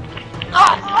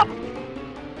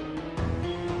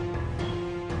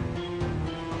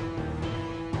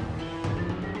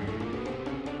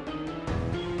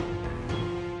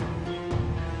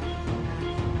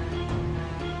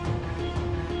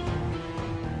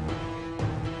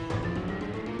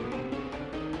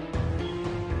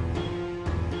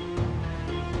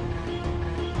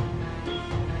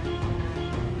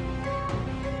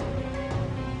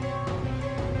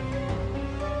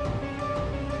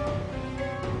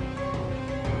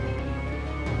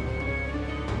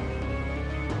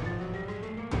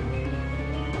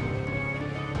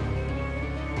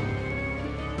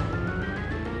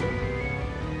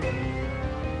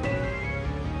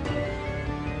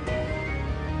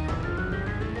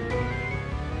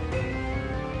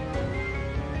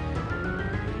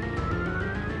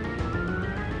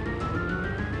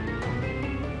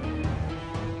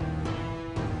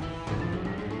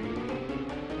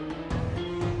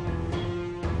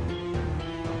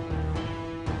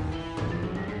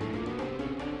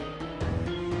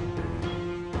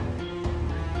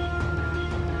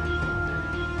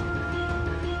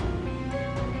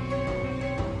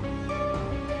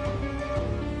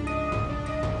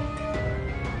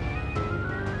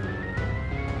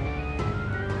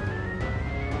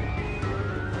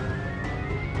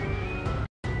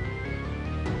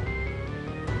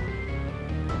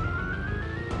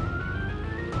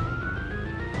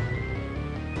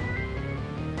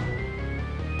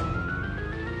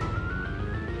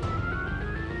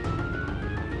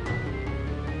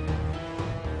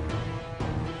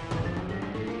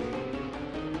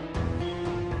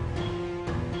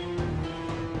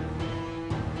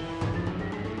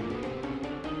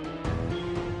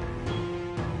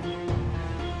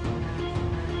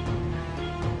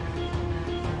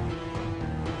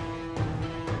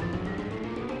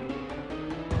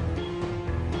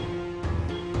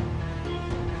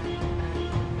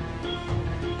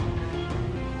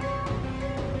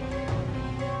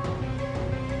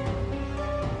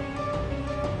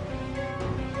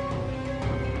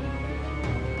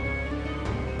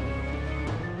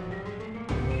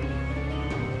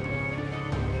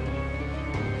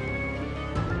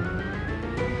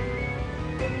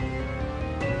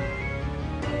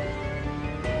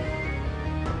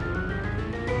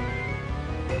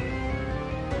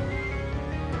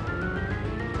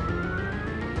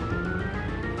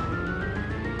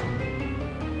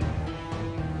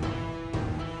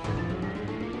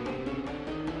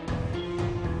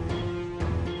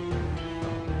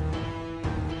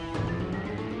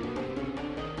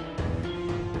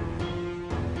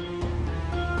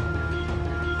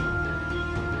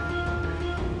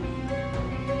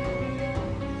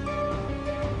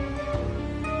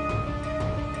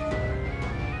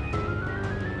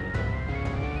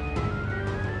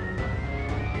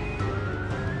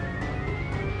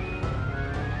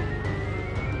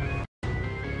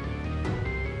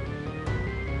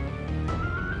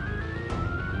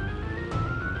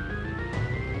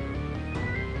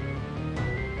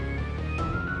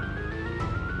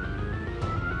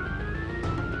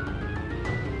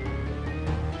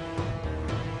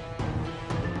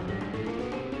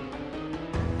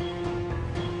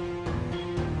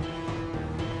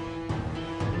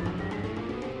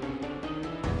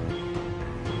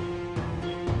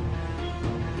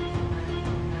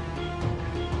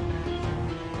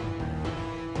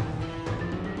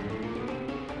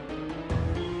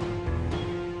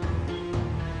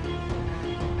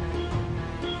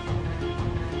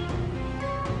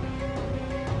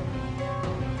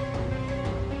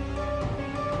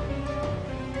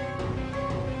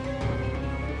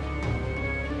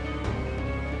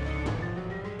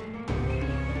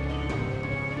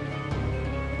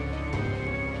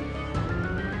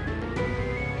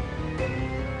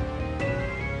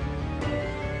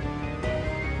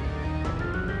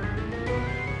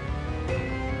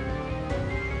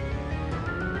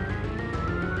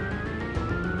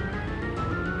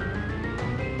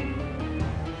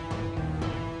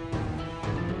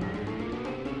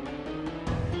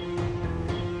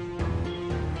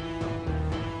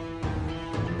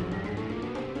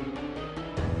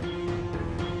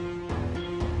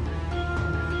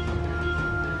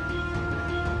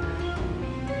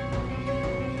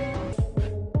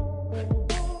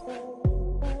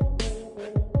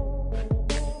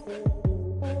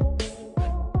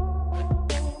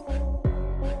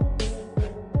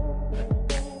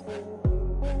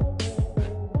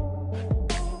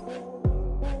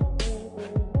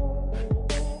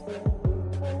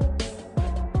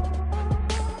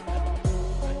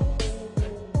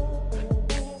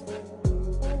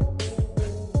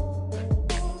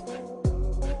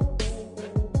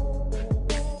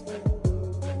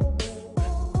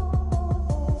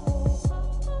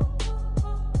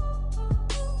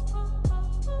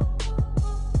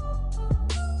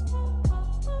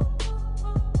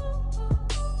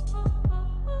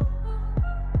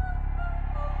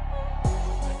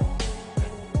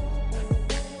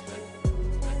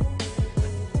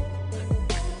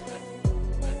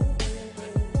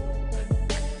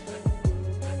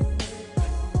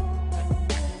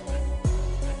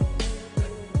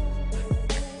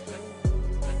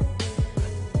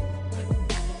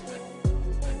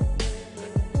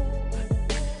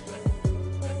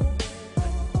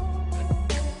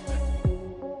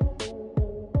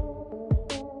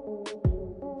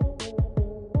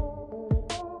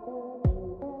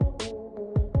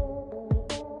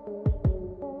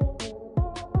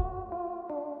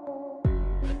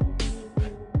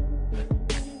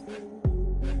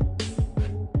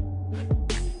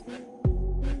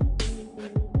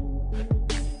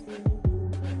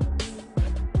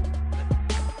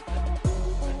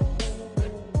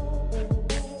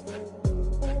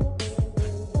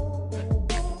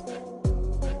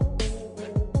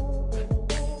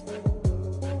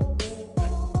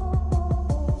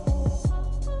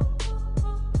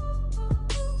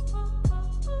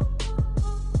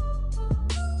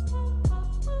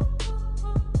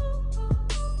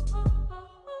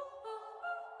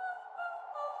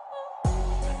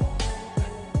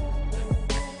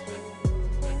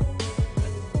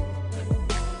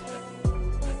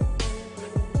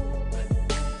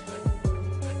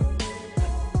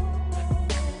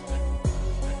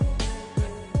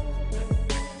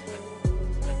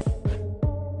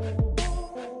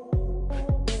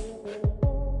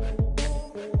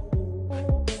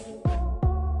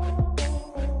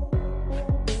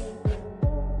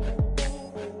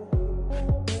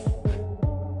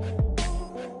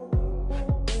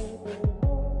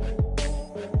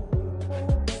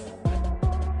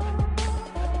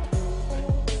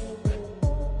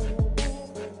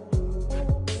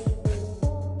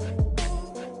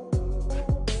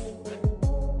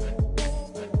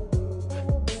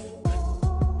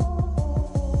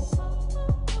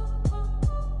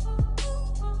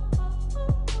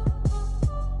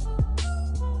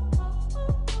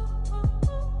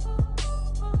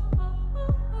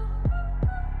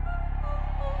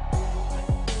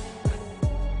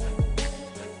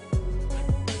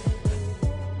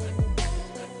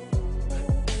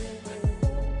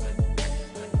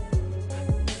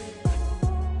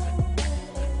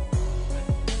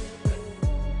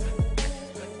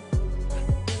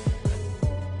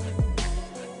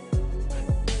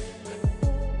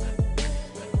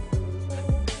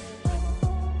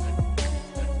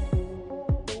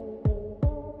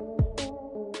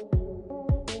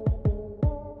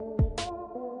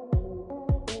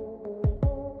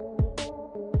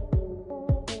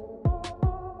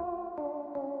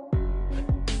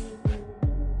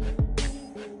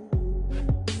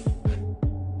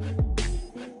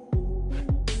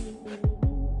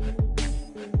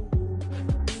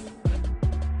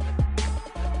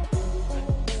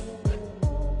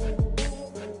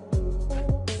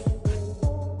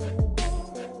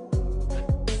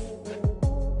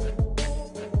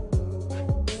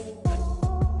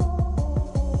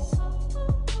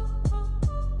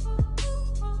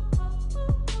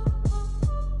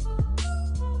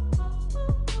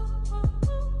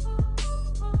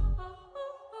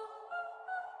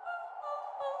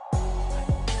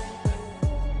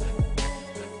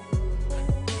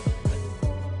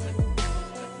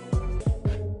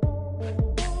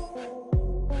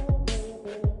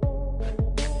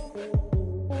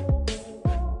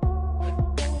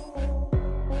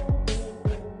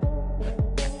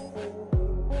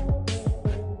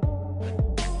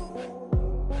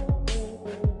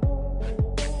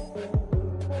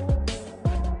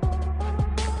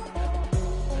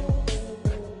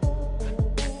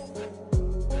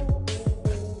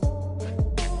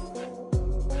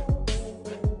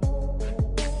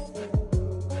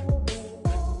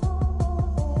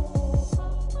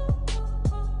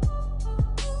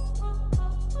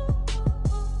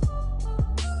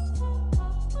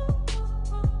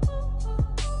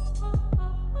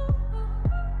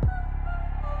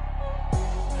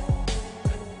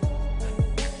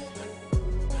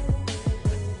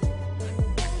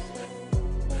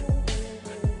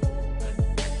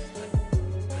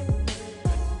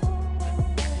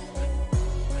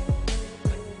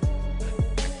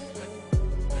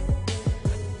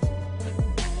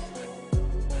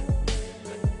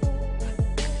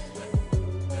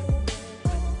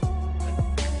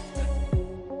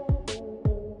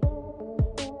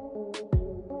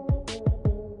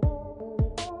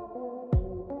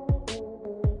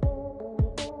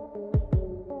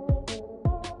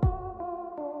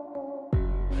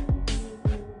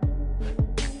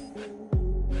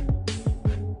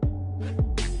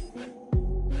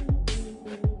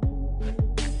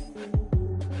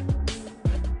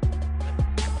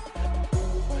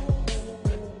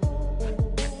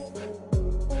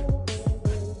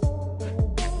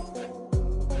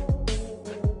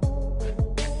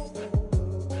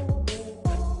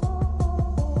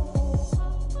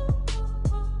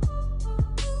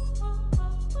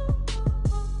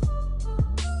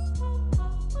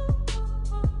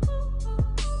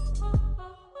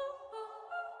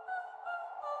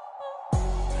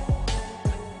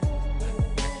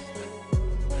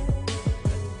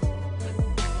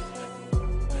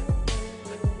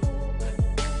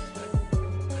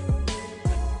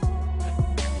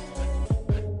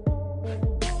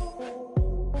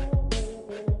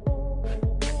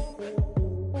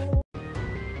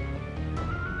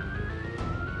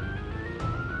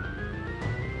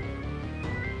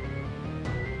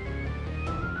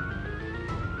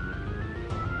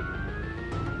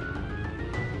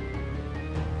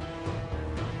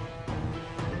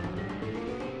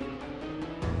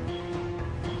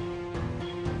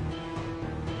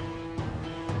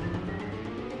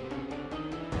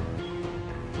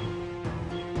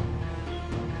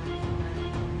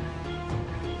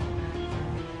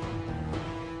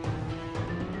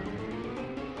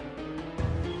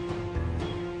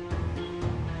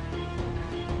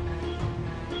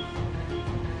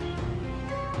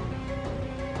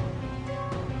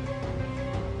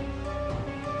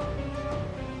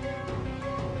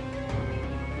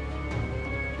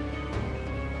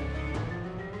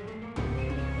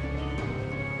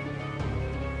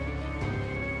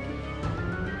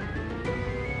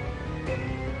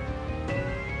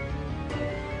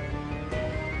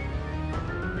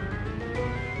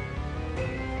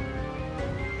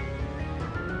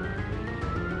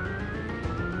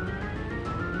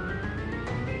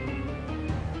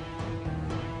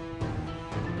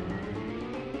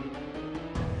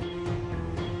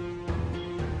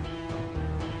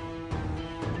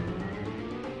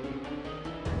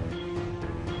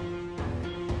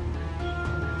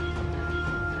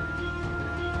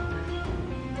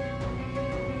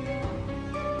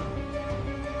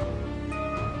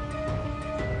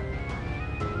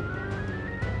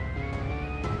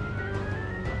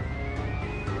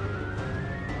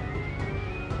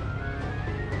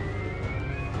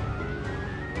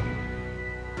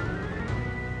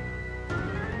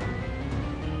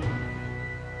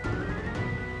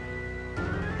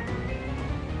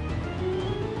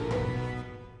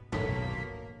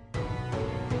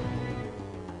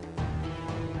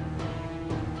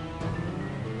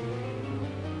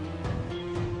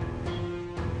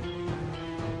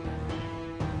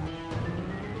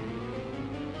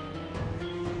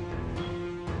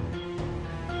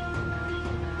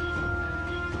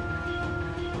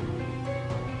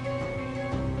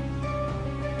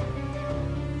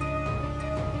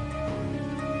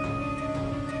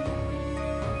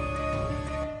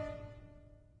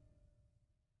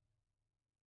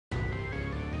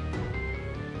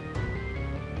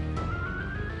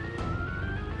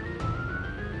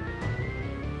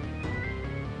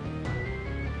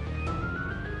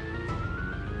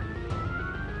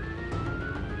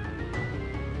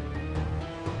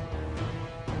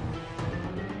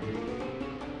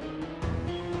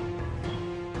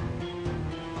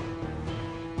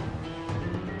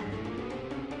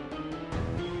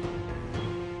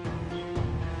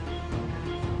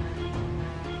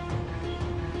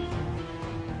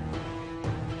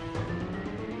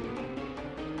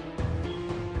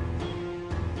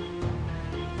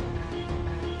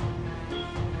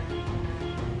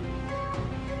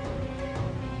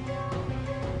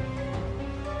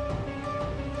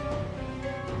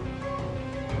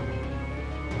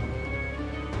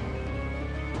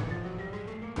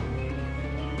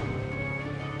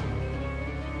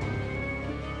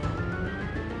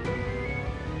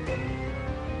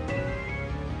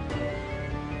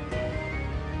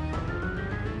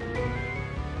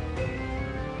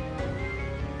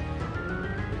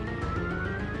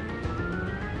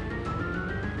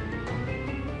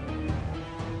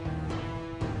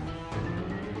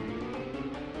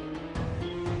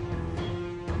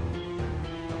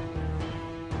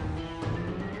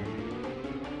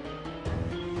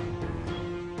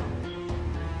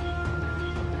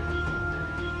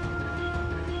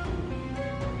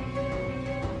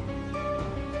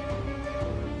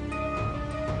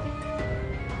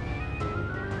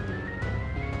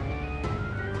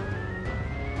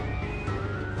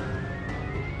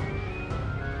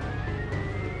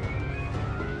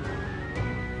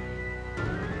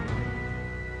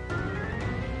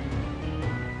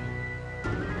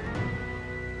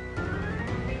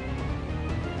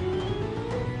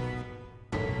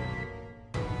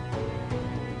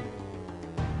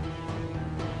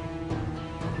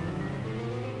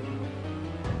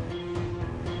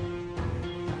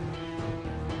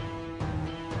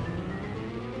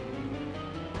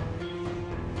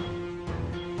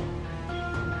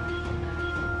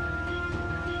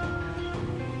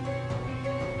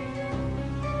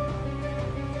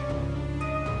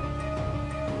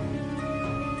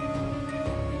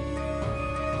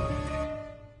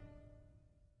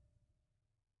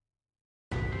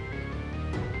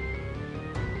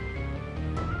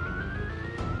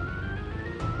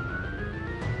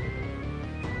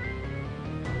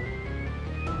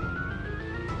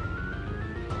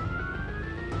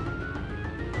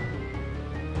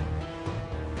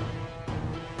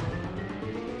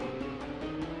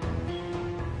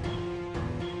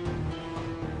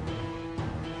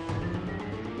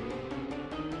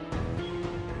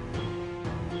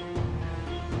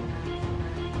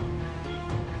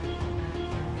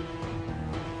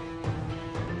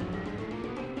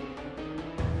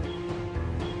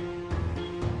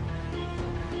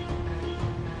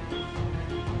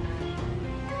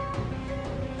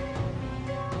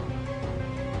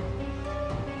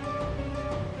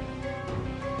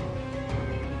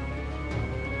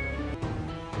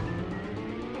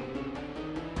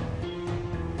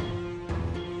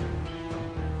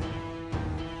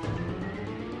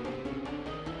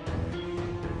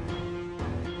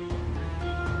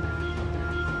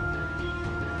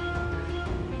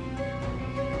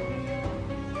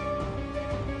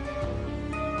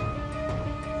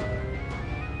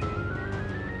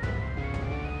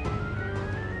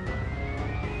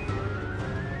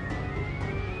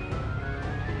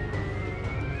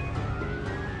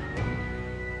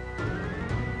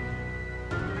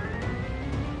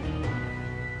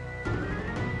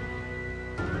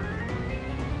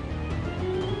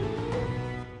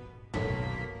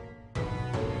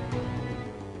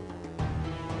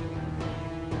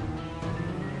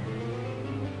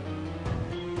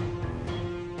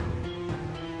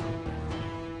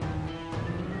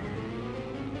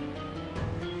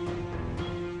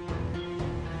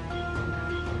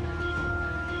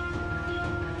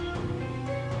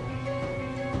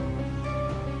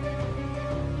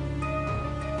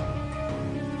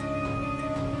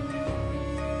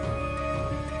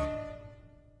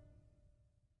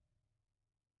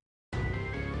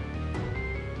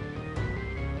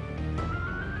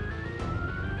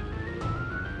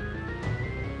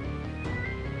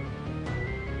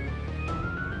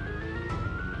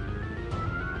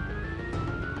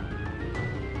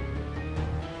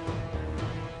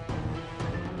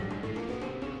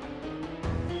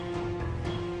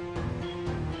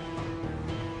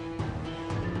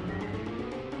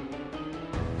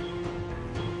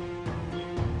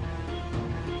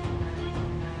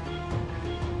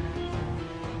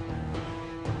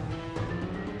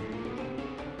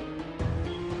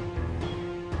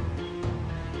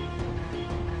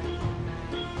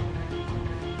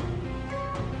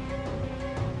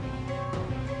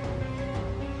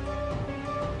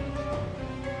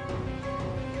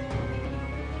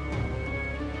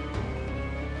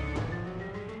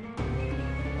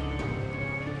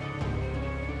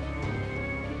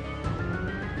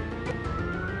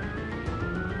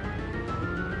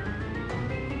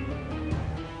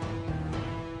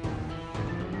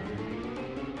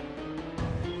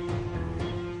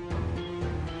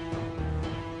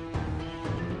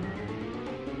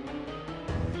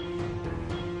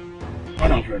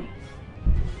What am friend?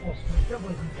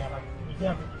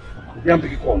 Don't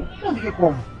pick come. Don't pick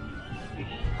come.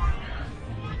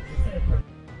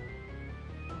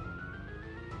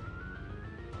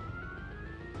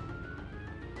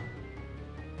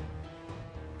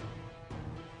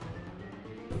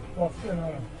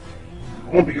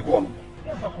 Don't pick come.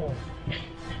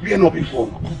 We are not pick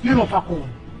come. We are not pick come.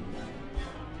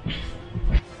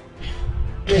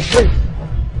 Hey.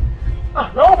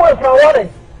 Ah, no boy for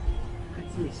what?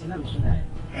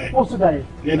 What's that?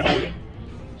 You know.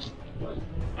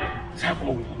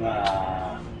 Sako na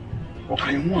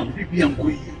okaimu bibi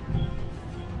yankoyi.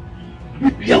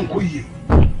 Bibi yankoyi.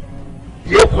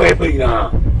 Ye ko ebe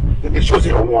na. The show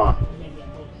say onwa.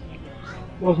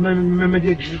 Was me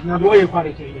na do ye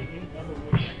kware ke.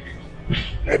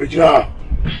 Ebe jira.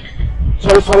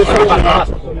 Sorry.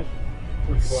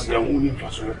 Se uni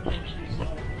faso.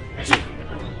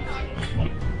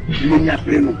 Ni nya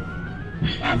pleno.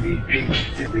 Ami bi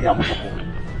se be ya mo ko.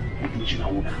 Jina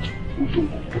una.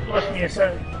 Yes,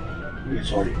 sir.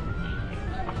 Sorry.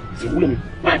 It's a woman.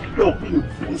 My dog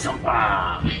being some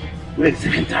bar. Wait,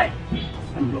 second time.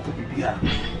 I'm not going to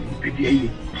be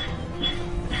here.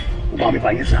 Obama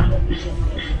by yes,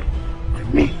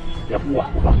 me, the boy,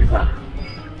 Obama.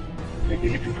 Make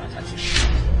it too fast.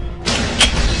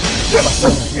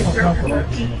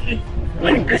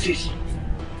 When Cassis,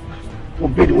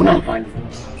 obey the one I'm finding.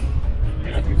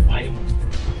 I'll be fine.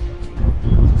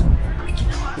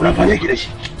 Unafanya kile shi.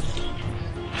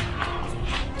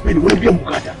 Mimi wewe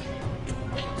mkata.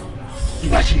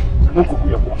 Kibashi, Mungu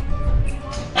kuja kwa.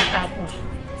 Hapo.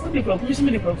 Ndio kwa kuishi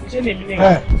mimi kwa kuishi mimi.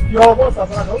 Yo boss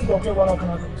sasa ndio kwa kwa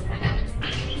kana.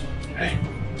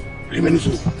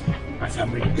 Limenizo. Asa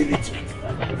mimi delete.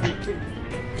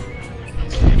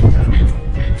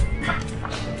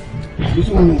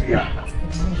 Hizo mungia.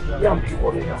 Ya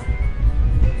mkiolea.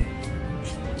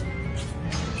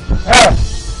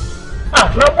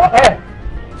 No, hey.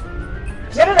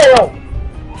 Get it out.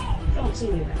 Don't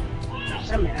see me.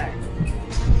 Some me.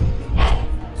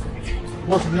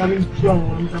 What's the name?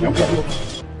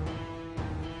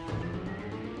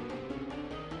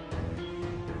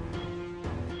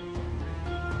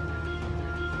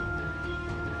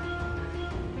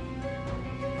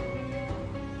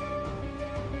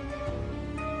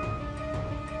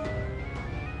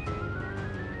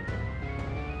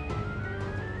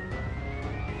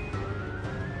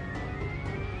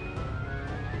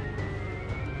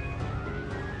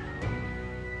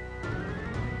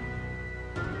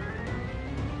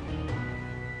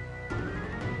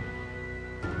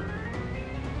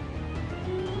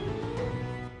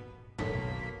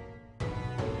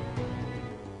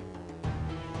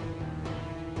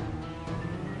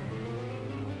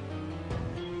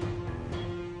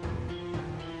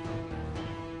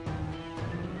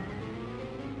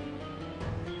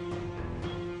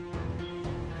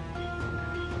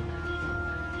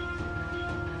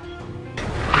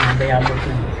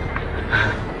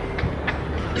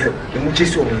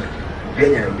 Muchiso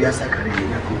bianya biasa kare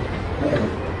na ko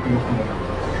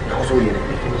na so yene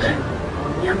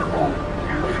ya ma ko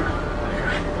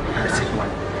asi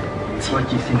one ti wa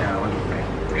kisi na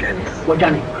wa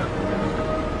jani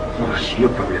no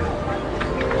problem.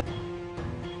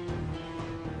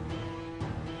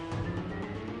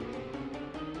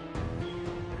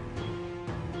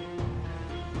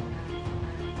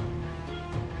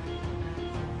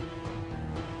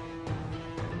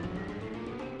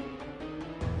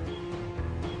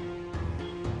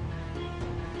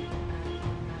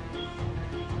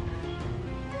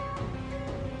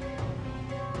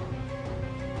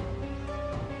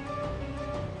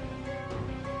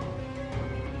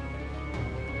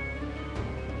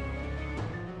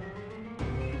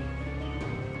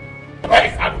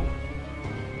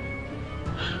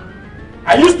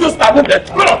 I used to stab him there.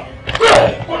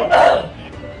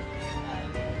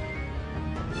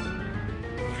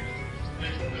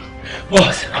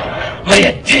 Boss, I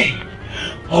had tea.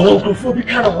 I won't go for the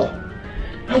carnival.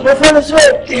 I'm going for the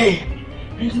sweat tea.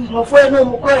 I'm going for no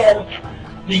more quiet.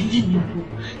 Lingin,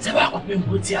 Sabako Pim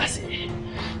Gutiasi.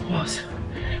 Boss,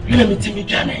 you let me tell me,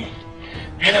 Johnny.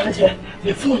 And I'm just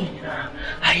the phone.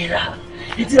 I hear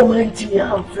it's a man to me,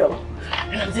 I'm fell.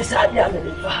 And I'm just out there in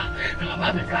the bar. And I'm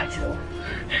about to catch you.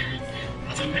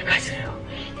 Let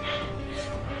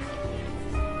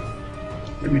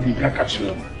me catch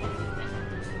you.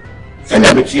 Send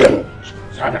them a tear.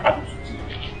 Sana Adams.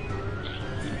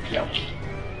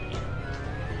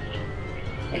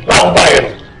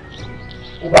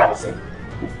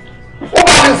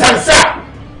 Ubani Sansa.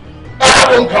 I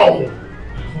don't come.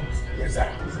 Yes, sir.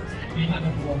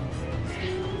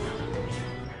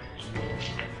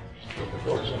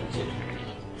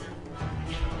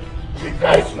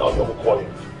 guys now you're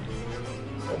calling.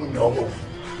 I'm no more.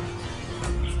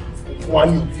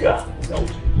 One you here, no.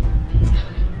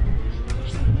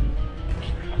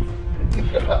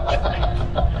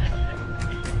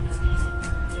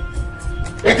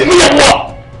 It's me and what?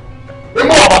 The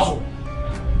more of us.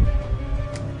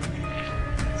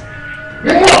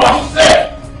 The more of us say.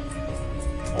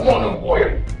 I'm on them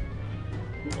boy.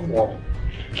 Come on.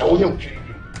 I want you to change.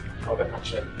 How the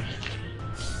catch it.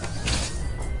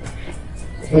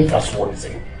 I think that's what it's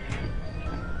saying.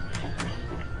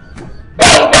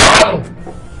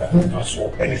 I think that's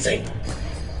what anything.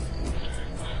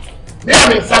 Me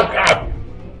I'm in some crowd.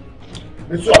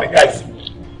 This is what the guys do.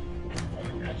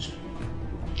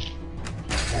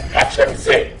 Catch them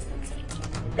say.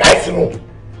 Guys know.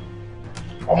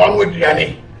 A man with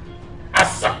Diane.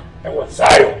 Asa. And what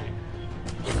Zion.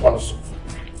 One soup.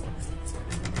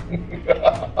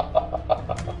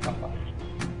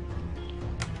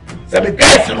 So the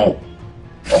guys know.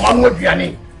 A man with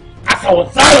Diane. Asa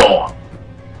was Zion.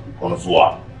 One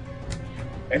soup.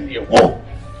 And the whoa.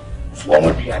 Swarm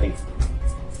with Diane.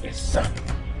 Yes, sir.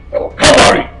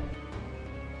 Cavalry.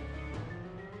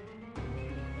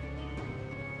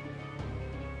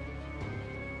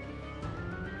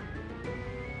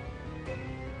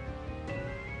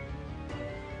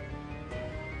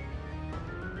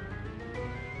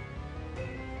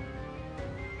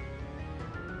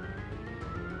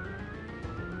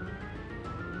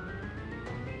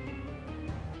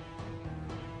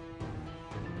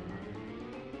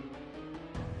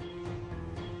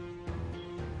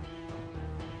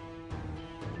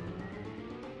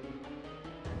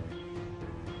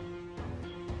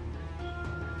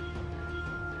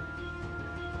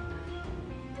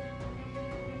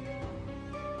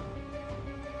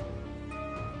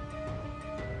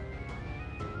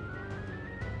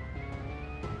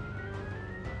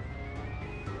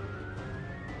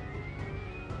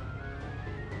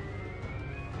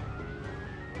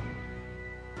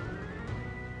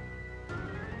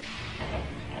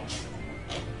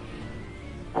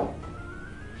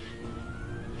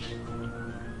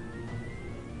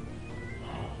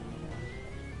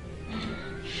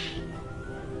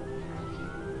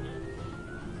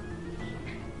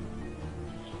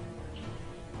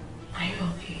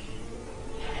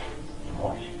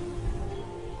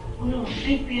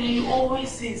 You always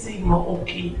say you're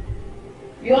okay.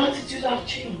 Your attitude has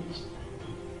changed.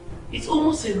 It's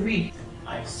almost a week.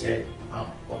 I said I'm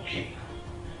okay.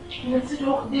 You said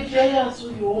so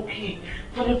you're okay.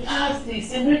 For the past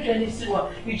days,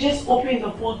 you just open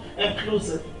the phone and close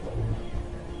it.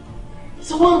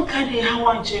 So one kind of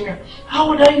how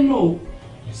would I know?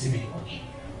 You see me okay.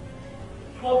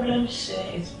 Problem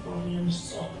share is problem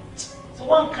solved. So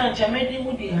one can't you made him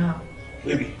with the harm.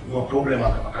 Baby, your problem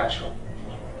I can catch you.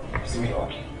 You see me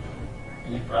okay.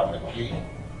 Any problem, okay?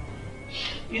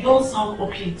 You don't sound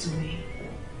okay to me.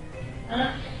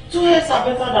 Huh? 2 years are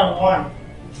better than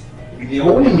 1. The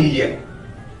only million.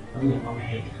 I mean, I'm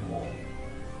head more.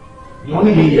 The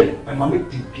only million, my mommy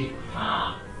thinking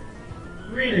far.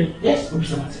 Really? Yes, no,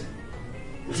 Mr. Martin.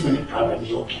 It's any problem,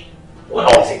 you okay?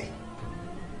 What was it?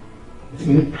 It's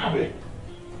any problem.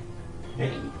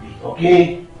 Make it be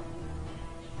okay.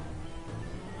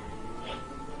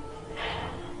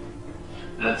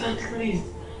 That's at least.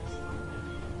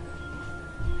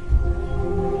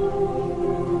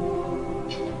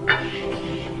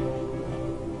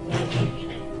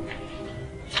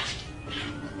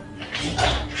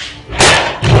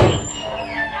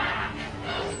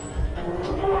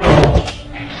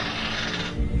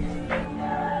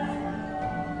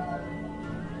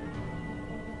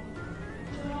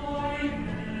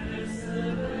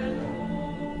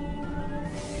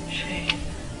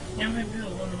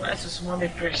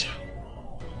 Pressure.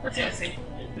 What do I say?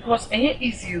 Because it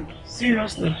is you,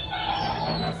 seriously.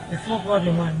 Before God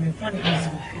and man, you find it easy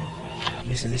with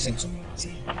you. Listen to me.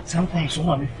 See, sometimes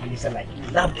someone feels like you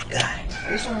love the guy.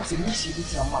 It's almost a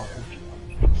this amount.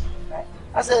 Right?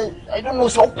 I said, I don't know,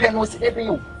 so pen was it ever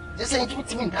you. Just saying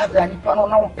to me, have any plan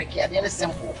on our pick at the end of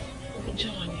simple.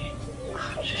 Johnny,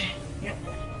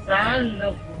 I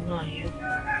love you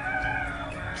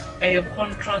on your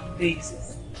contract basis.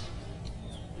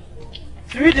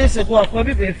 3 days ago, I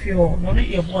probably be feel not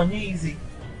your one easy.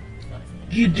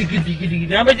 Giddy.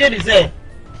 Now, I say,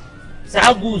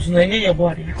 Sa goose no your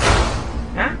body.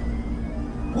 Huh?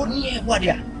 Good near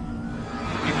body.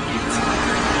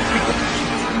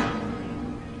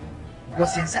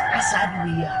 Because since I said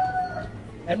we are,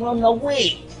 and on the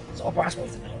way, so passport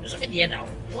is already now.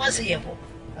 What's here for?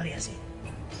 What do you say?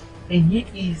 And it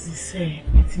easy say,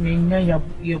 it's me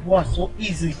your boss so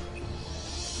easy.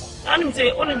 I don't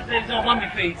say, only things on my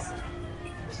face.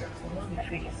 my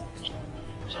face.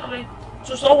 Sorry,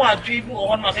 so what people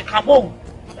on my cabo.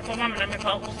 The mama and me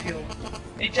found you.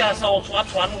 It just also what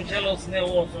one jealous near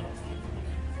also.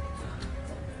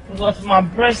 Because my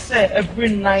breast said every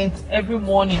night, every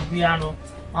morning, piano.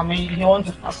 I mean, he wants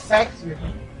to have sex with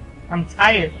me. I'm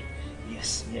tired.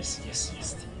 Yes. Maybe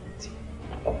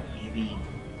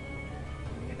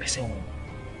I say one.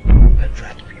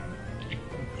 Drag him.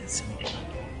 And see me.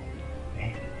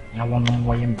 I want to know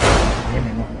why I'm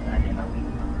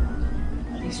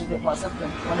at least you get myself when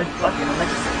I drag him and let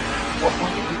you say, what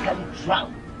want you to become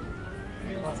drowned?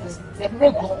 They've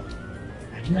never gone.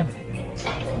 I never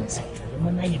say,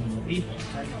 when I am in the baby,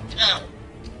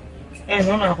 and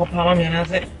no, Papa, and I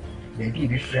said, they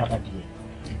give you free about it.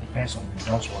 It depends on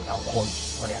the nurse what I'll call you.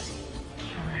 What I say.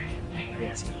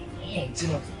 Alright, I say, hey, it's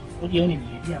not. What do you only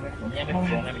need?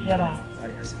 Get out.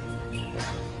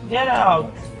 Get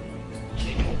out.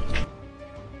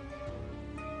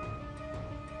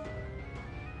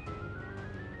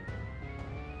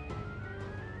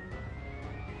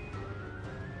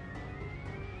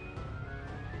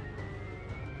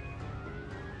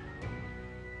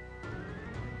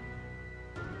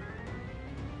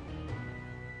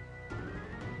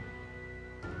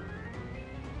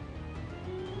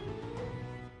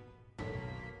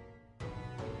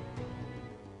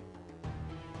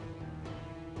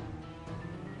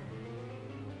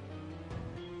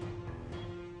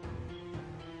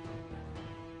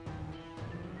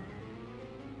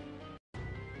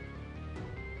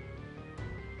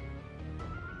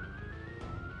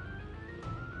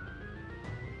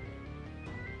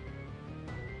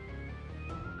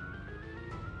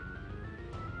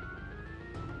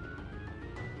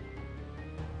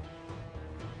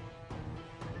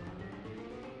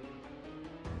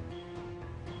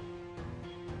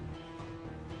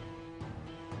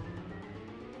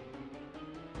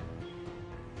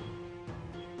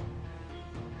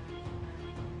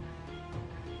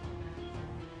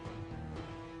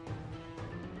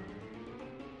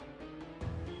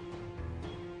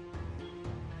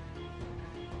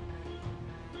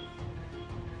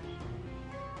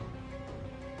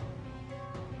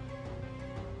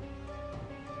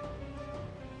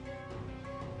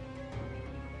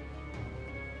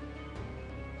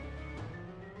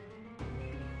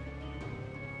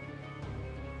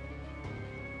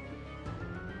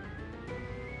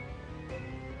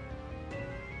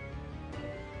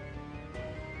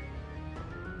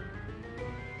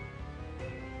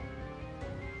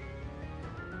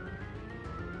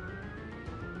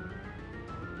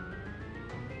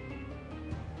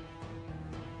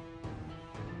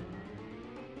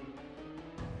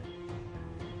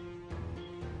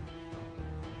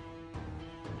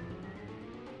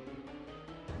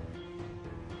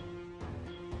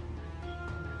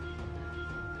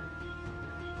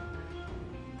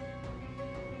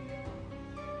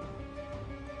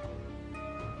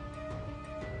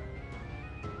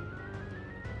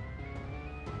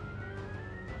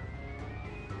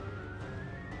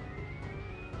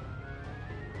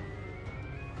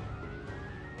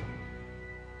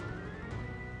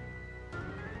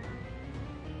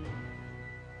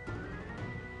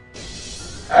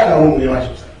 I don't know what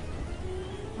you say.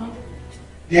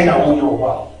 Then I want your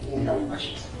wow.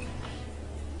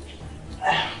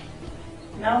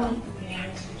 Now, we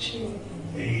have to chill.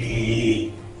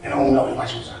 Hey, and I don't know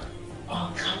what you say.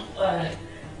 Oh, come on.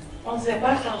 On the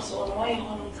back house, on why you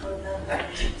want to tell them that?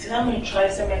 Did I mean try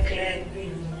to make clear?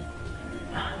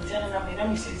 I'm telling them, let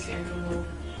me see if you know.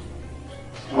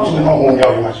 I'm going to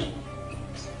watch you.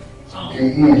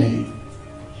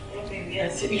 Maybe,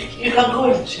 yes. You can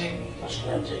go and check.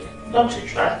 Don't you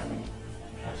trust me?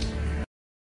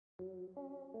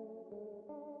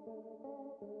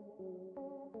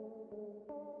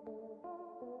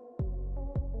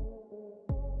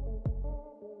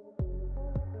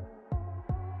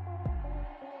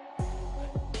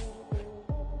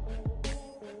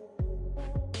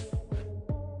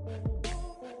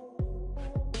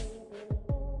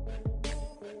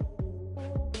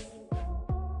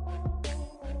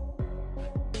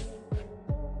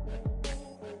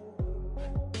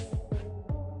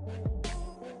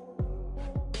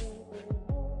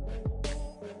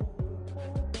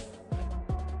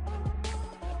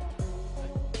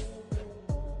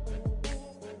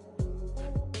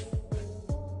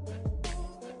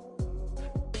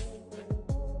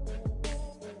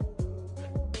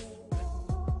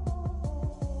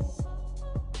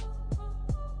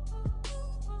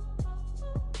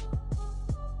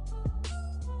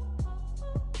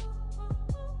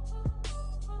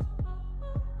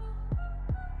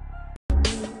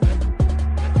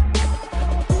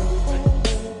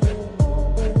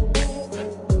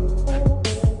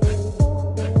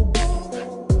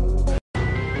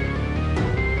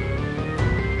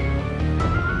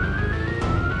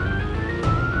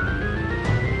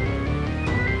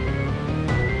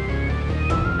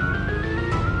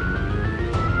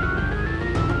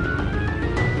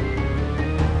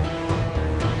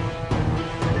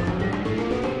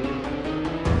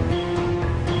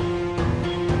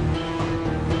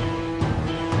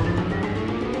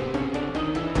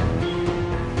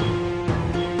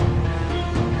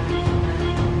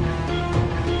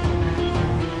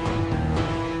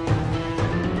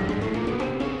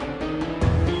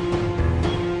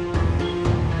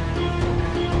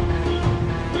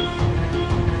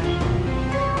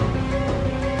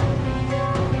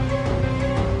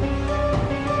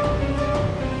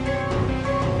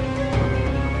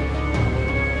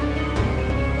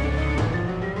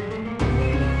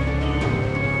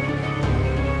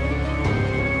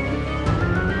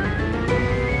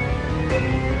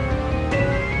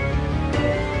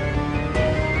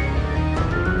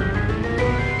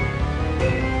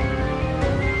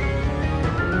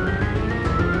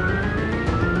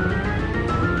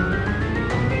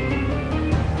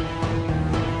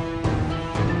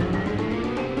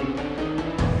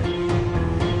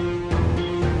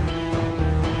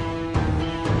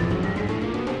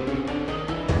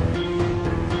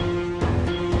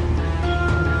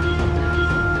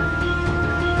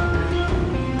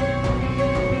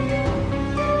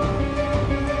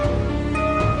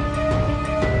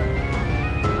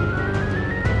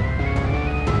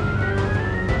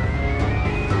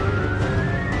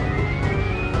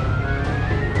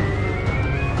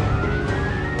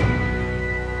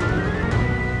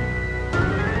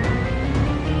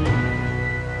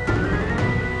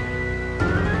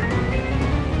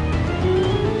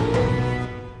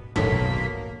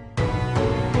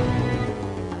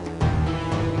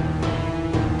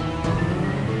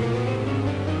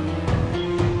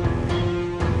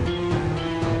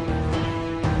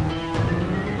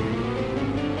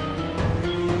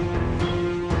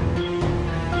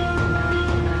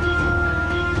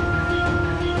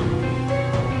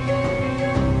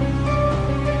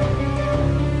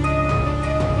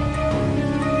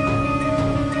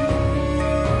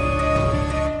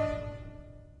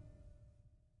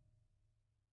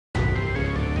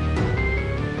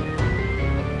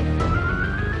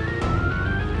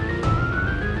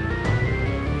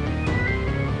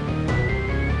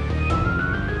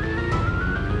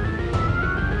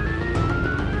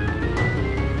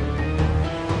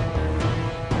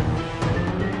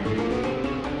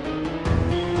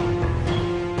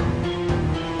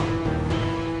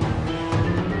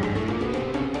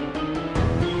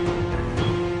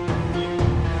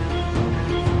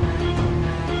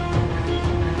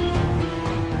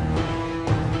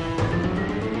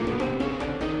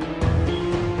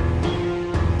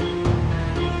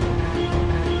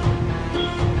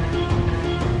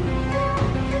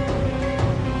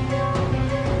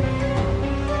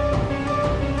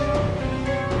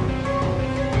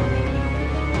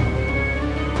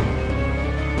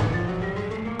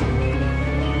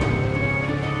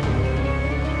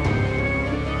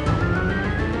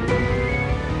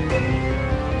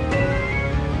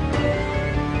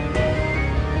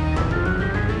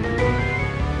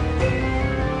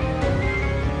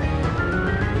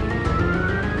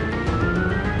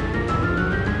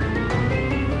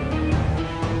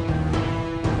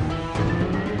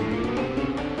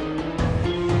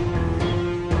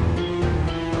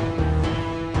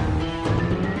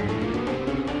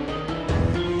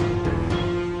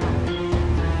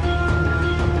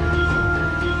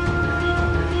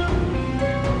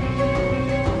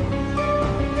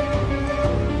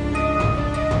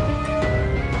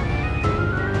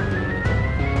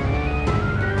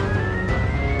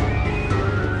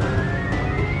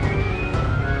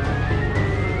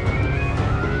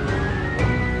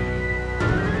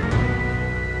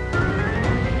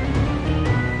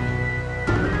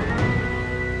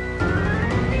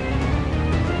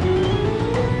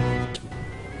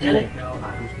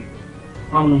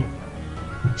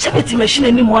 Sabeti machine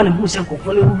any one who sent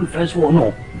control who refers or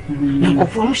no. And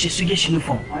conform she suggestion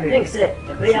from. I think, sir,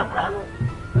 the way I plan.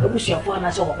 I wish your phone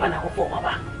as a panel for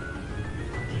Papa.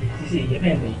 See, you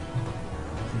remember.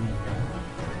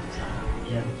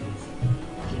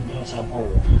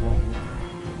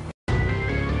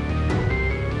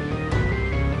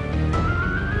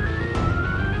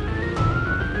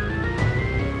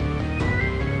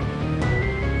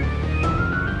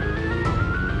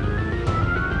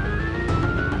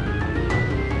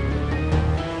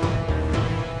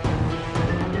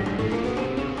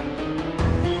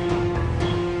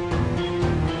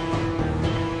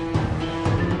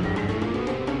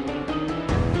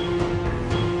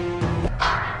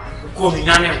 Come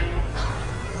Nane.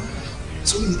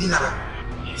 So you didn't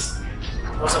have. Yes.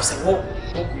 Because of say,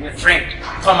 my friend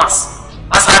Thomas,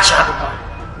 as I chat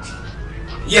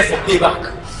here for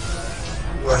payback.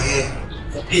 You are here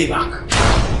for payback.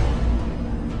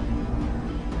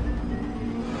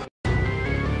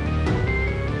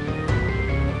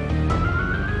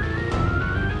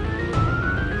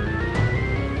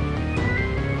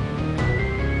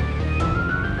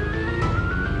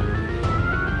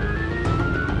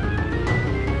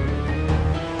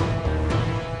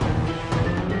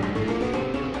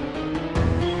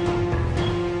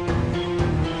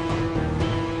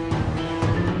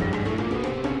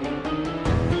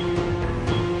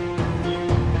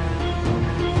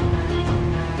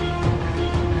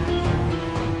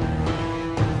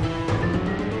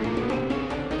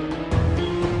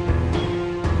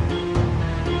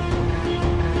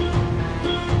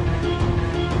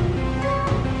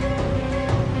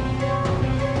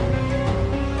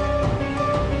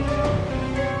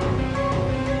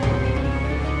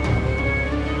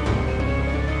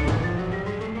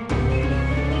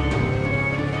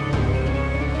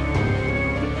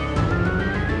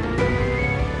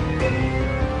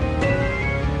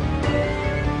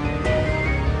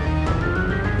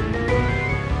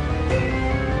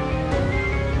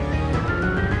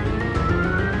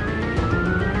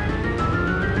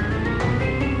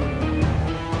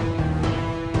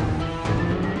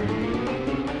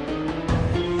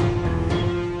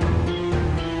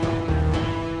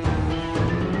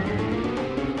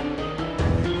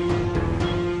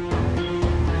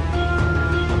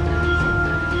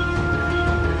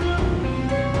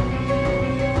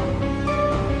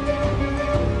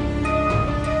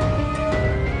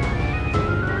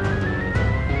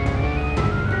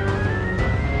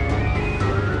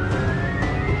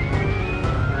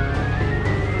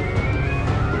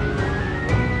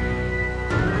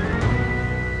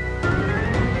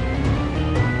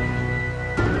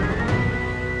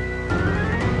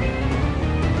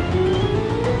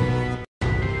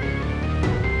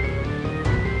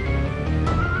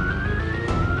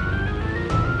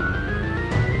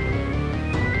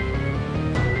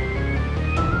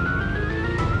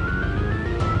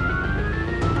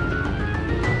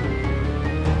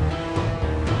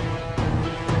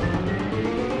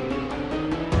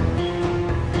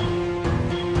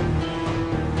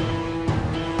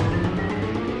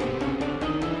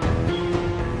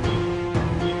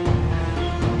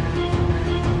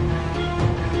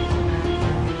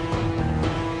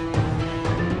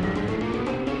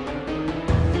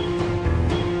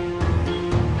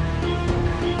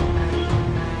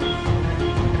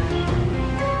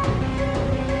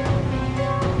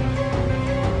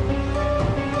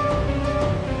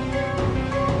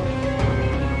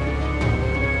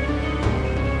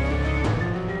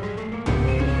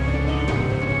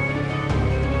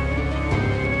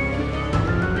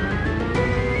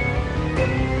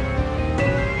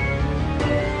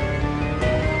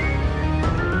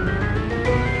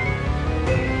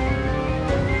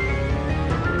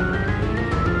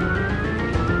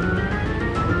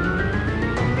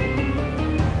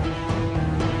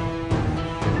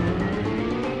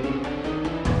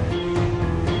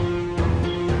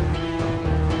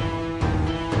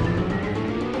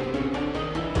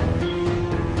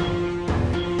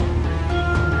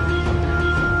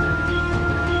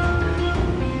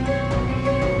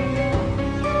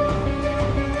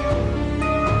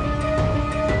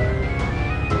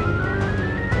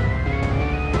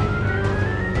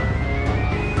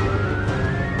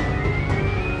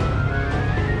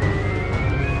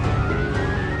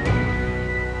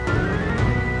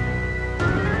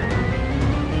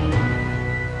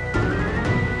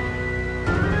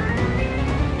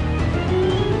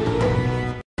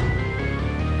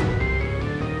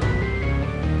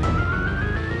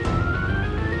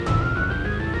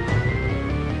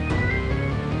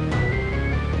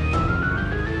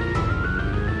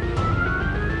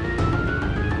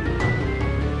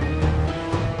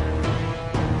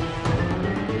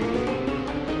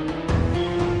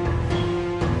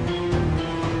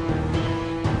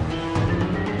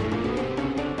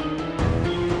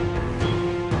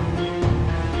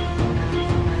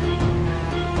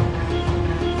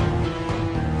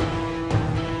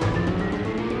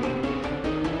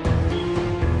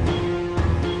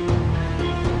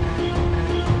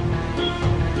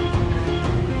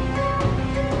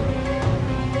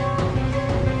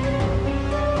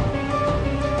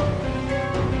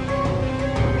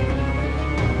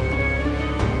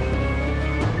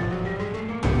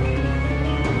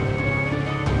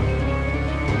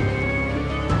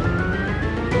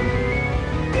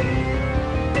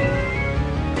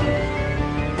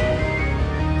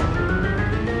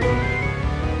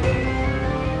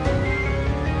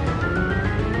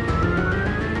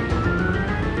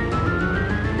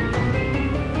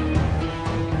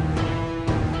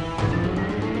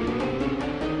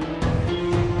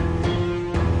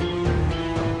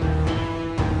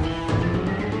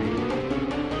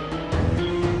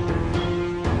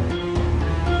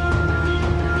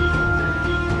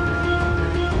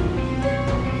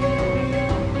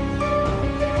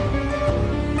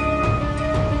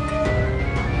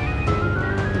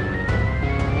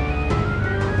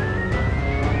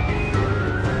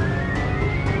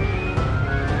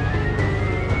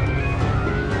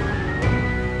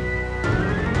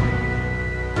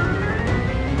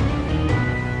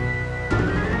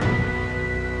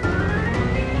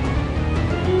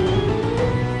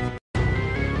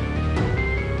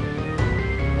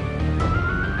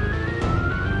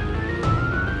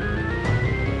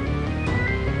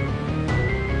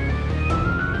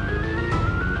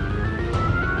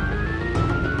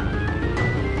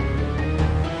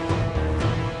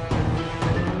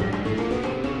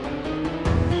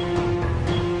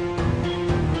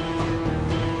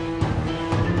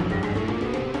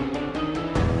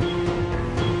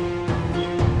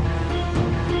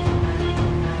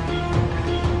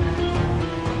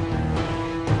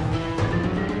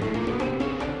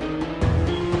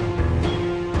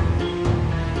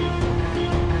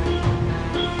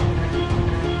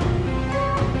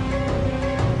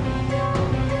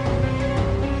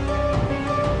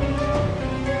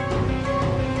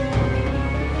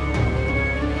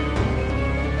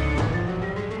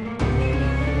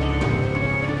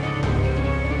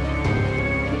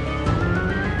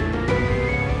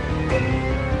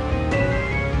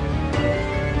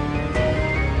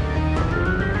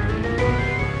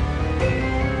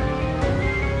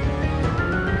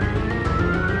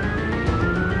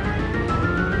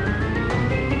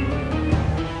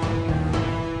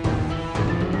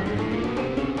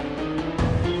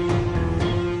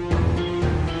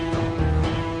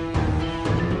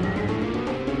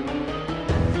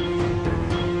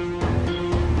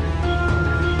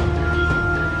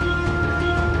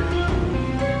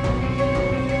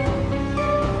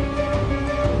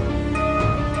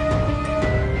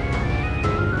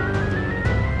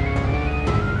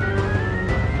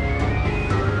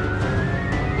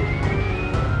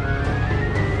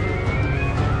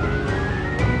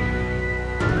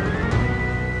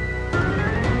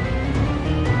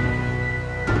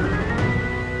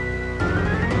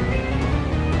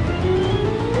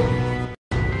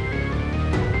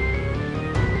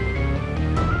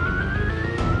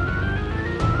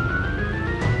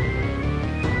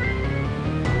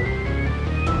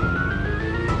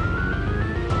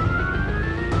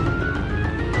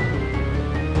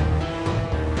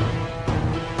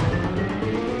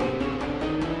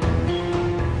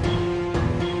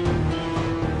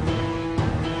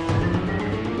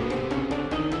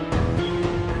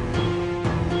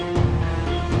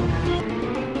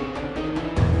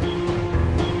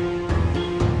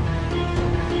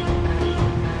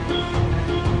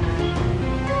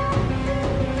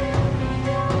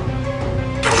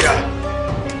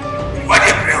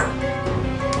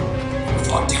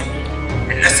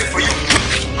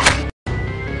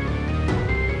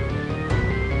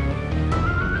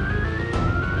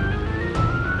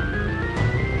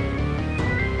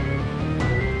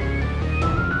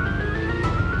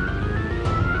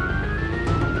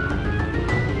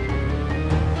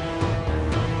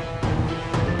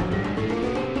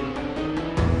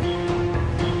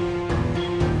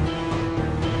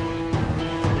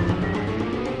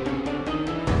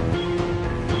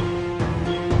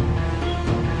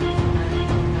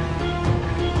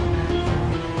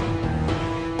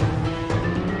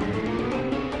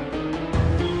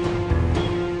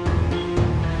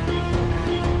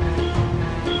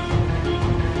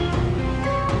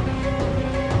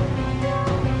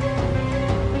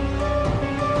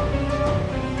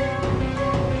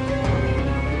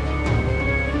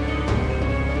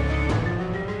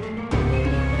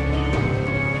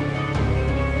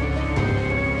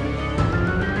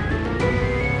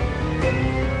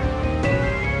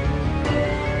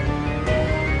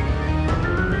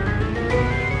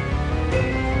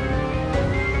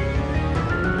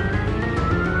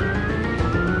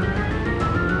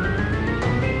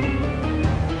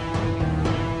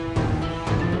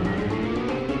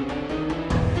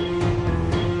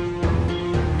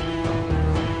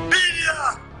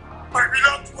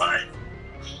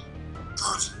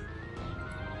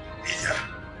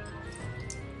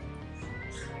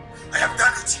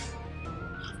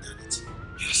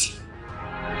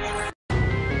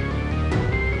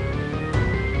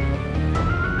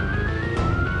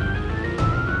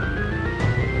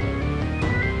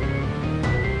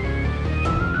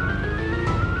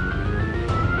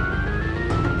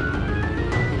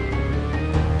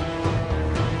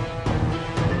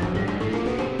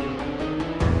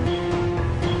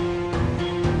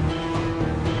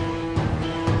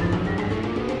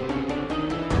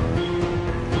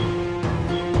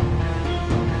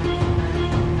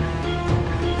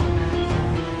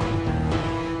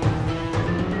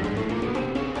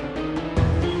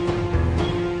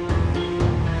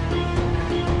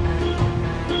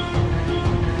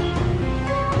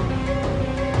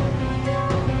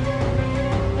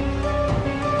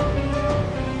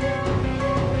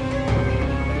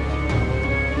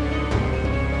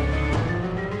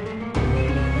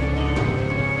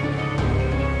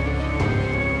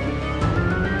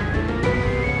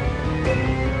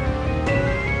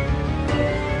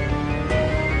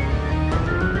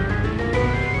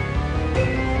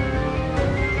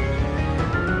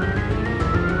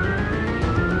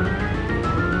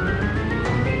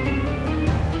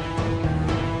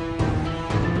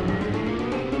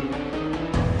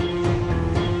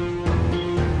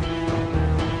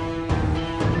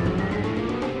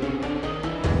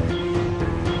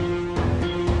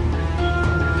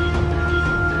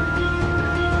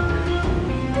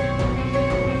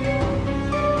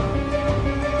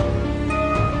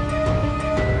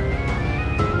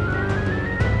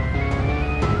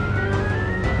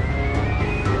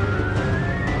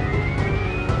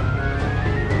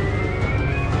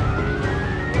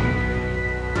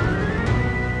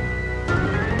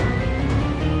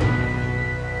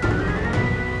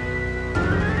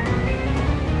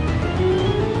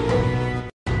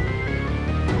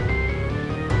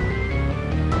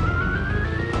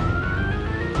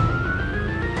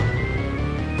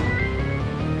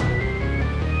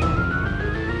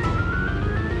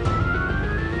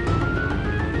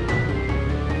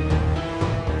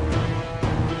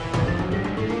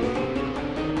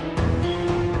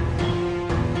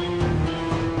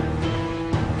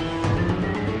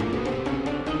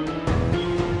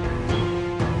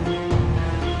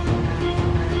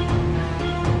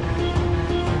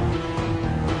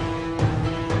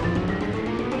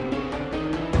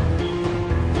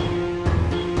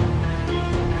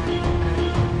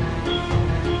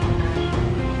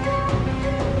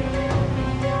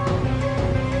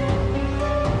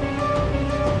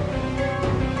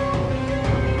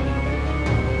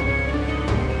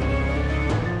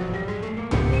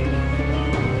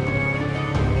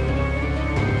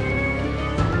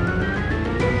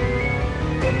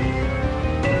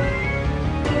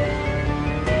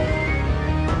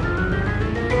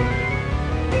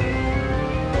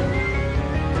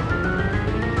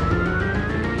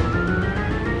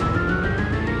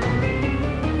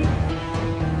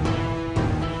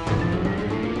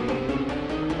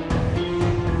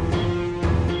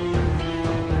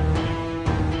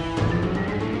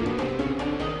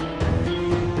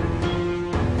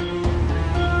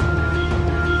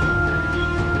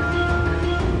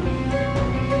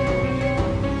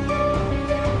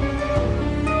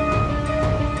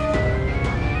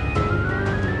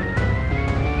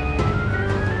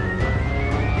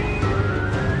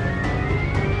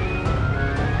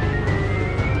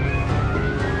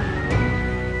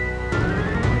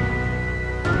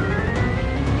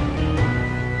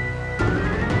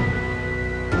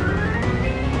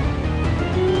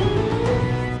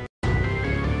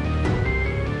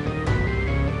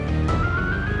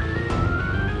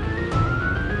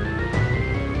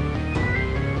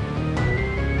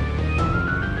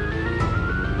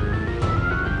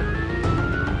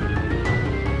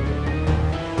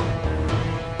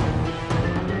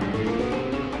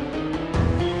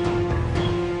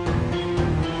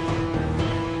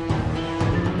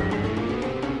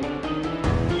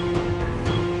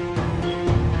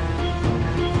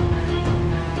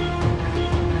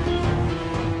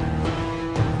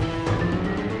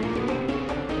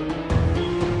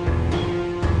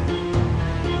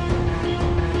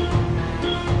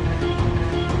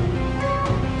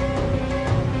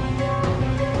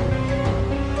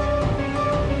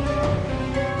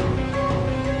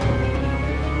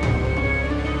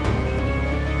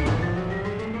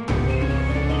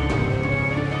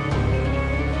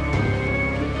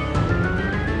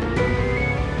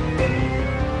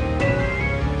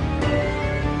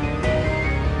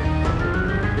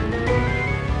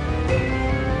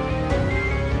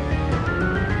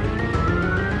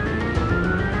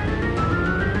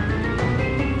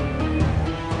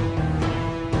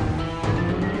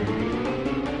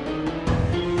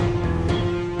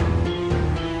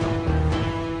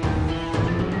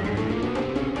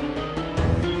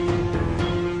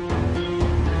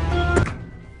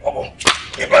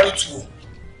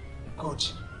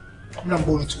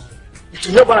 number 2. It's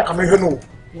never come here no.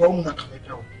 One not come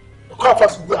here. The car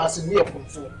first go as me upon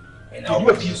phone. And I'll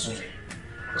be you soon.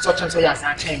 Such as I as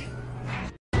I change.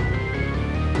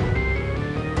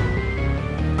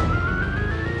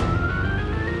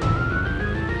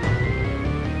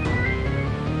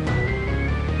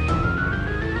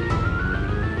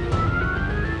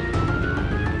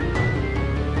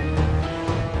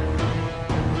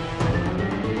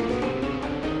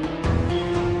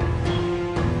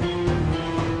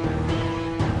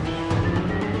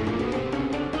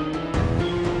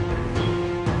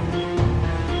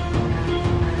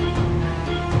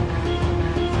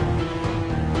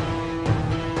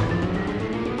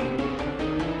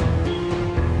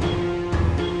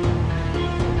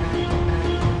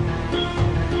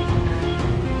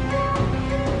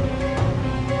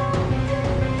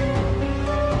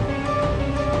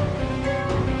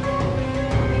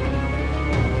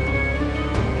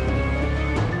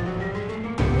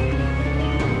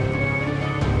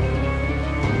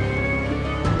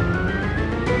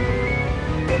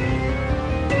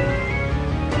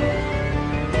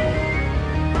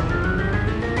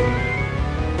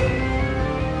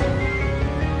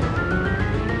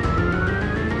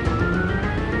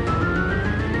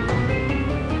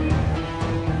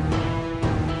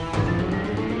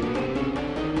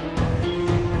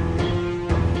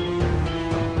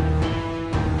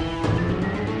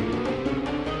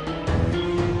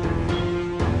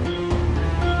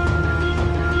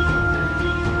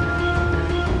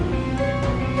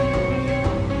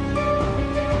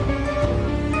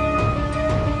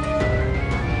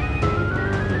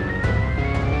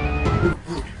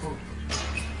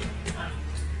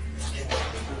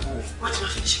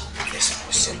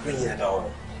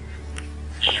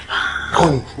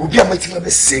 Obi amati ma be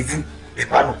save e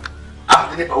ba no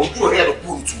am de ba oju o here no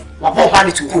put to wa bo pa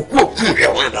ni to ko ku e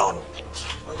won da no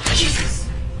Jesus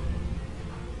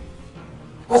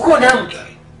ko na am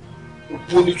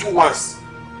put me 2 once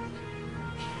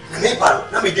na me ba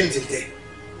na me din tete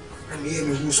na me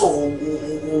me so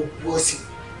o si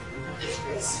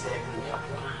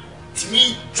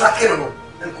timi tracker no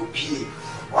na ko pie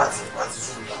what is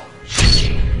so down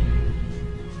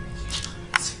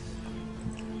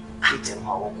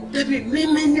Baby,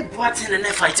 me boating and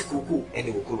I fight Kuku.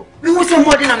 Any Kuku. We want some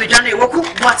more than I'm done. What cook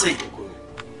boating?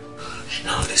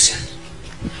 Now listen.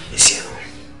 Listen.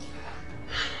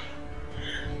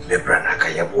 Me brana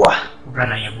kayabwa.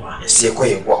 Brana yabwa. Yes, you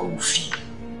yabwa ufi.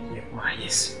 Yabwa,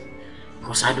 yes.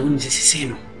 Because I don't say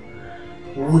no.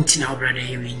 Won't now brother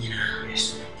you in.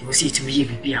 Yes. You will see to me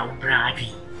be our bride.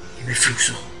 You be free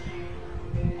so.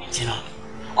 You know.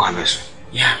 Quames.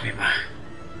 Yeah, baby.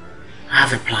 I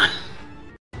have a plan.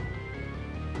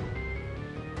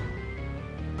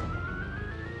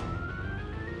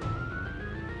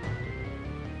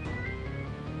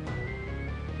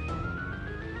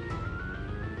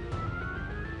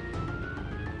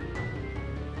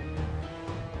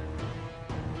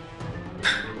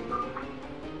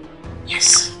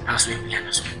 Yes, that's what we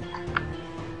understand.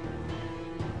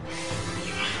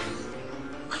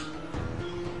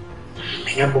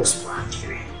 I am boss for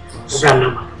you.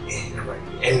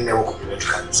 And now we'll go to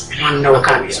Carlos. And now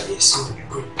Carlos is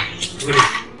good.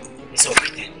 It's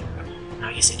okay then. Now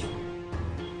you said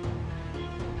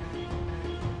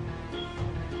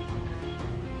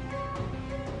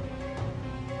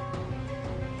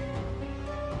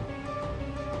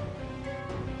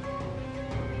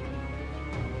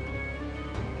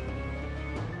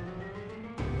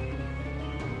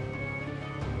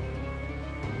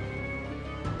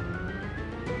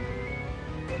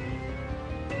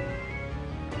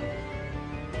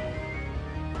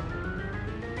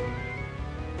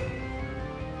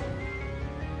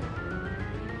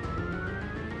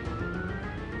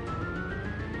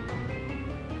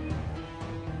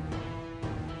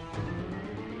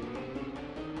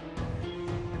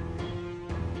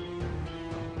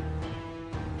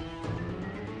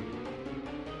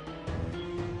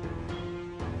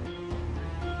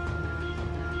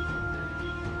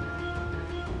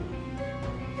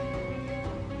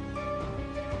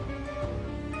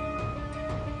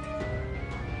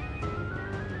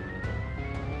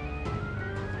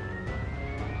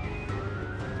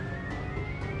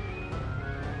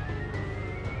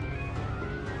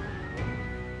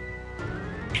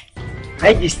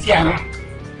I just I'm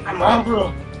humble.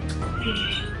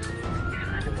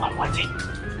 What it?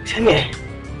 Tell me,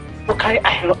 okay, I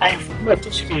have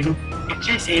to speak. It's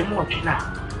just a more now.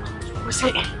 We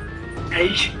say,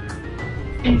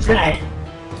 inside,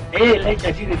 like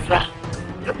I didn't fly.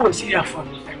 The boy see her for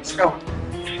me. So,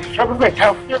 probably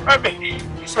tell your baby.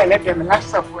 So I let them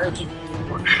last of working.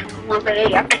 We're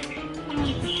very happy.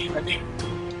 everything.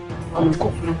 I'm going to go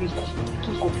for the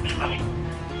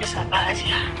It's a bad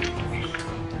idea.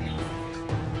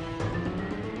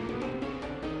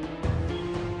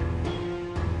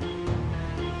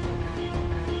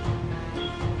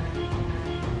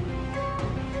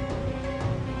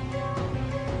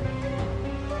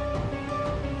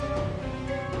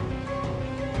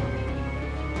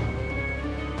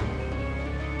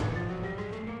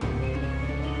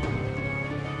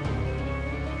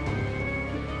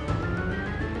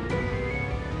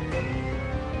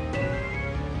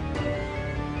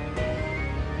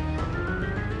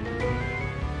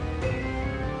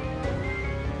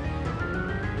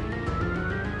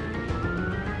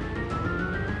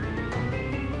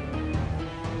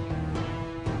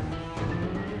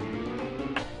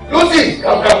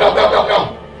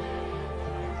 Come.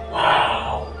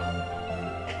 Wow.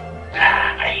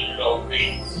 I love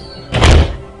it.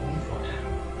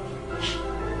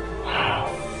 Wow.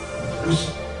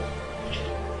 Lucy.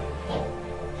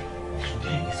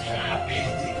 Today is the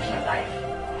happiest day of my life.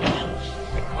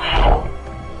 Wow.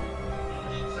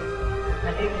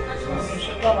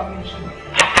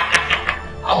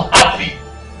 I'm happy.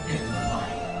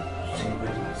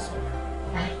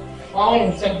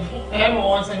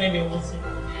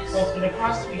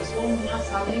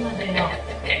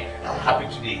 I'm happy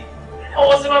today. I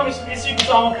was about to miss you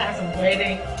to all kinds of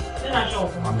wedding. Then I show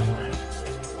for my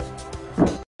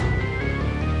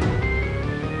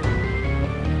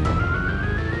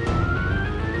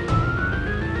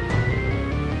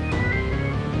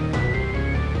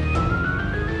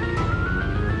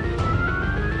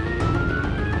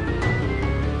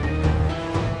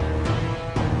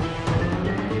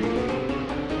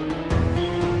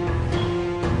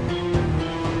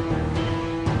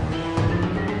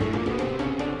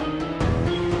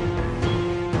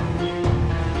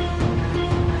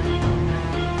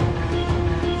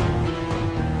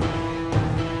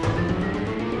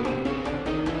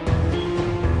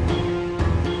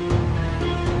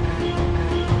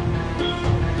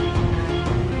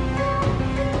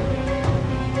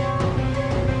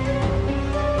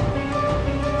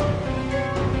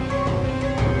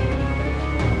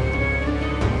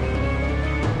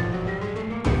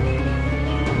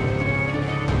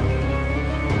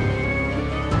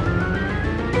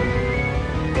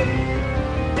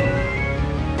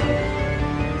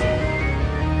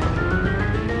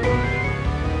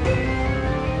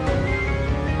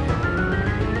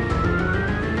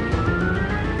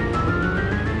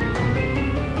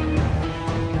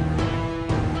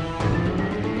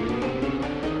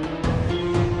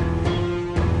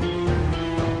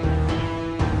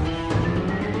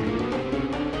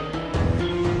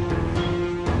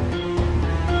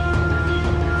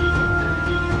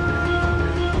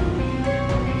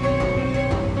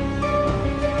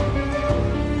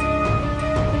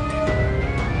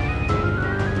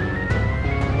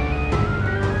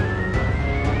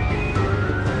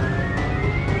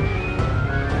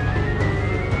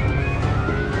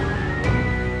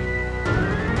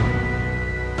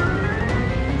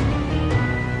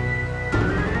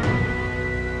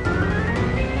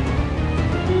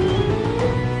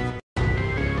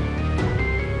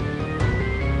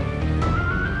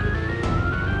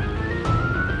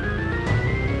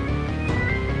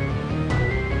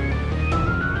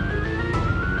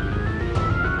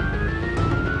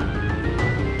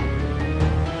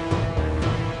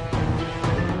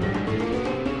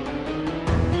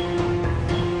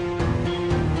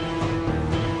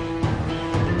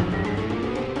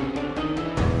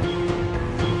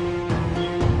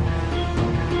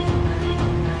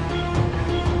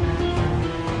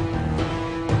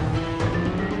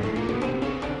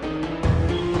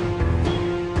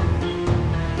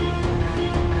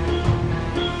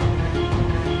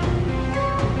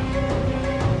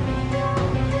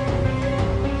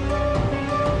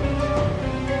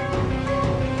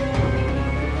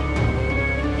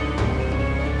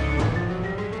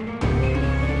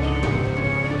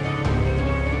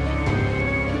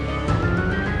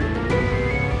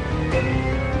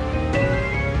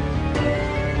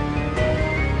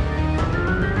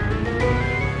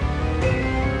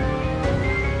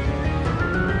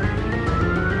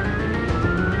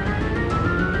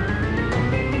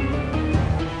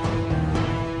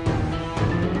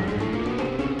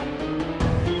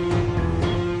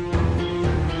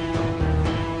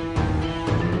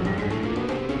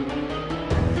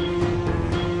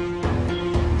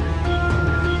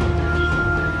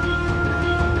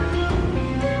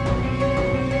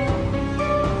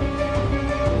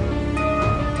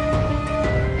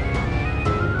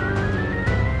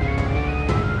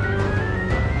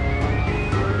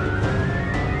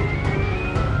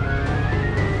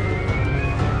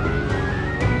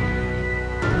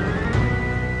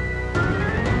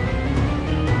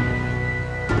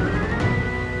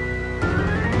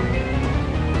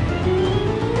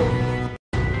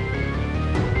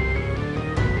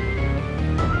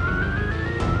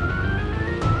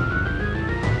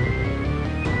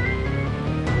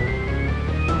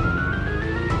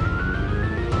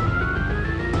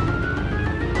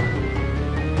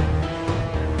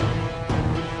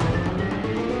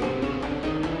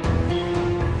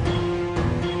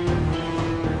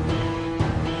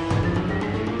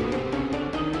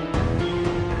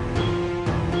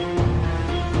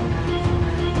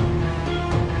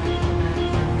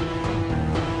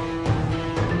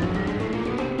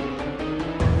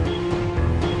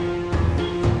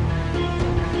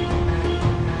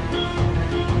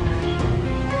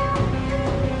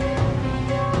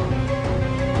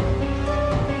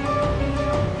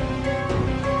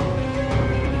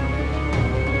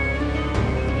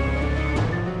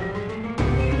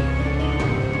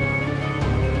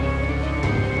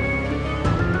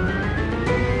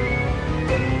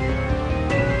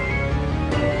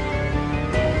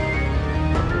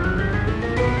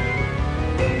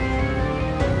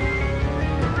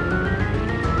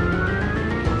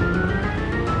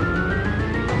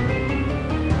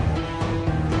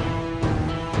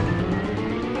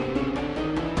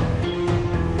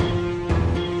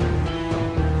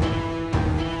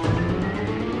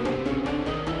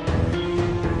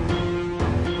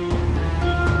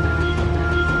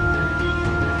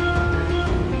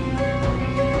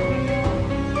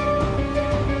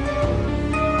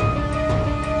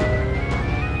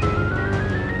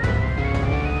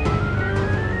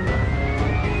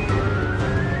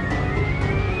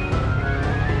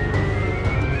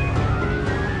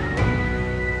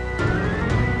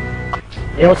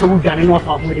They also would get enough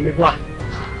of with me.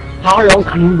 How long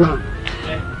can you run?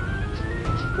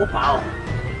 Oh, wow.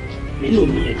 You know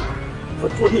me. For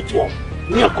 22,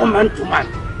 near command to man.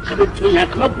 Come up to me,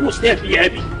 come up, boost their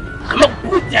baby. Come up,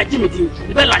 boost their Jimmy,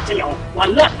 the Bella Channel,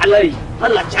 one lot alley, a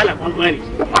la chala one money,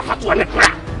 Papa to an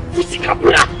crack, Fusika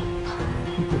Bra.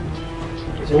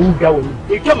 So, who go?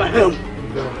 You come home.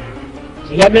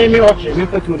 You made me watch it, you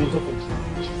put to the top.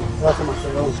 What's my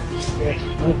salon?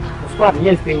 The squad,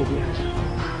 yes, they will be.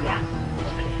 Yeah.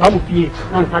 I'm here,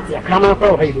 I'm happy. I come out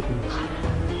of here.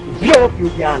 Blow up your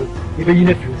gun, even in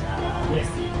a few. Yes.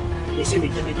 They say me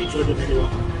to be told the video.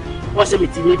 What's a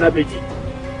meeting with a baby?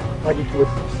 What did you do?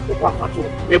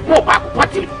 The poor back,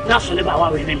 what is national about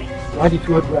our enemy? What did you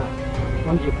do?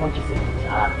 Don't you want to say?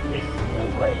 Ah, yes,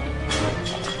 I'm quiet.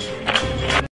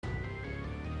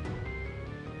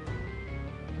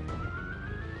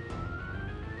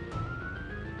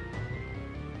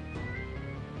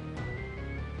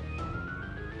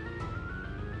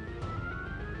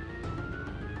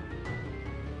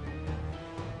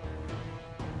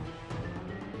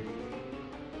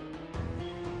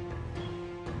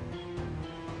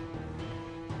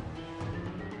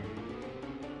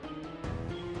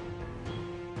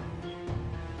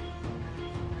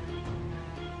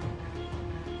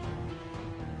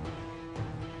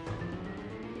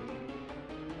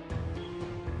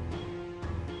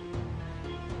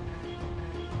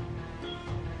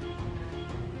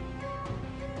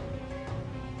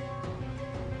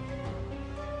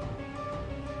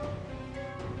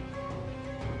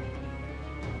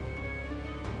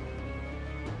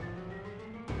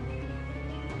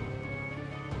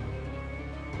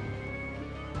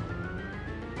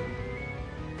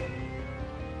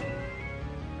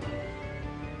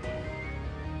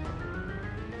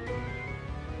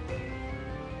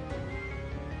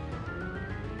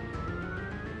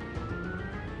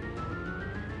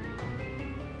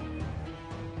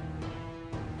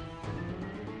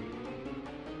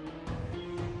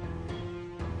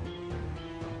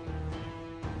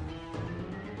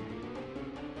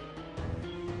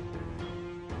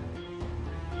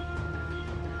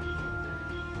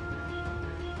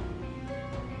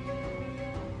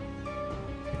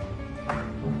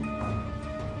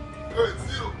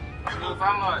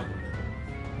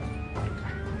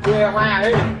 Yeah,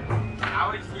 why?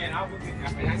 I was here and I was in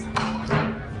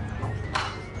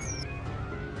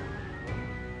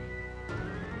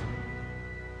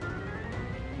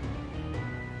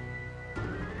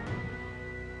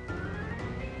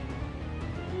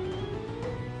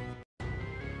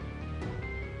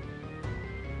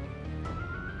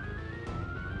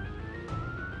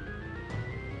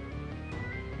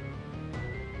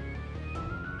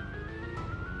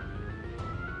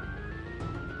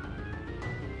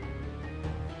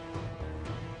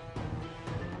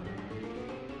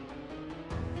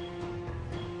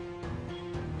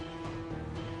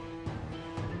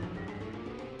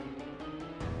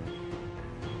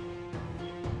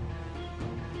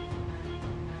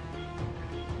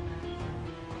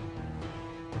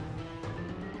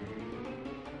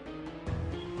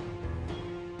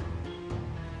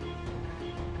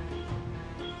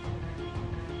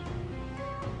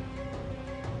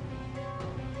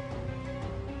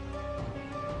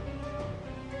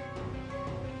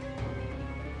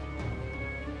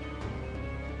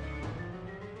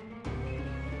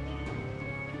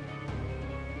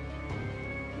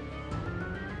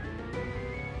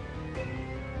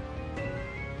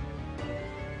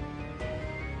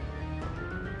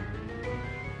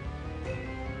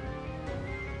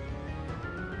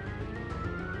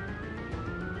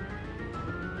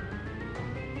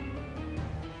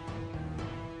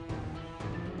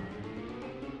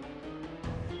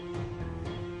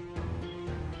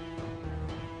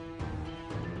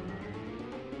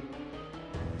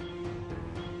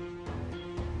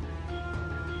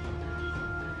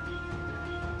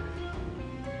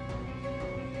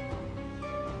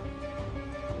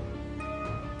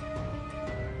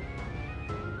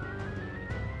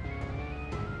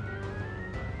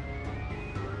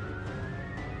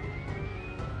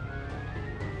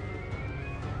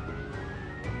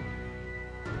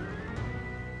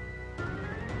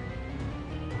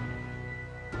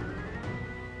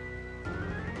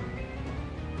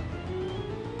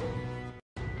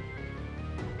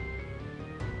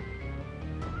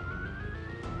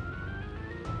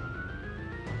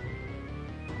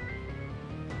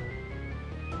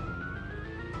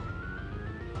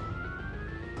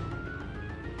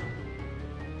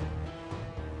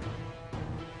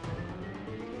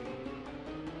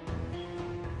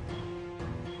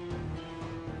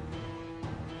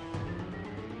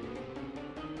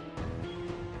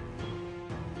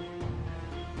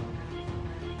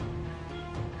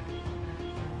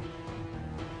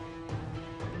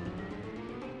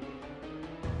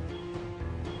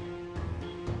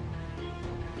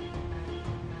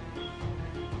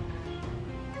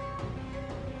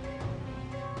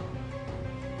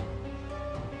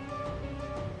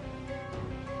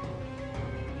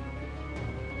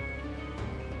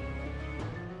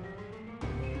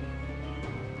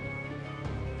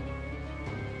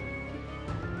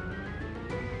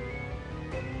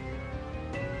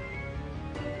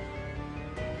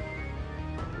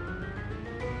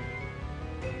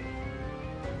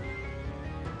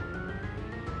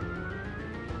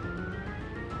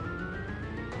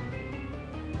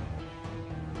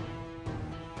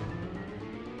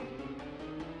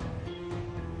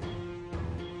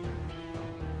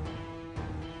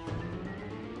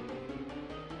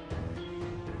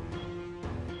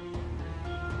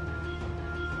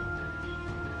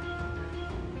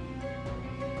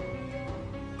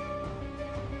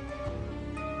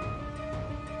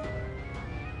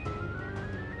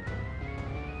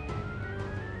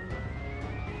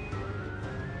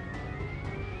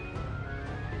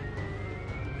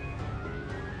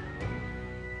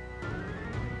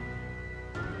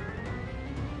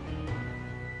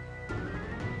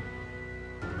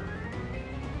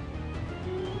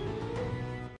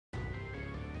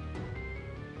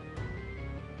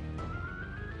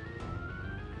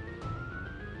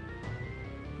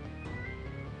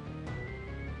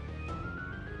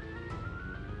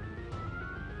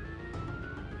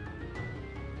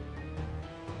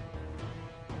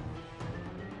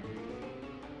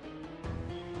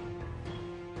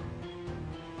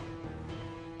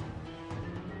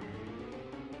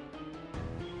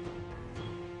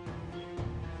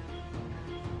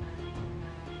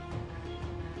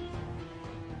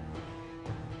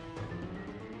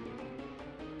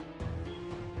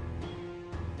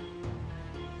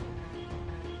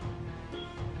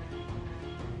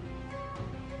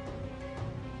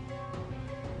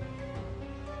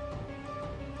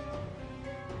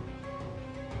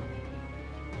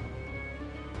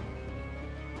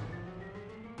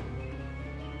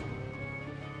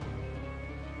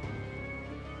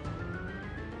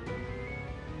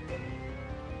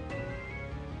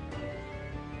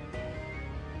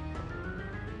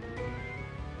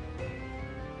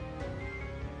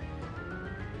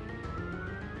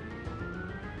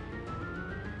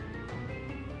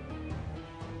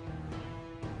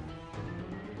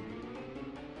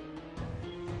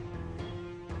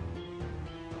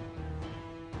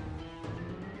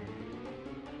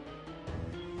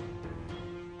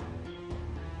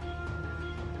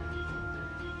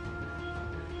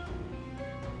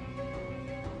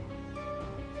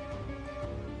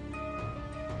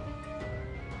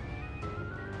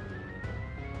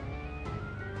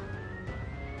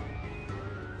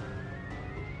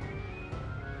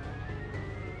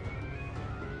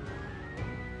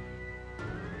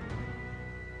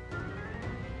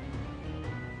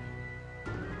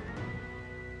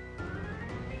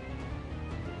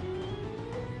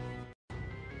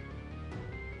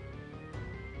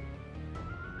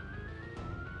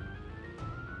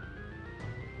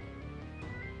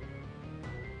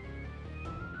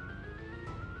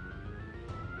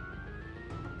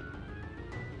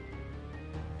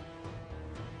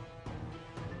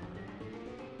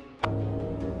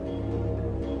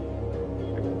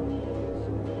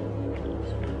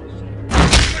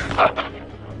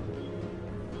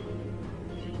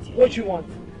What you want?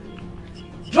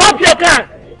 Drop your gun!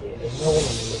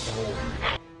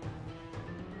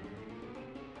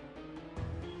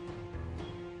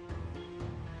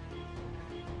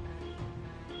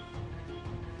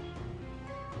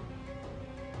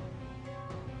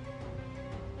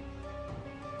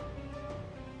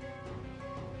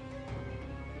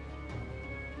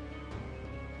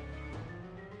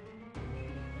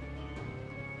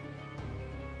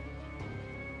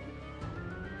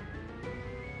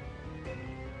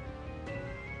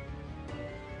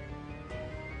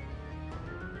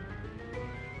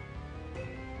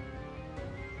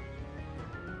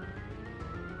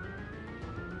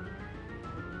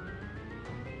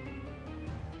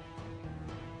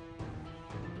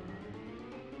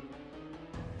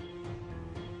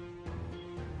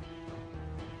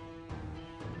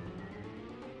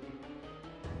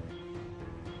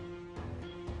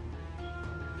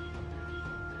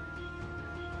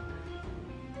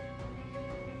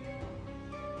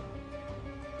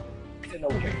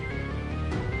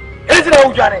 Isn't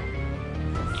it, Johnny?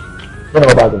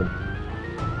 What about him?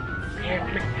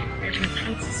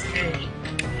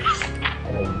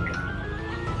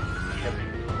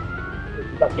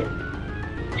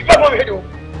 You got one here,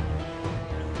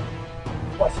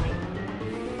 what's it?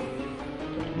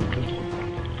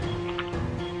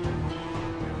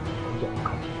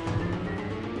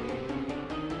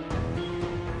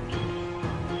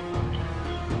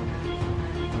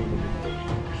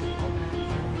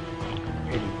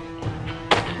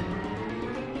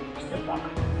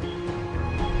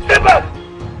 Step back!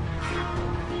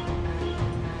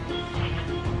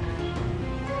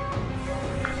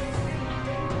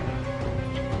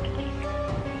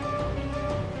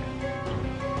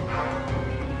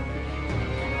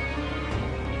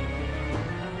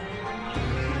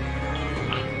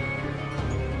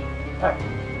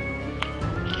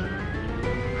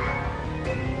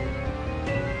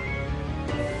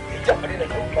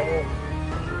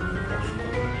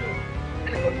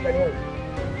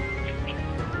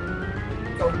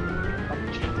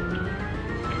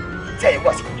 Tell you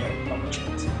what's going on.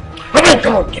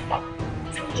 Come on, get back.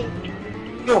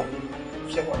 No,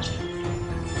 say what?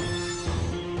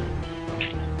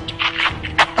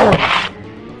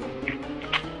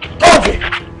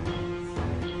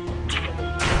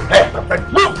 Hey, Captain,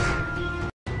 move!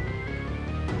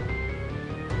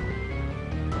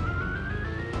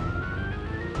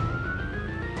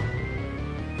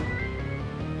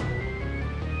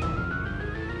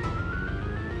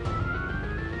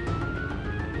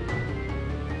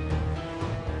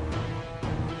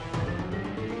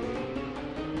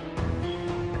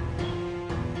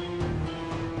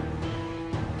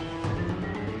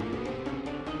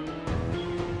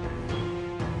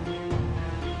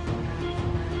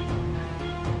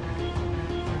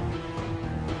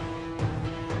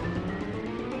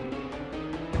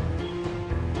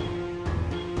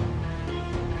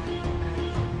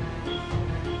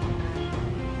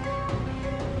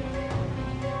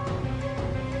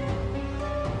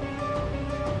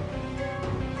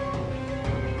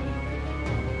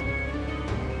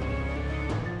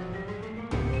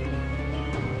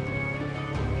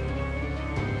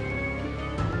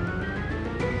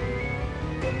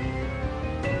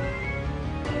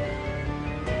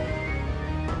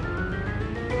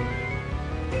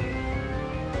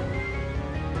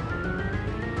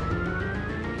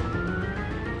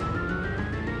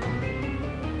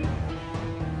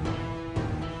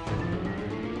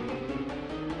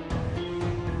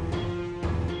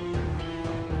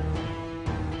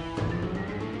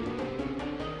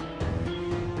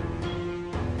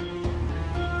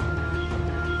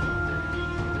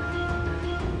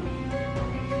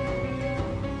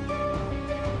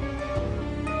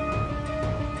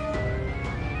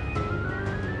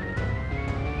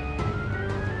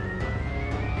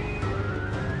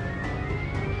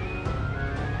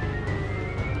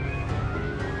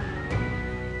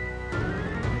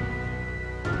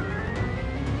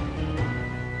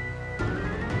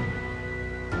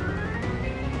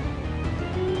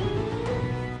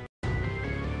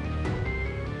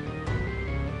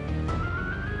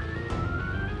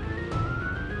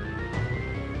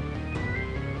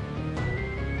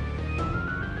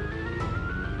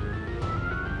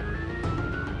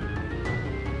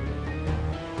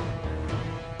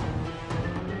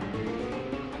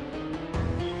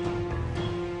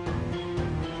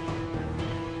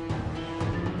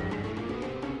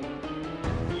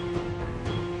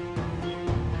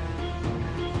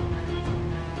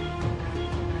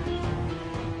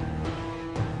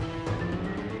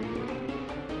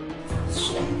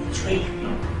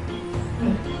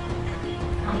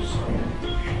 I'm sorry.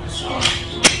 I'm sorry.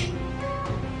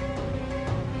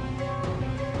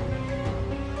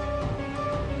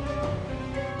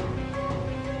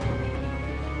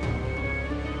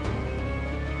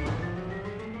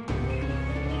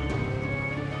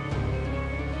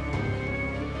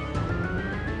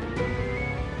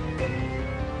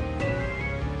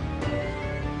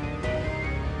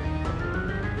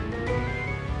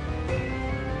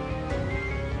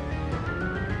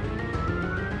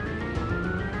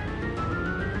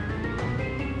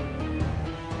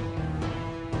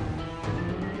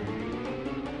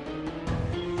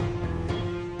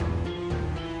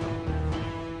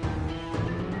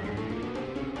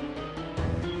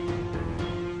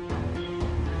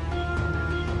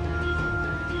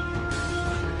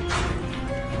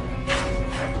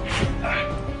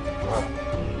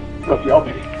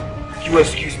 You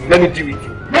excuse me, let me deal with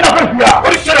you. Get up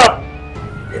and shut up!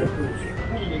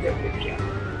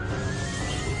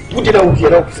 Who did I with you?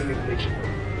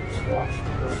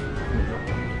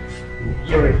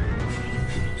 Hearing.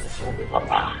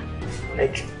 Papa,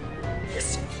 let you.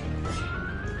 Yes.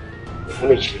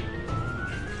 Honestly,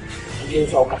 you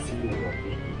didn't talk as you know.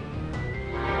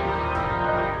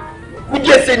 Who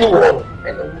just said you wrong?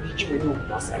 And who did you know?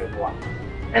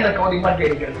 And I called him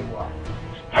again.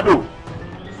 Dabo.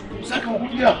 Saka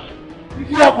wudia.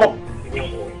 Wudia ko.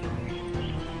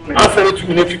 Answer it to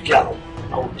me if you can.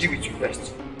 I will deal with you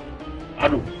first.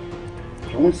 Dabo.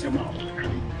 You won't say my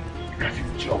because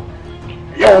it's your.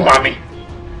 Yo, mommy.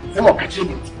 Say more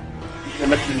catching it. You're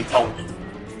making it out.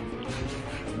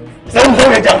 Say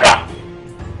more janga.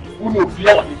 Who know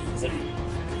fear what you say?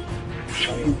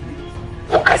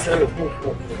 Okay, sir, the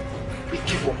book. We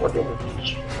give up for them.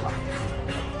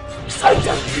 Besides,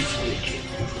 I'm reaching again.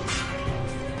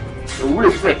 The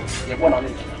real friend, you're going on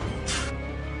it.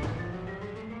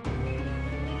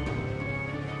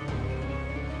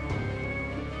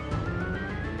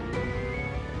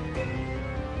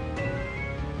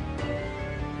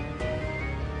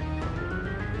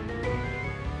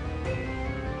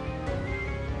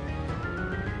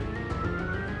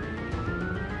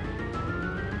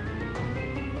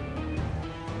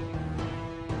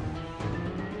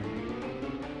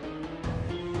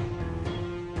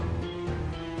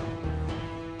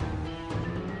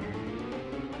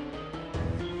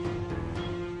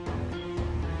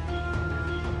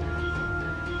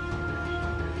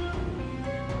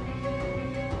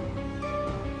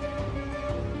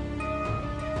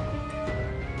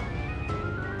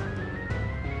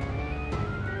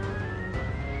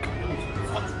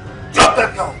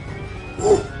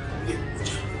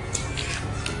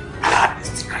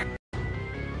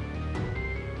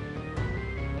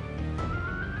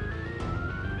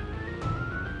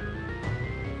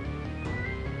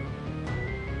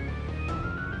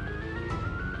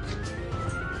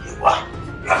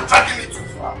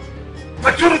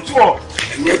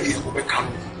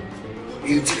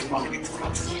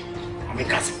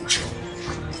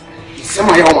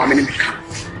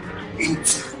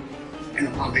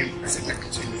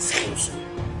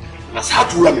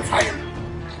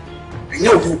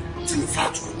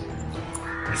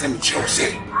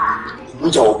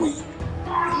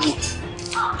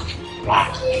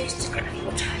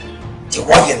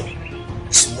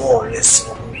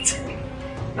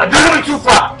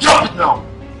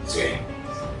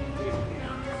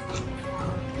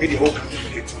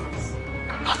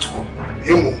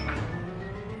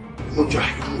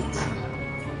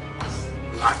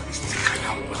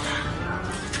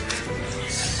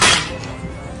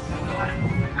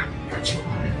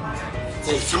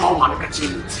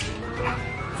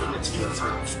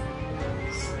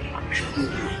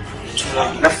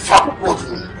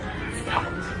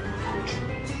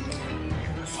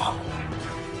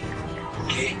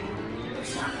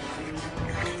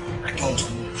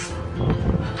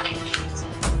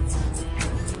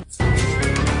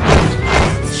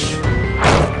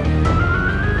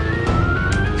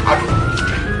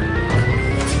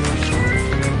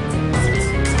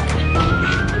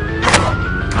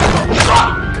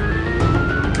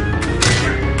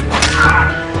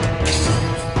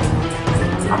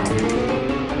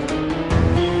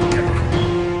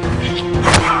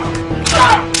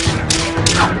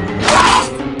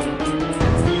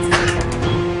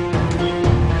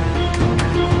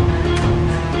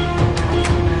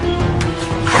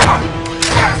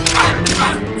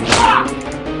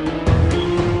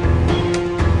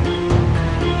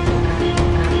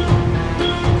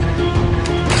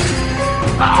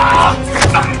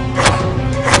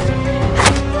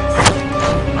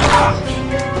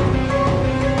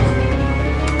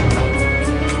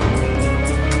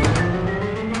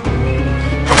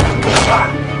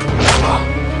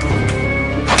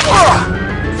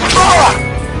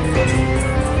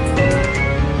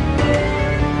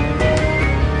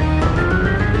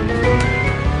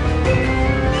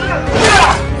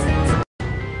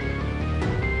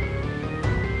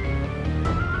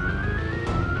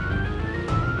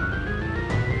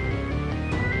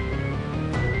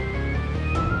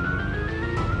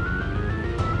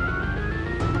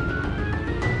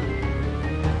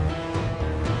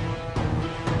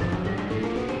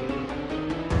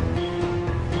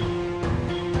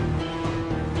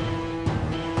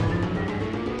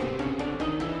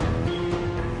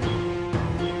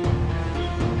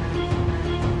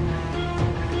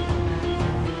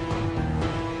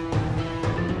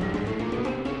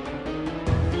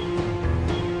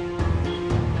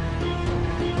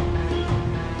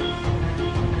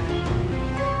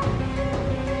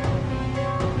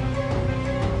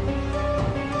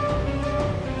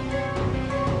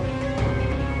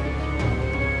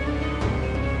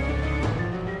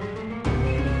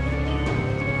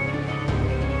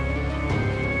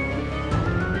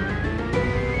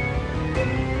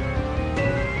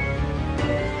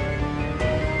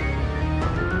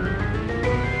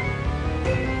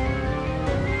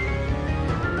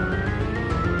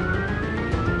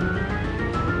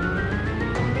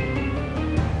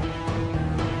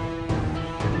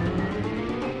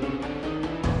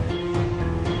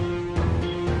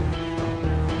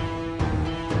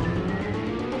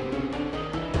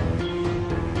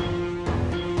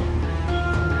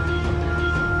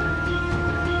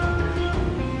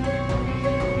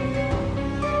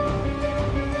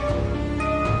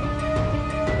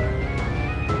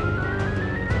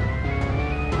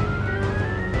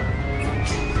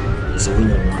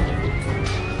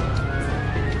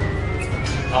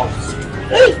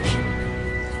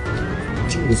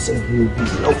 you will send me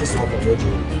the office of the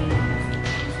radio.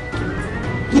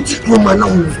 Put it no man now,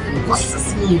 what's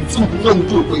assassinating something young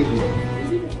to away.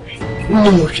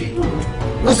 No, she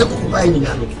was a combine in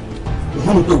America. The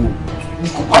whole door, the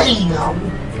combine now,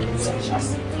 such as.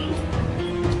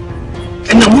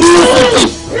 And the moon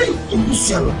in this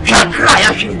yellow, can't cry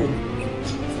at you.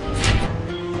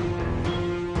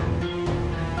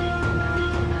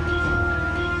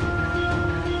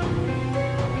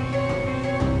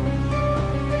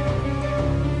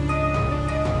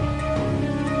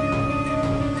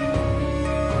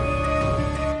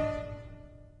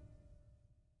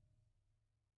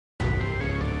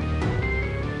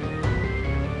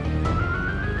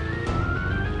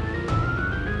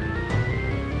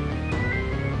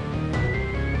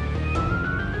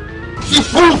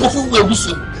 Who will be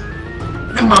seen?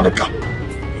 The Mamaka,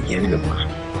 you know,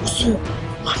 so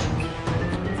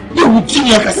you would give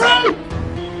me a castle.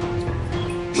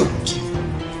 You would give.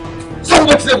 So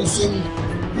what's the same?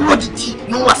 What did he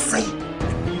know? I say,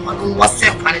 one was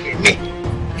set for me.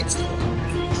 It's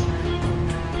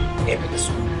evidence.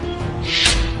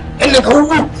 And the whole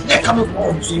they're coming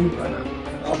for the same banner.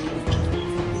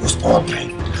 It was all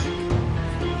time.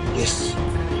 Yes,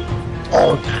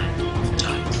 all time.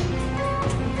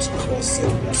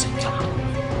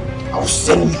 I'll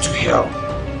send you to hell.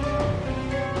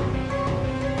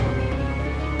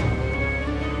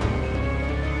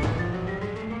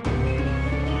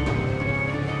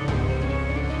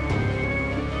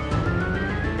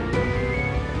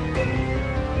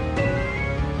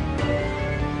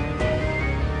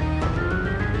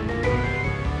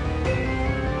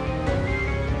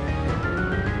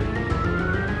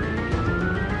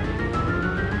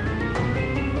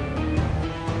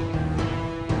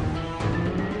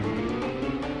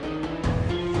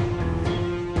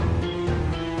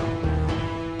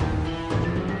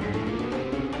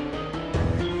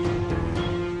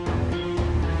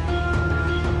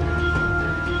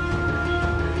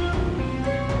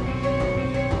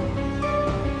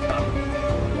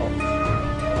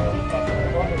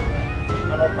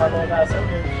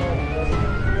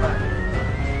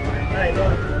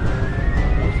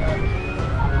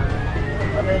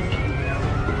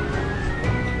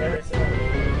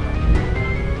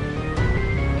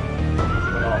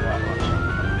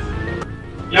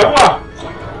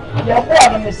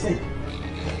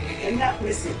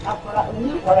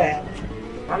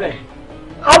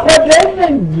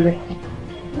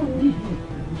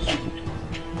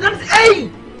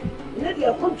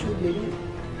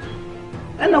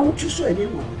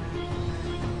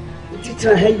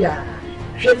 Hey,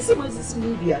 she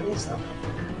media.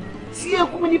 See a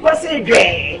community pass a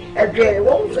day,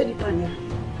 won't say the Tanya.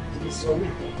 So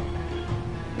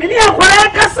many of what I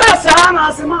can say,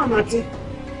 as a mamma.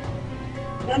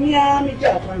 Namia,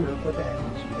 Japan,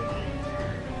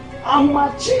 I'm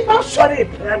much not sorry,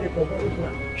 planet of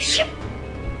the ship.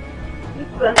 You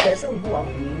couldn't have some book.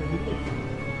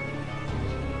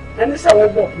 And it's our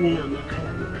book name.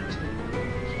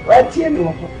 Right here,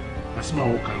 no. That's my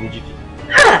own.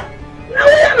 Ah, now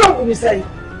we are not going to say.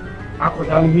 I could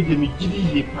have made me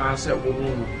giddy pass a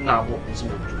woman now. Me,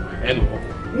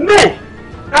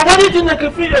 I wanted to make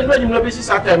a free and when you know this is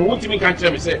at time. Won't you can't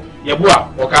tell me, say,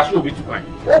 Yabua or Castle be too kind.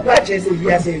 What patches if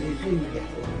you are saying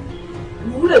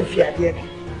you wouldn't fear yet.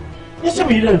 Yes, I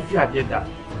mean, you don't fear that.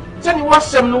 Tell me what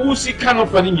some no see kind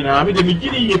of funny in army, the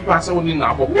beginning pass on in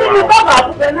our book. Maybe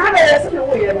Baba, but now there's no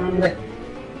way around it.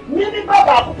 Maybe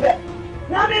Baba,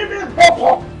 now maybe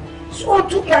Papa. So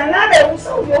to Canada,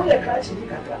 so you only catch in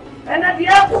Canada. And at the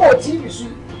airport, TV,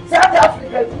 South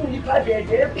Africa, only 5 years,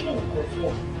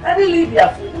 and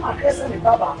Libya, my cousin and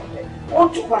Baba.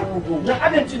 Want to find no I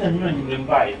didn't know you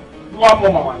buy.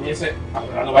 One moment, yes, I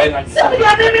don't know why not. Somebody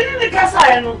had been in the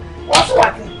Casino. What's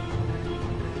what?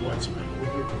 What's my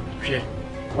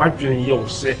what do you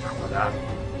say about that?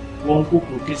 Won't cook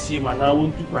to see my now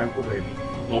want to find baby.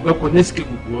 No, but Koneski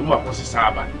will not was a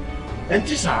Sabbath. And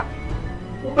this are.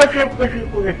 Nobody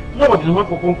knows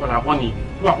what company money,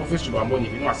 no professional money,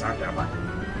 no Santa.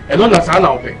 I don't know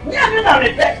how to pay.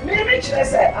 Maybe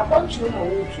say, I want you to know.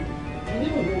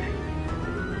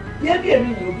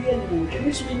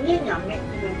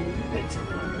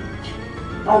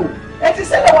 Oh, that is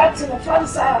what's in the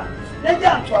France. Then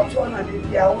down to a ton of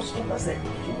the house of us.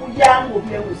 Young will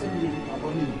be able to send me.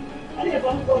 And if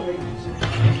I'm going to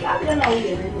I don't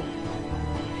know.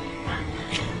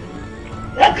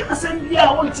 That can't be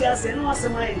our own tears and what's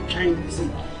my kind to see.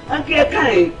 And get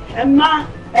kind, and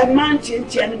man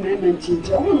change and amendment change.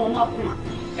 Oh, no, not one.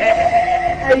 A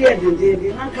year than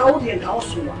Uncaudian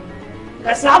house.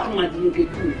 That's how much you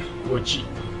get good. Watch it.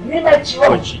 Never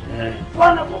watch it.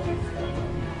 One of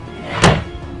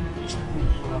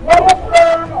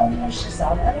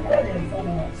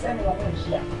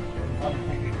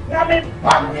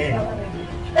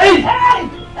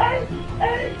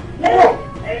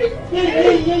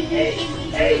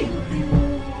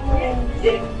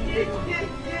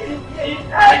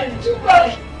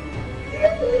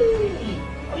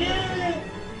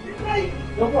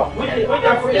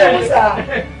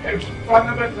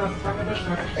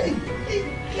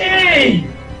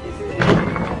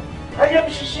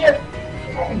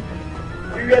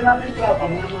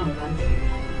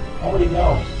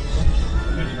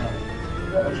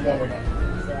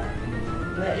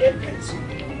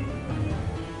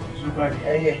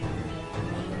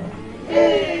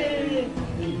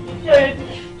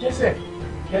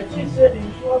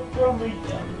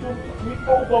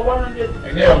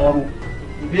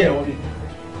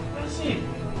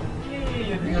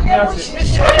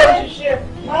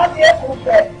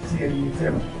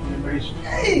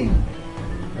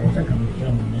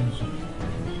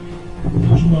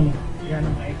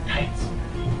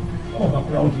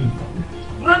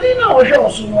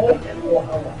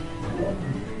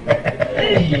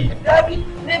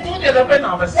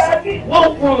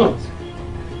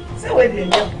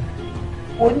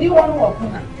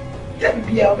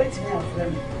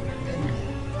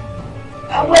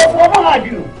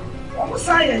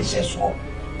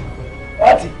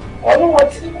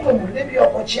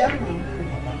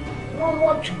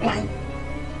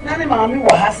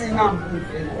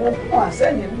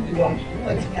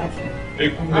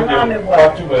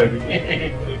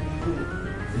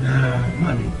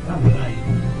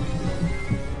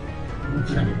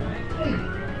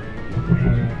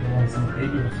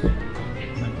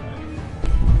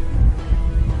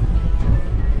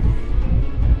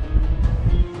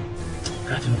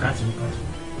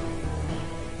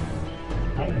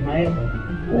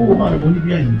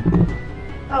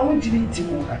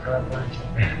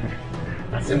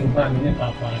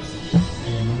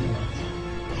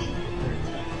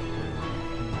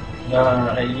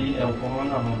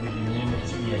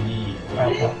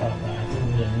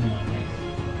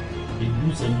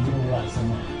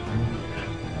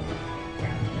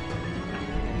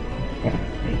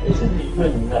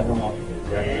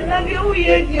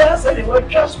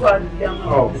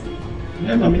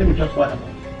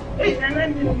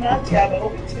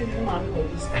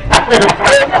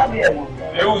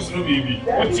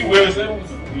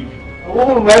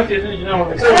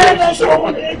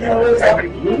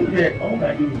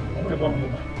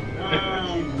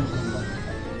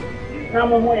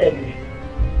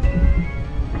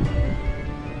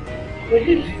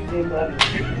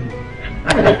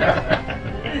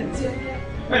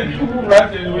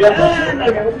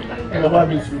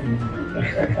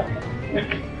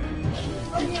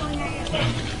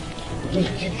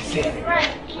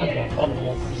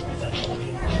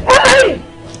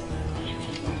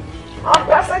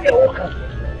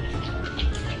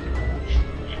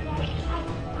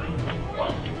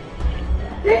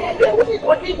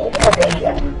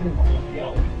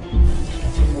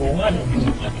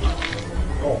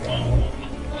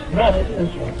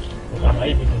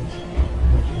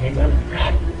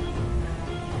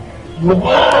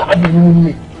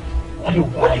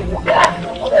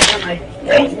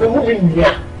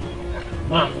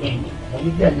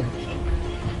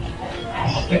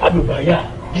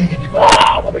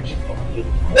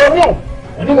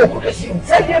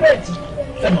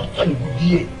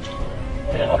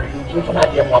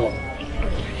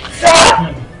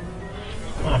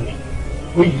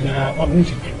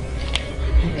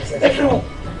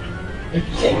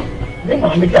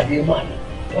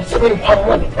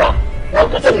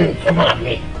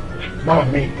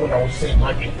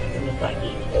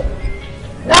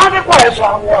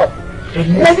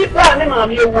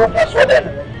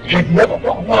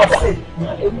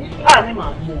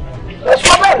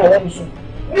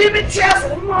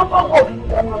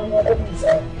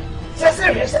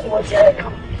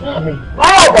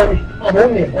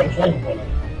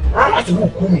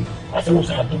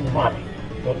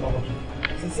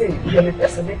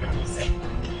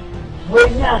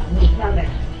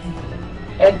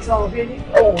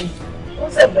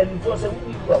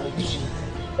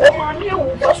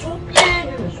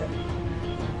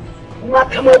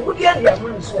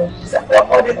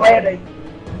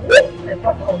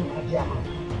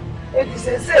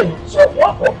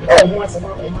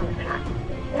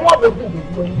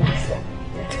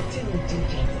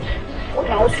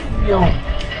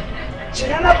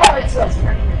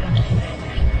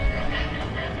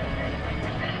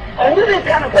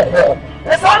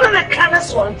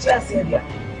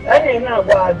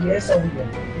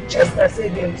Chester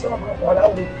said them some of what I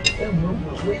will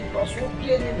wait for so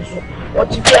being so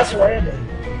what you guess were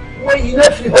when you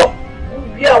left you home.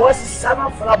 We are was son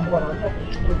of a boy.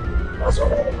 That's all.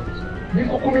 You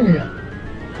go come in here.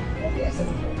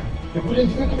 You couldn't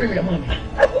give me your money.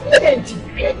 I couldn't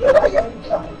get your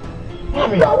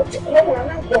Mommy, I want to come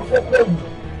and go for them.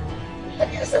 I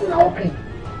guess I'm not open.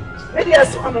 Maybe I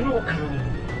saw an open.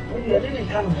 Maybe I didn't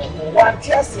come one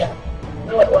tears here.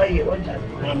 No, why you want that?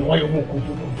 Why you won't come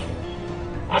to them?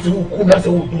 As who could as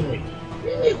a would do it.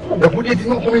 The good is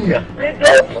not coming here.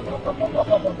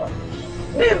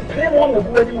 Then play one of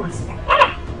what you want.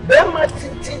 Ah, there might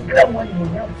take gram one you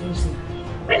have to see.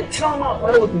 When trauma,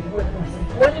 what would be what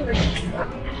you want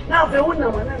to now, the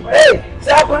woman, hey,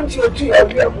 sir, I want you to your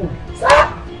real book. Sir,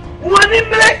 one in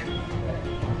black.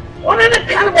 One in the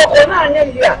cannibal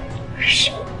on here.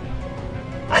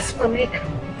 As for me,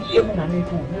 you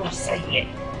will say it.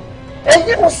 And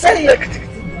you will say it.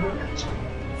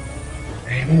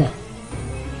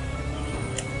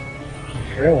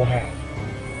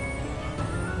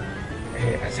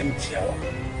 Hey, I sent you.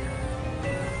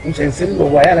 You can send me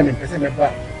why I'm in person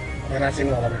when I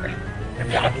sing over the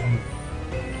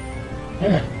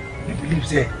you believe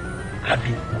say I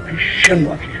do appreciate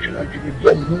what you should not give me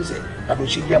don't say I don't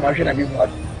see your machine I mean what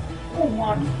who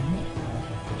want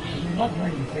not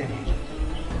what you say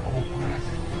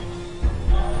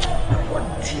what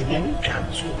did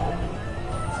cancel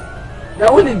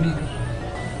now when it be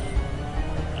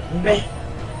me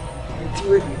until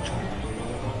we meet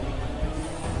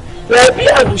baby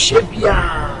I will shape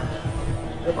ya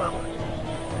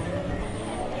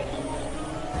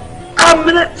I'm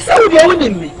not so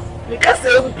winning me because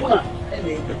they will put on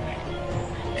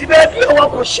the baby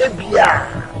of what should be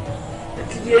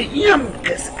a young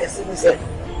Cassin said,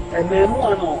 and then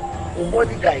one or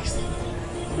body guys.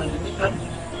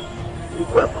 You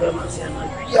were promised and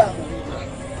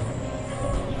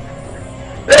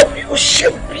baby, you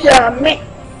should be a me.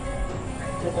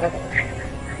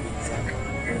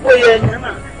 Boy,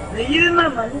 the year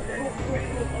number.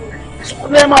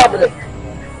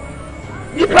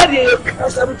 You probably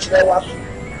can't some chill.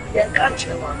 You can't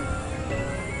chill.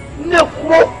 No,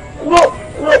 but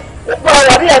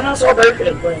I not so very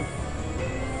good.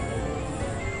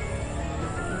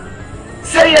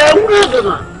 Say, I'm not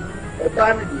a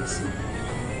bandit.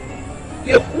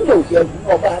 You know, you're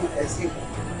no bandit as you.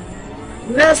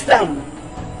 Next time,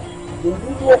 you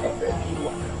do walk of it,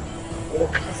 or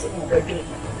castle of it.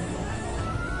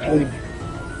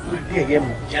 My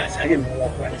dear, just I am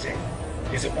what I say.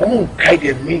 It's a woman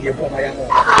guided me upon my own.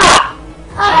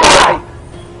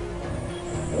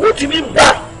 What do you mean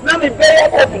by Mammy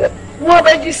Bear? What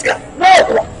about this guy?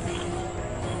 No,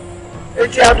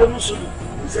 it's out of Muslim,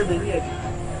 said the lady.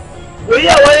 We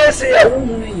are where I say a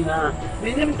woman,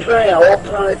 meaning prayer or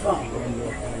prayer found.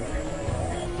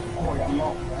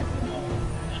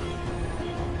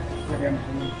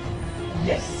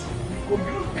 Yes, you could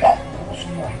look at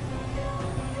Muslim.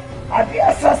 I did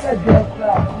assassin their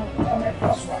crowd.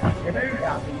 Very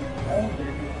happy.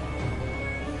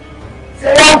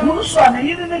 Say, I'm going to swallow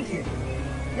you in again.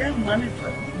 Young money for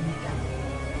me.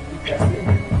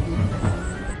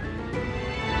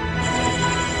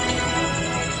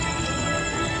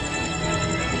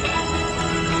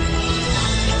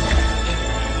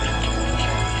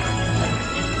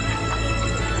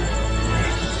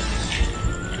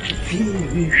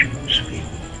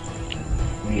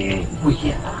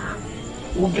 We are.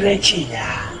 Ubrechiya.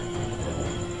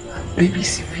 Baby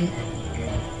CV.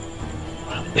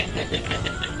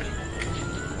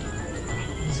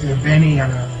 Benny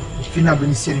and Fina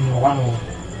been sitting in one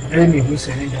of Benny who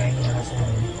said it.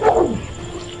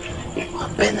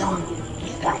 Benny on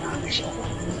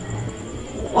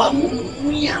one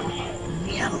meow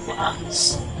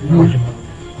us.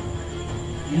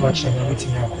 Watch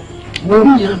everything now.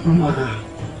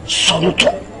 So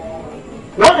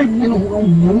why you know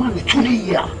woman to the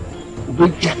year?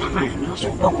 Big gentleman,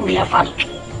 so don't be a fat.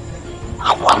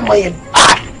 I want my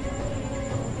back.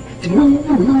 The moon,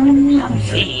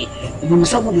 you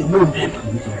somebody know them.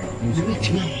 You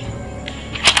meet me.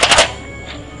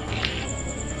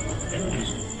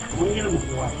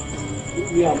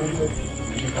 We are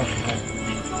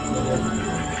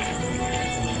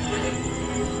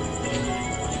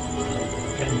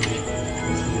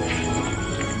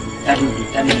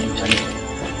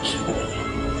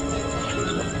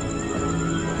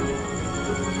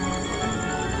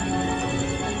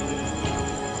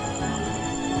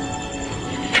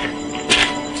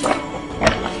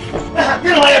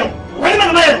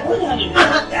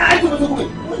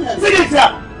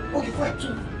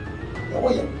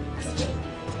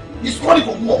He's calling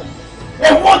for more.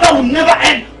 And what that will never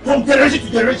end from generation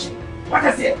to generation. Like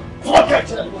I said,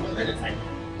 forget it and we'll the time.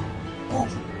 Good,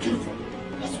 beautiful.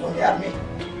 That's what they are made.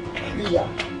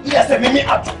 He has a many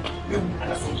out. We will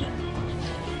understand him.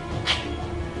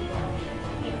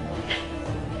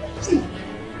 See,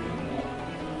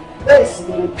 there is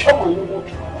no trouble no more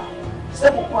people.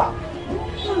 Seven o'clock.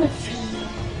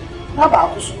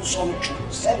 Naba kusu some true.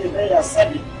 Said it,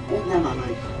 said it.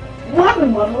 One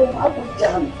alone, I would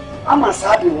jam. I must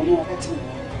have you when you are getting.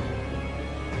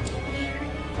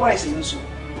 Why is it so?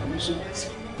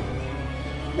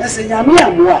 Let's say, I'm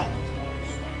here.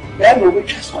 Then we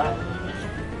just one.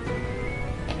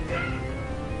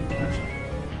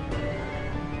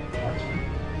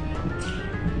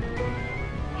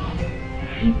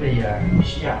 If they are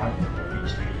share,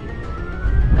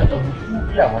 that of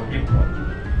food, yeah, what people.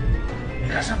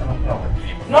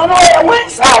 No, I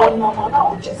went out.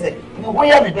 No, just say, no,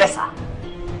 we are the best.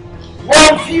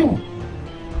 One few.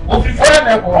 Of the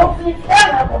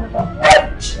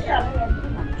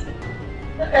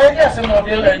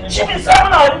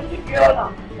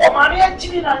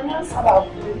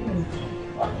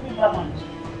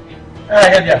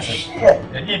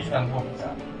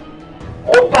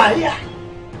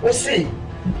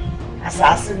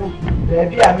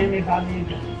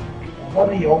One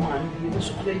of your man, you was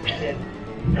so great.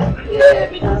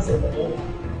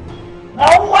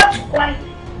 Now, what? Why?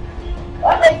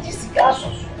 I just got so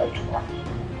much.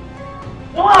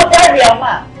 No, I'll bury a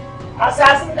man.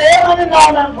 Assassin, they only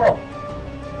know number.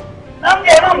 Now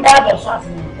they're not bad or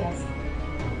something.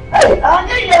 Hey, I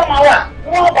knew you're my one.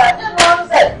 No, but I didn't want to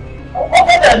say.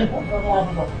 Over there, you put the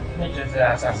one. Just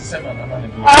assassin,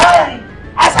 aye,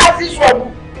 assassin,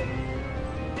 one.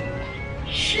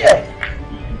 Shit.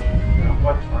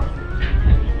 What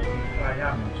I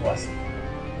am to us.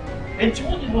 And you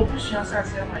will push us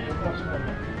as I am.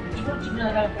 You want to be a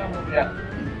come over here.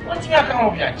 What you are coming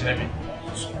over here, Jeremy?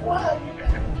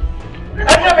 I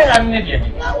never had any.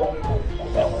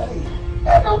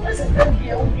 No, President,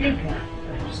 here will give you.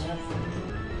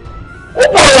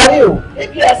 What are you?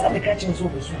 If you are some catching so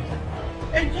soon.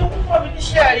 And you will probably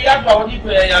share your body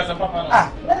where as a papa.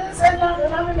 Ah, let's say,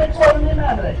 I'm a 12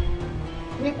 minute.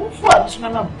 We go for a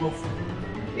smell of both.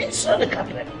 It's not the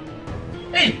capital.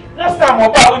 Hey, last time we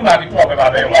might be talking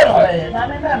about it. I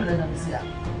remember them.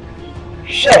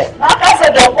 Sure, not as a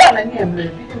dog one and him,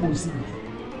 the Muslim.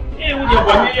 Hey, would you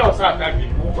want your son?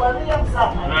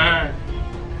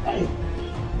 Hey,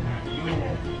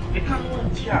 you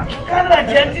can't hear. You can't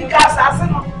get assassin.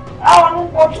 I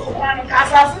won't go to one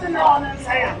assassin and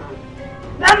say,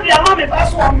 now the mommy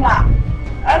pass one more.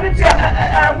 I will tell I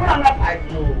want to fight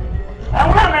you. I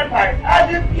want to fight. I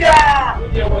did, yeah.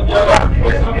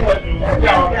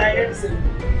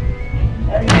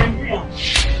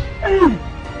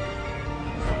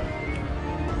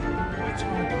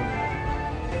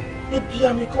 If you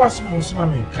are cross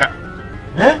Muslim,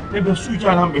 maybe switch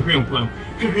on the film.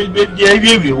 If you be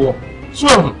the so,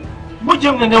 what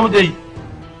young and nowadays,